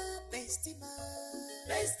bestie ma,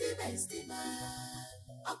 bestie ma,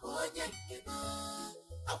 aponya kima,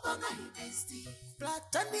 apana bestie.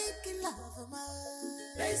 Platonic love ma,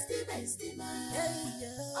 bestie ma,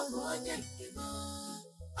 yeah, aponya kima,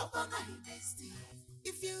 apana bestie.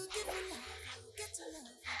 If you give me love, you get to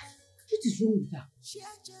love. What is wrong with her?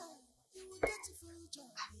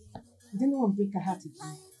 Did anyone break her heart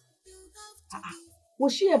again?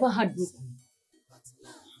 Was she ever heartbroken?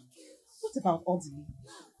 What about Odili?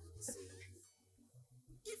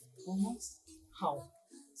 How?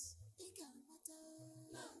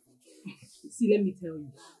 See, let me tell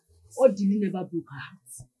you. Odili never broke her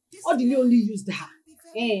heart. Odili only used her.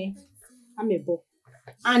 I'm a boy.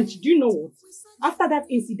 And do you know what? After that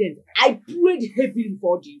incident, I prayed heavily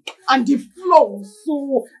for Odili. And the floor was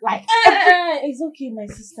so like... It's okay, my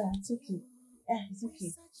sister. It's okay. It's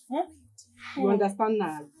okay. Huh? You understand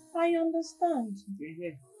now? I understand.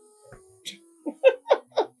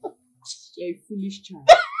 You're a foolish child.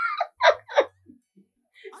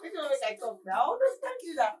 I talk now. I understand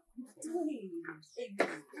you now.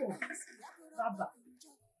 Baba.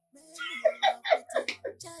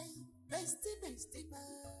 Bestie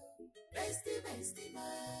ma,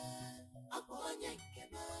 aponya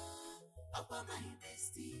kema, apa my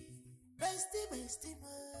bestie. Bestie ma,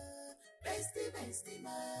 bestie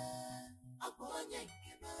ma, aponya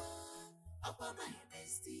kema, apa my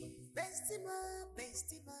bestie. Bestie ma,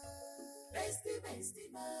 bestie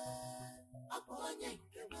ma, aponya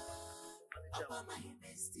kema, apa my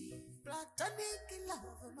bestie. Platonic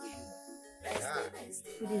love ma,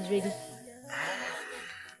 bestie. Food is ready.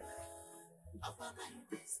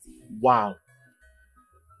 Wow.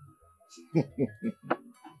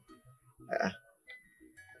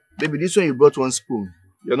 Baby, this one you brought 1 spoon.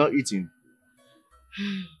 You're not eating.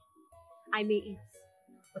 I may eat,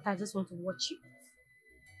 but I just want to watch you.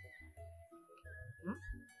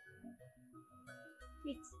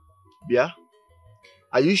 Eat. Bia,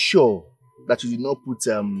 are you sure that you did not put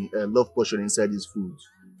a love potion inside this food?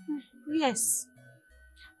 Yes.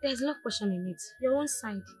 There's love portion in it. Your own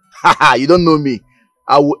side. Haha, you don't know me.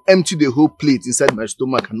 I will empty the whole plate inside my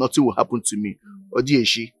stomach and nothing will happen to me.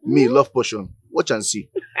 Odieshi, me, love portion. Watch and see.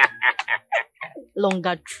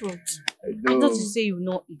 Longer throat. I know. I thought you say you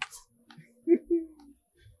know it.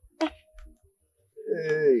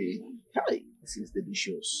 Hey, hi. This is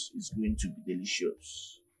delicious. It's going to be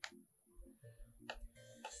delicious.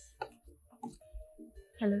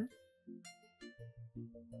 Hello?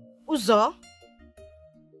 Uzo?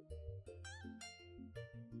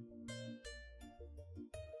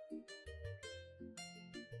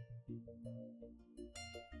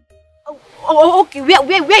 Oh, okay.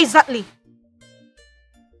 Where exactly?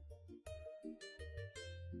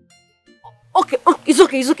 Okay, it's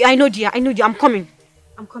okay. I know, dear. I'm coming.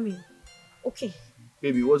 Okay.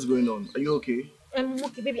 Baby, what's going on? Are you okay?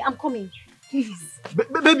 Okay, baby. I'm coming. Please.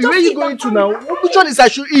 Baby, where are you going to now? Which one is I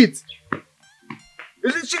should eat?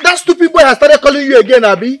 Is it that stupid boy has started calling you again,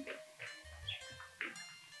 Abby?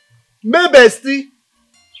 Me bestie.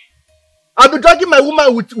 I've been dragging my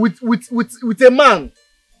woman with a man.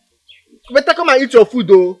 Better come and eat your food,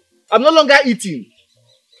 though. I'm no longer eating.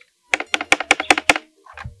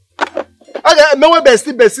 Okay, me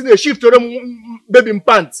bestie, they shift to them baby in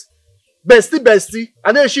Pant. Bestie,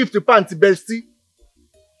 and then shift to Pant, bestie.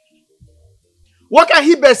 What can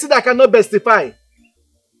he bestie that cannot bestify?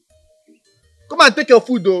 Come and take your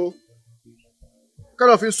food, though. What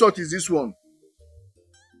kind of insult is this one?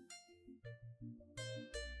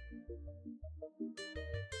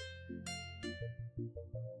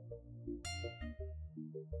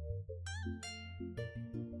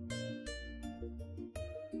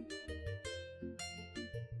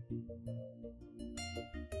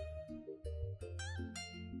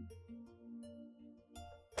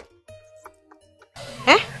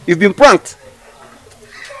 You've been pranked.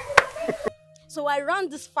 So I ran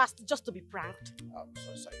this fast just to be pranked. I'm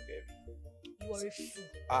so sorry, baby. You are a fool.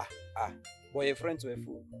 But your friends were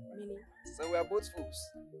fool. Meaning? So we are both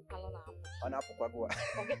fools. Okay.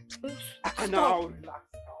 Now, Stop.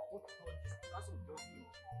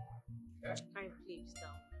 relax. Can you please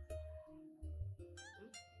down?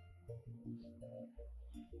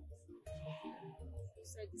 You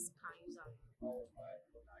said this can't use them. Oh my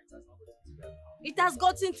God, it has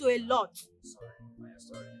gotten to a lot. Sorry. Yeah,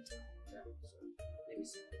 sorry.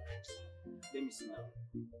 Let me see now.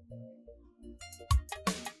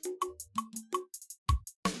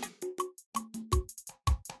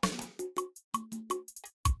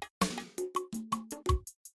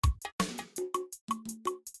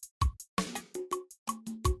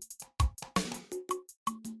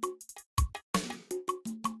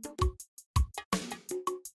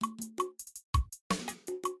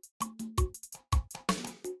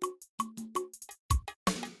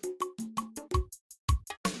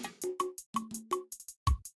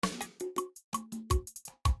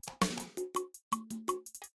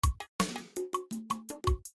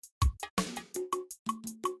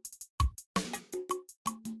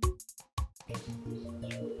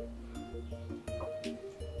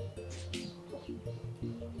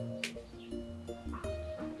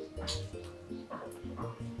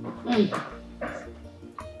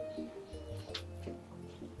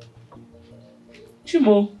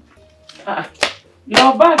 Chimo,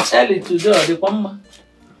 your bag's early today or the one?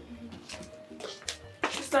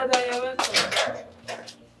 Sister, you're welcome.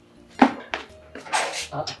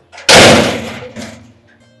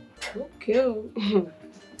 Okay.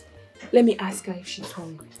 Let me ask her if she's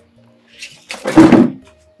hungry.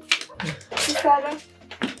 Sister,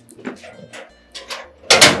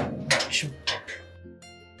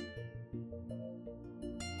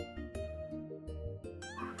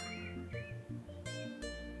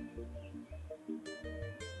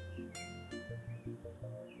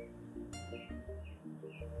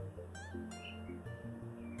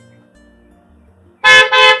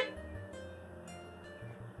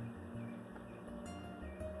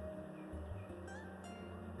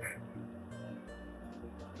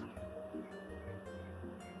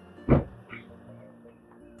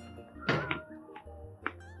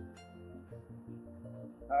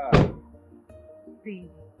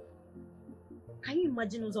 Can you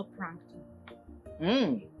imagine who's a prank?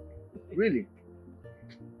 Really?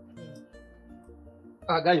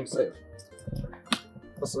 Guy himself.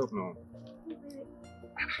 What's up now?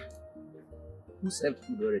 Who served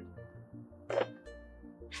food already?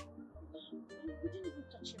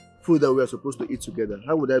 Food that we are supposed to eat together.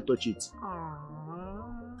 How would I touch it? Aww.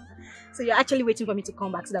 So you're actually waiting for me to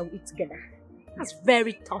come back so that we eat together. That's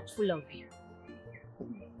very thoughtful of you.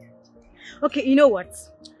 Okay, you know what?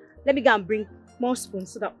 Let me go and bring more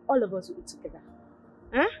spoons so that all of us will eat together.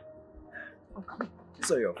 Huh? I'm coming.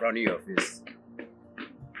 So you're frowning your face.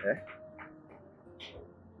 Eh?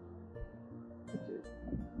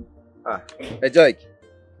 Hey, Jake.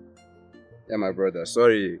 Yeah, my brother.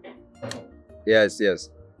 Sorry. Yes.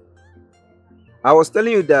 I was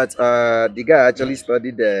telling you that the guy actually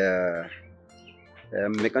studied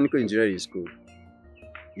mechanical engineering school.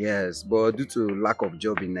 Yes, but due to lack of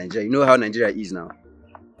job in Nigeria, you know how Nigeria is now.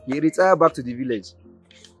 He retired back to the village.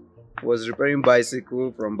 He was repairing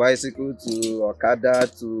bicycle, from bicycle to Okada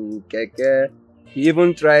to Keke. He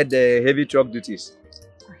even tried the heavy truck duties.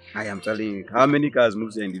 I am telling you, how many cars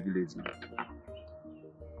move here in the village now?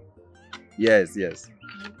 Yes.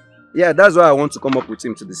 Yeah, that's why I want to come up with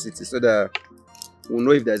him to the city so that we'll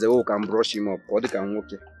know if there's a way we can brush him up or they can walk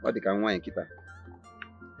here, or they can wine kita.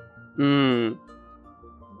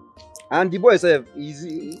 And the boy said,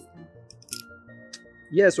 easy.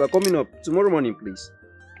 Yes, we're coming up tomorrow morning, please.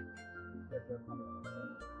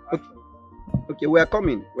 Okay, we are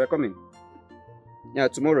coming. Yeah,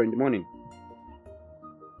 tomorrow in the morning.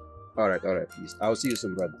 All right, please. I'll see you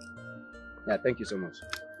soon, brother. Yeah, thank you so much.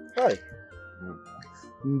 Hi.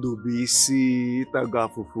 Ndubisi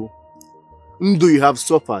Tagafufu. Ndu, you have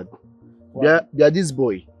suffered. Wow. They are this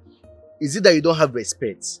boy. Is it that you don't have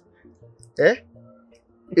respect? Eh?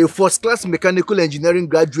 A first-class mechanical engineering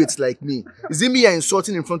graduate like me. Is it me you're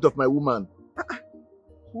insulting in front of my woman?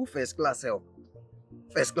 Who first class help?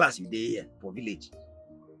 First class you dey here for village.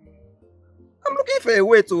 I'm looking for a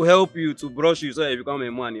way to help you, to brush you so you become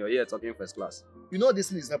a man. You're here talking first class. You know this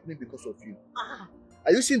thing is happening because of you.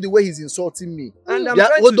 Are you seeing the way he's insulting me? And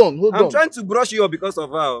hold on. I'm trying to brush you up because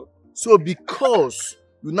of her. So because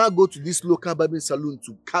you now go to this local barbing salon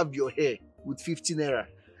to carve your hair with 15 naira,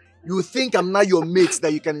 you think I'm not your mate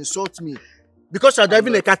that you can insult me because you're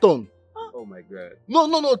driving a carton? Oh my God.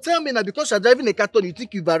 No. Tell me now, because you're driving a carton, you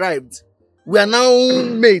think you've arrived? We are now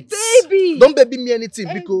mates. Baby! Don't baby me anything,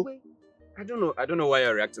 because I don't know why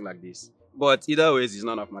you're reacting like this. But either way, it's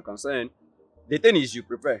none of my concern. The thing is, you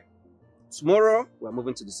prepare. Tomorrow, we're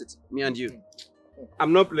moving to the city. Me and you.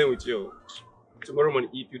 I'm not playing with you. Tomorrow morning,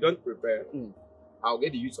 if you don't prepare, I'll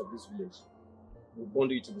get the youth of this village. We'll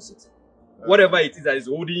bundle you to the city. Whatever it is that is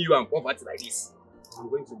holding you and poverty like this, I'm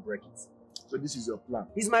going to break it. So this is your plan?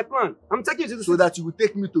 It's my plan. I'm taking you to the city. So that you will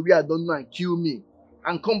take me to where I don't know and kill me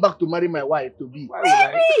and come back to marry my wife to be.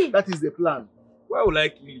 That is the plan. Why would I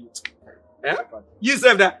kill you? Eh? You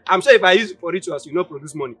said that. I'm sure if I use it for rituals, you not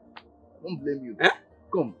produce money. Don't blame you. Eh?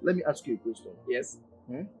 Come, let me ask you a question. Yes.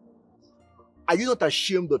 Are you not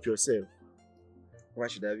ashamed of yourself? Why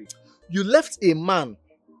should I be? You left a man,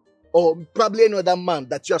 or probably another man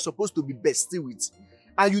that you are supposed to be bestie with,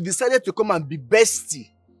 and you decided to come and be bestie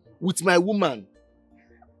with my woman.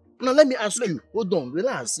 Now let me ask you, hold on,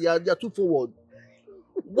 relax, you're too forward.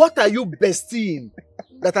 What are you bestie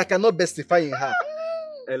that I cannot bestify in her?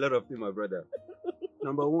 A lot of things, my brother.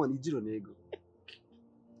 Number one, ego.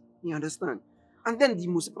 You understand? And then the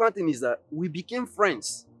most important thing is that we became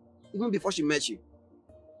friends even before she met you.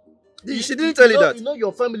 She didn't tell you that. You know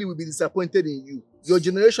your family will be disappointed in you. Your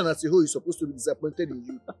generation as a whole is supposed to be disappointed in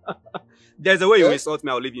you. There's a way you insult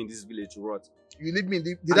me, I'll leave you in this village to rot. You leave me in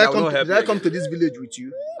did I come to this village with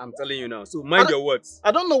you? I'm telling you now. So mind your words.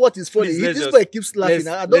 I don't know what is funny. Please, this boy keeps laughing.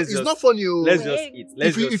 It's not funny. Let's just eat.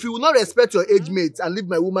 If you will not respect your age mates and leave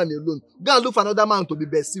my woman alone, go and look for another man to be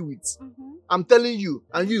bestie with. I'm telling you.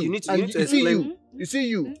 And you need to explain. You see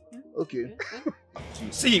you. Okay.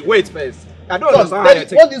 See, wait first. I don't understand how you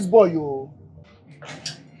take. What this boy, yo?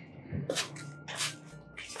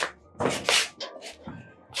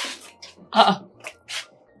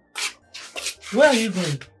 Where are you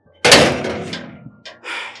going?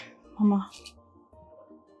 Mama,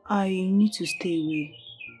 I need to stay away.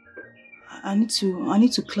 I need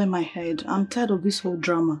to clear my head. I'm tired of this whole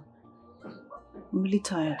drama. I'm really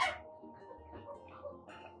tired.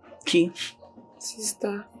 Chi.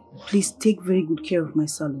 Sister. Please take very good care of my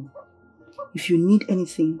salon. If you need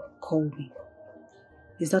anything, call me.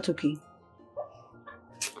 Is that okay?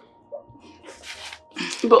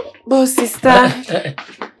 But sister...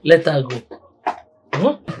 Let her go.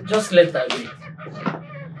 Huh? Just let her go.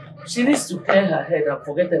 She needs to clear her head and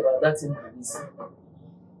forget about that in the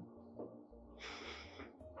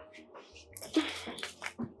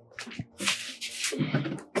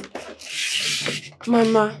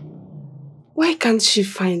Mama, why can't she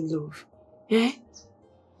find love? Eh?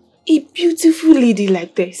 A beautiful lady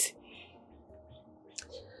like this.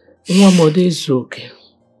 Mama, is okay.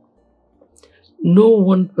 No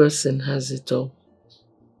one person has it all.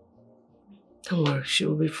 Don't worry, she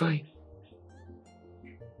will be fine.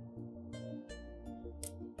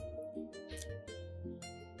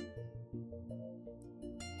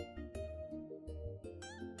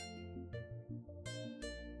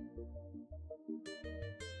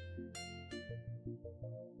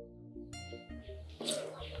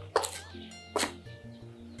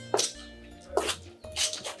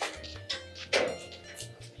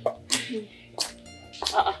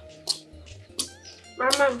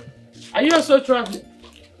 Mama. Are you also traveling?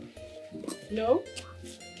 No.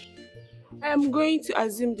 I am going to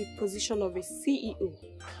assume the position of a CEO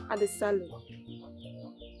at the salon.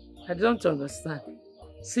 I don't understand.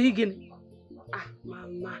 Sige. Ah,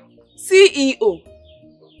 Mama. CEO.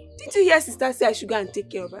 Did you hear sister say I should go and take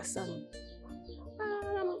care of her salon?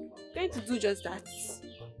 I'm going to do just that.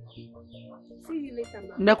 See you later,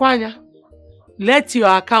 Mama. Nakwanya, let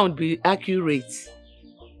your account be accurate.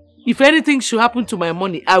 If anything should happen to my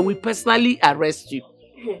money, I will personally arrest you.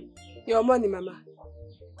 Your money, Mama.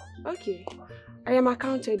 Okay. I am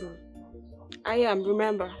accountable. I am,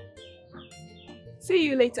 remember. See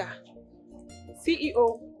you later.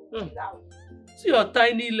 CEO. See your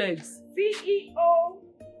tiny legs. CEO.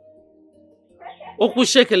 Oku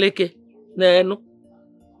shekeleke. Nenu.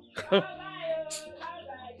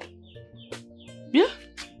 Yeah?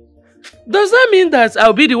 Does that mean that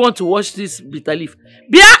I'll be the one to wash this bitter leaf?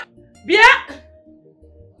 Bia! Bia!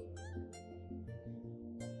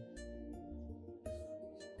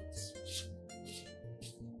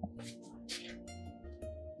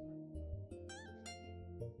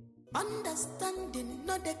 Understanding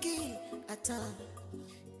not the key at all.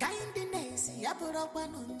 Kindness, Yaburapa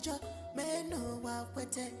Nunjo, Meno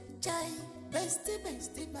Wapete, Chai, Bestie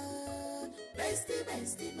Ma,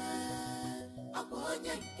 Bestie Ma, upon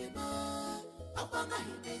Yankima, upon my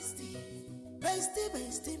bestie,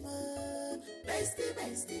 Bestie Ma,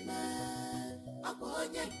 Bestie Ma, upon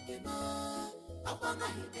Yankima, upon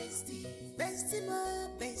my bestie, Bestie Ma,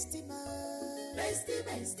 Bestie Ma.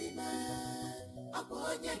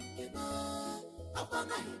 Upon Yankima, upon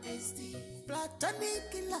my bestie,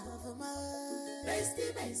 platonic love, ma,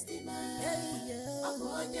 bestie, ma,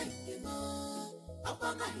 upon Yankima,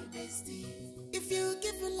 upon my bestie. If you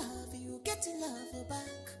give love, you get love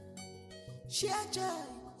back. Share joy,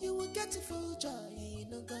 you will get full joy,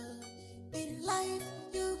 no God. In life,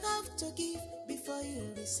 you have to give before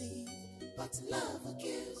you receive. But love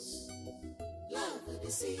kills, love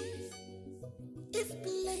deceives. If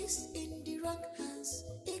placed in the wrong hands,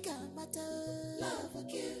 it can matter. Love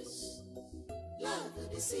kills,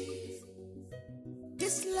 love deceives.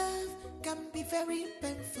 This love can be very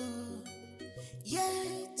painful,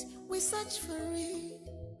 yet we search for it.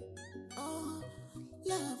 Oh,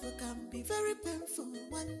 love can be very painful,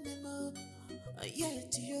 one more.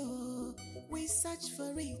 Yet we search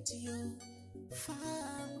for it, far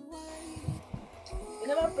and wide. You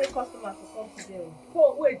never pray customers to come today.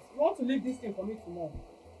 So wait, you want to leave this thing for me tomorrow?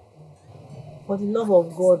 For the love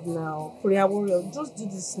of God now, prayer warrior, just do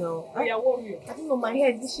this now. Prayer warrior. I don't know, my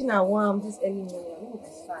head is itching at warm this early morning. I don't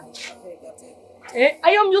understand. I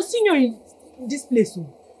am your senior in this place.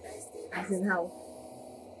 As in how?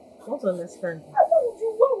 I want to understand.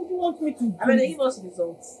 What would you want me to do? I mean, give us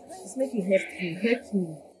results. It's making hurt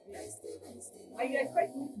me. Are you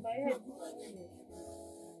expecting me to buy head?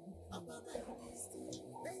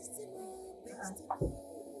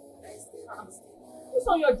 Who's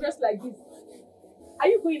on your dress like this? Are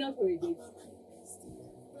you going out for a date?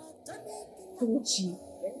 Oluchi,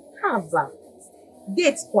 Hava,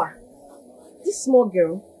 date kwa? This small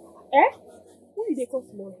girl. Eh? Who did they call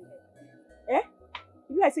small girl? Eh?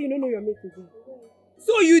 You like say you don't know your mate again.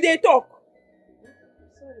 So you they talk.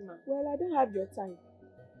 Sorry, ma. Well, I don't have your time.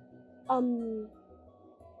 I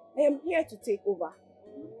am here to take over.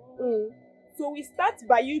 So we start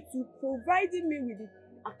by you two providing me with the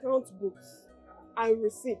account books and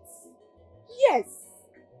receipts. Yes.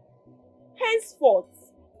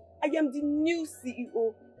 Henceforth, I am the new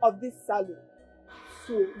CEO of this salon.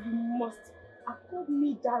 So you must accord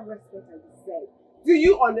me that respect I deserve. Do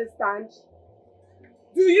you understand?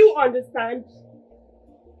 Do you understand?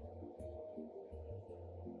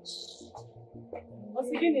 What's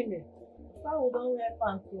the name? Why we don't wear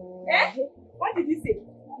pants? Eh? What did you say?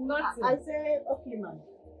 Nothing. I said, okay, man.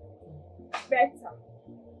 Better.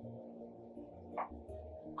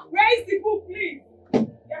 Where is the book, please?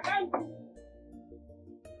 You can't do.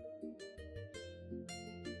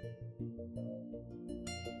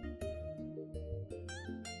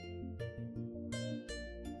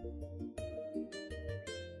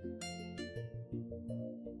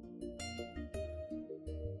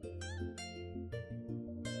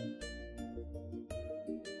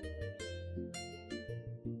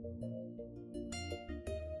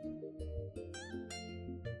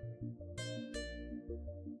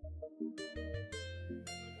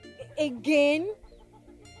 Again?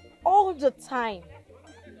 All the time?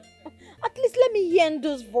 At least let me hear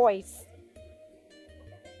Ndo's voice.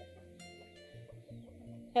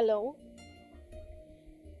 Hello?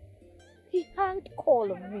 He hanged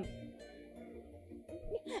call on me.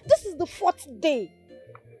 This is the 4th day.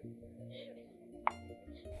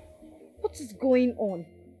 What is going on?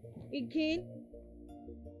 Again?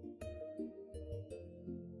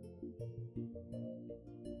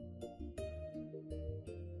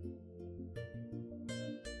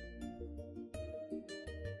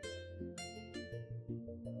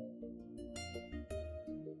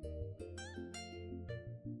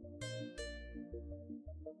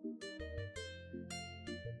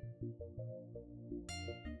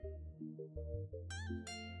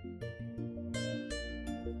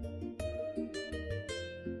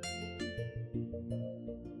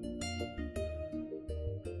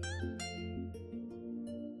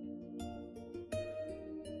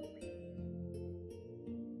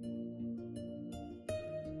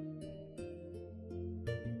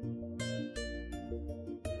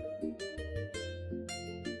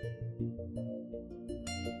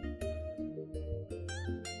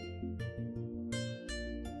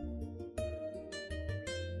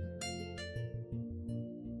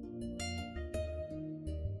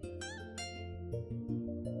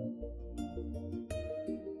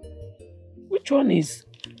 Which one is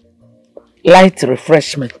light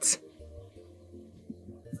refreshment?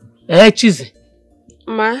 Chizi.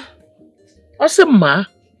 Ma? I said, Ma,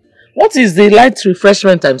 what is the light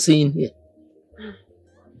refreshment I'm seeing here?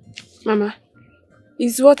 Mama,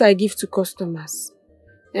 it's what I give to customers.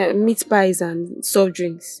 Meat pies and soft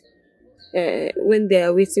drinks. When they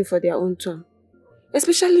are waiting for their own turn.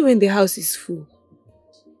 Especially when the house is full.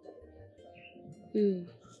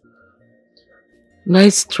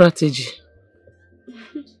 Nice strategy.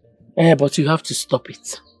 But you have to stop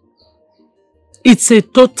it. It's a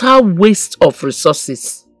total waste of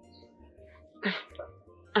resources.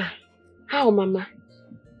 How, Mama?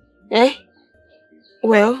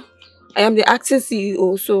 Well, I am the acting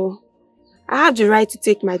CEO, so I have the right to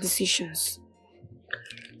take my decisions.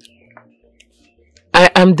 I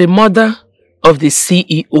am the mother of the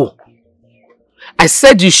CEO. I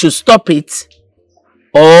said you should stop it,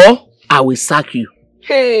 or I will sack you.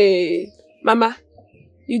 Hey, Mama,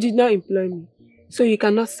 you did not employ me, so you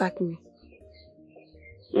cannot sack me.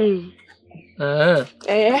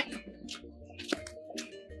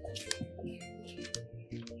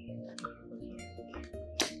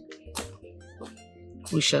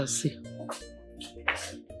 We shall see.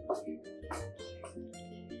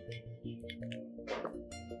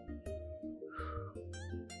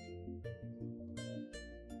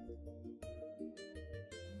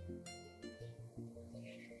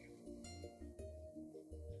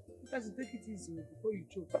 Just take it easy before you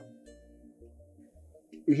choke.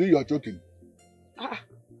 You see, you are choking.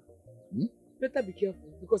 Better be careful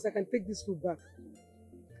because I can take this food back.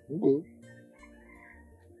 Okay.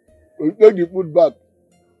 You take the food back.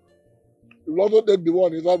 You also take the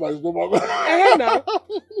one inside my stomach. Now.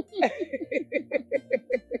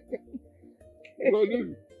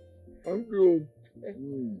 Thank you.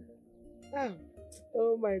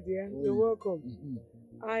 Oh my dear, you're welcome.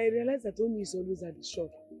 I realize that Tony is always at the shop.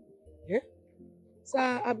 So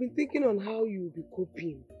I've been thinking on how you will be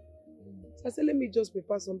coping. So I said, let me just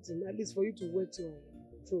prepare something, at least for you to wet your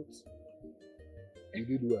throat. You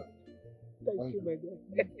did well. Thank you, my dear.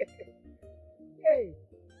 Hey.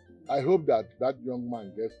 I hope that young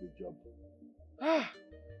man gets the job.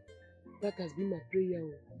 That has been my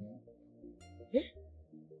prayer. It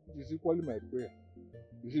is equally my prayer.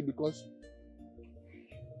 You see, because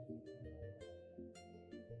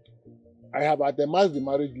I have itemized the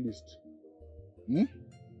marriage list.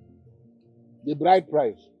 The bride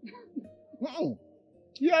price.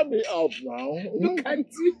 Hear me out now. Look at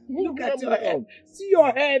you. Look at your head. See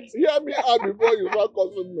your head. Hear me out before you start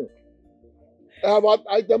cussing me. I have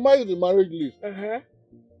itemized the marriage list.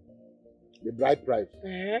 The bride price.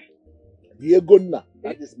 The egonna.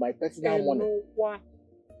 That is my personal money.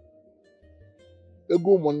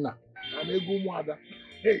 Ego mona. And ego mwada.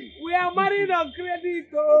 Hey. We are married on credit.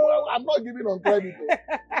 Oh. I'm not giving on credit.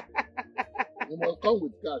 You must come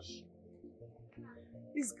with cash.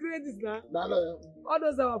 It's credit now. No. All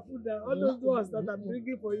those are our food now. All those ones that I'm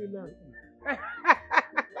bringing for you now.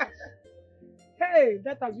 Hey,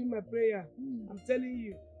 that has been my prayer. I'm telling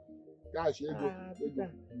you. Cash, ego.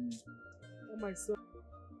 Oh my son.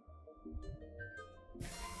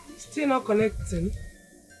 Still not connecting?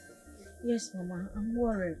 Yes, Mama. I'm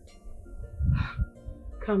worried.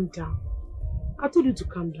 Calm down. I told you to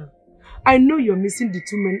calm down. I know you're missing the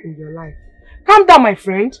two men in your life. Calm down, my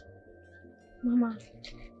friend. Mama,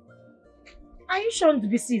 are you sure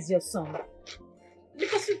this is your son?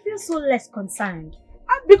 Because you feel so less concerned.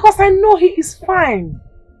 Because I know he is fine.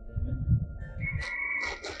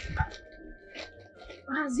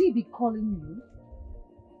 Has he been calling you?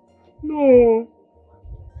 No.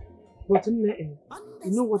 But you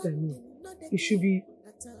know what I mean. It should be.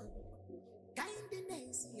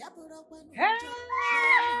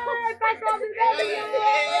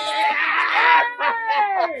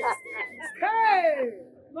 Hey!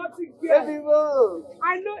 Nothing good.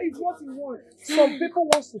 I know it's what you want. Some people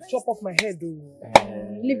want to chop off my head though.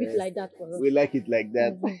 Leave it like that for us. We like it like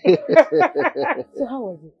that. So how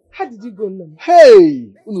was it? How did you go now?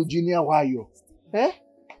 Hey! Eugenia, why you? Eh?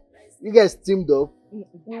 You guys teamed up?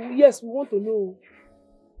 Yes, we want to know.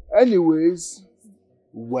 Anyways,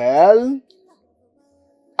 well,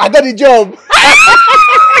 I got the job.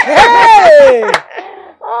 Hey!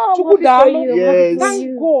 Yes.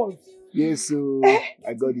 Thank God. Yes, so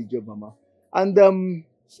I got the job, Mama. And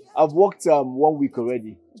I've worked 1 week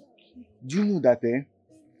already. Do you know that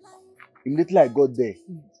immediately I got there,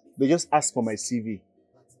 they just asked for my CV.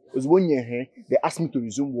 It was 1 year here, they asked me to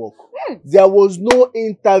resume work. There was no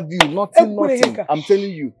interview, nothing. I'm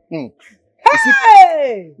telling you. You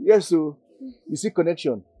see, yes, so you see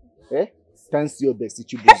connection. Thanks to your bestie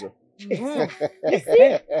Chibuzo.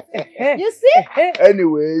 You see?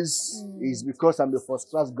 Anyways, it's because I'm the first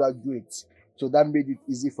class graduate. So that made it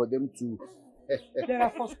easy for them to... There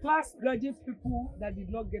are first class graduate people that did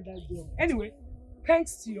not get that job. Anyway,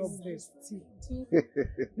 thanks to your bestie.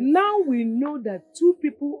 Now we know that two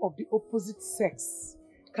people of the opposite sex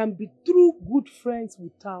can be true good friends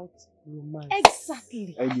without romance.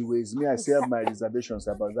 Exactly. Anyways, me, I still have my reservations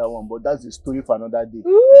about that one, but that's a story for another day.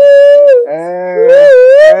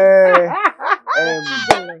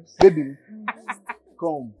 Baby,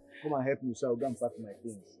 come and help me so I'll go and pack my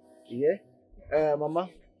things. Yeah? Mama,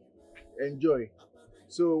 enjoy.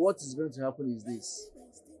 So what is going to happen is this.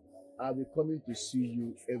 I'll be coming to see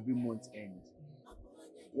you every month end.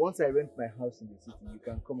 Once I rent my house in the city, you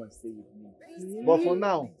can come and stay with me. But for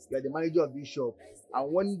now, you are the manager of this shop.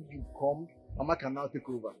 And when you come, Mama can now take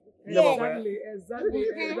over. Exactly.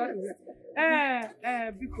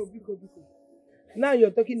 Biko. Now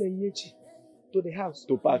you're talking to Nyechi, to the house.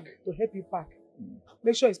 To pack. To help you pack.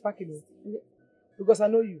 Make sure it's packing. Because I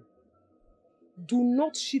know you. Do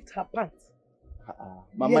not shit her pants.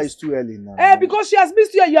 Mama, Yes. is too early now. Because she has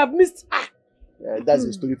missed you and you have missed her. That's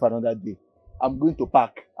a story for another day. I'm going to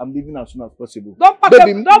pack. I'm leaving as soon as possible. Don't pack,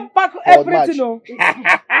 don't pack everything. No. Baby,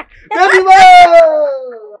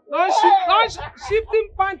 Shifting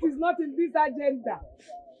pants is not in this agenda.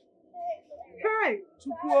 Hey,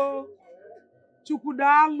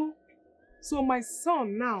 Chukudalu. So my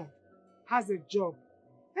son now has a job.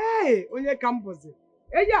 Hey, Onye Campus.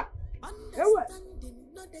 Hey, yeah. Hey, what?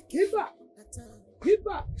 Keep up.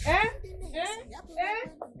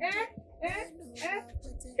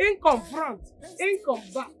 Income front, income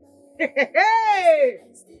back. Hey!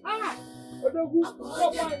 Ah! Odogu,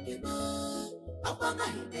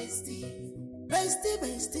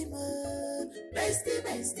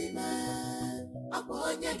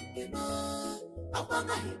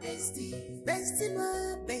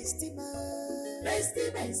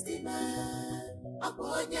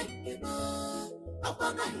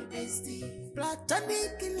 Bestie man.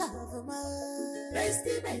 Platonic love man.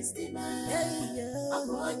 Bestie man.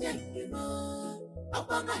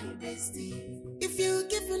 If you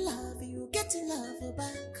give love, you get love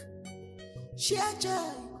back. Share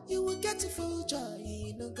joy, you will get full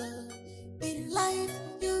joy, no God. In life,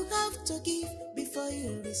 you have to give before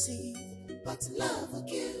you receive. But love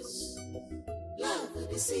kills, love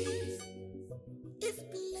deceives.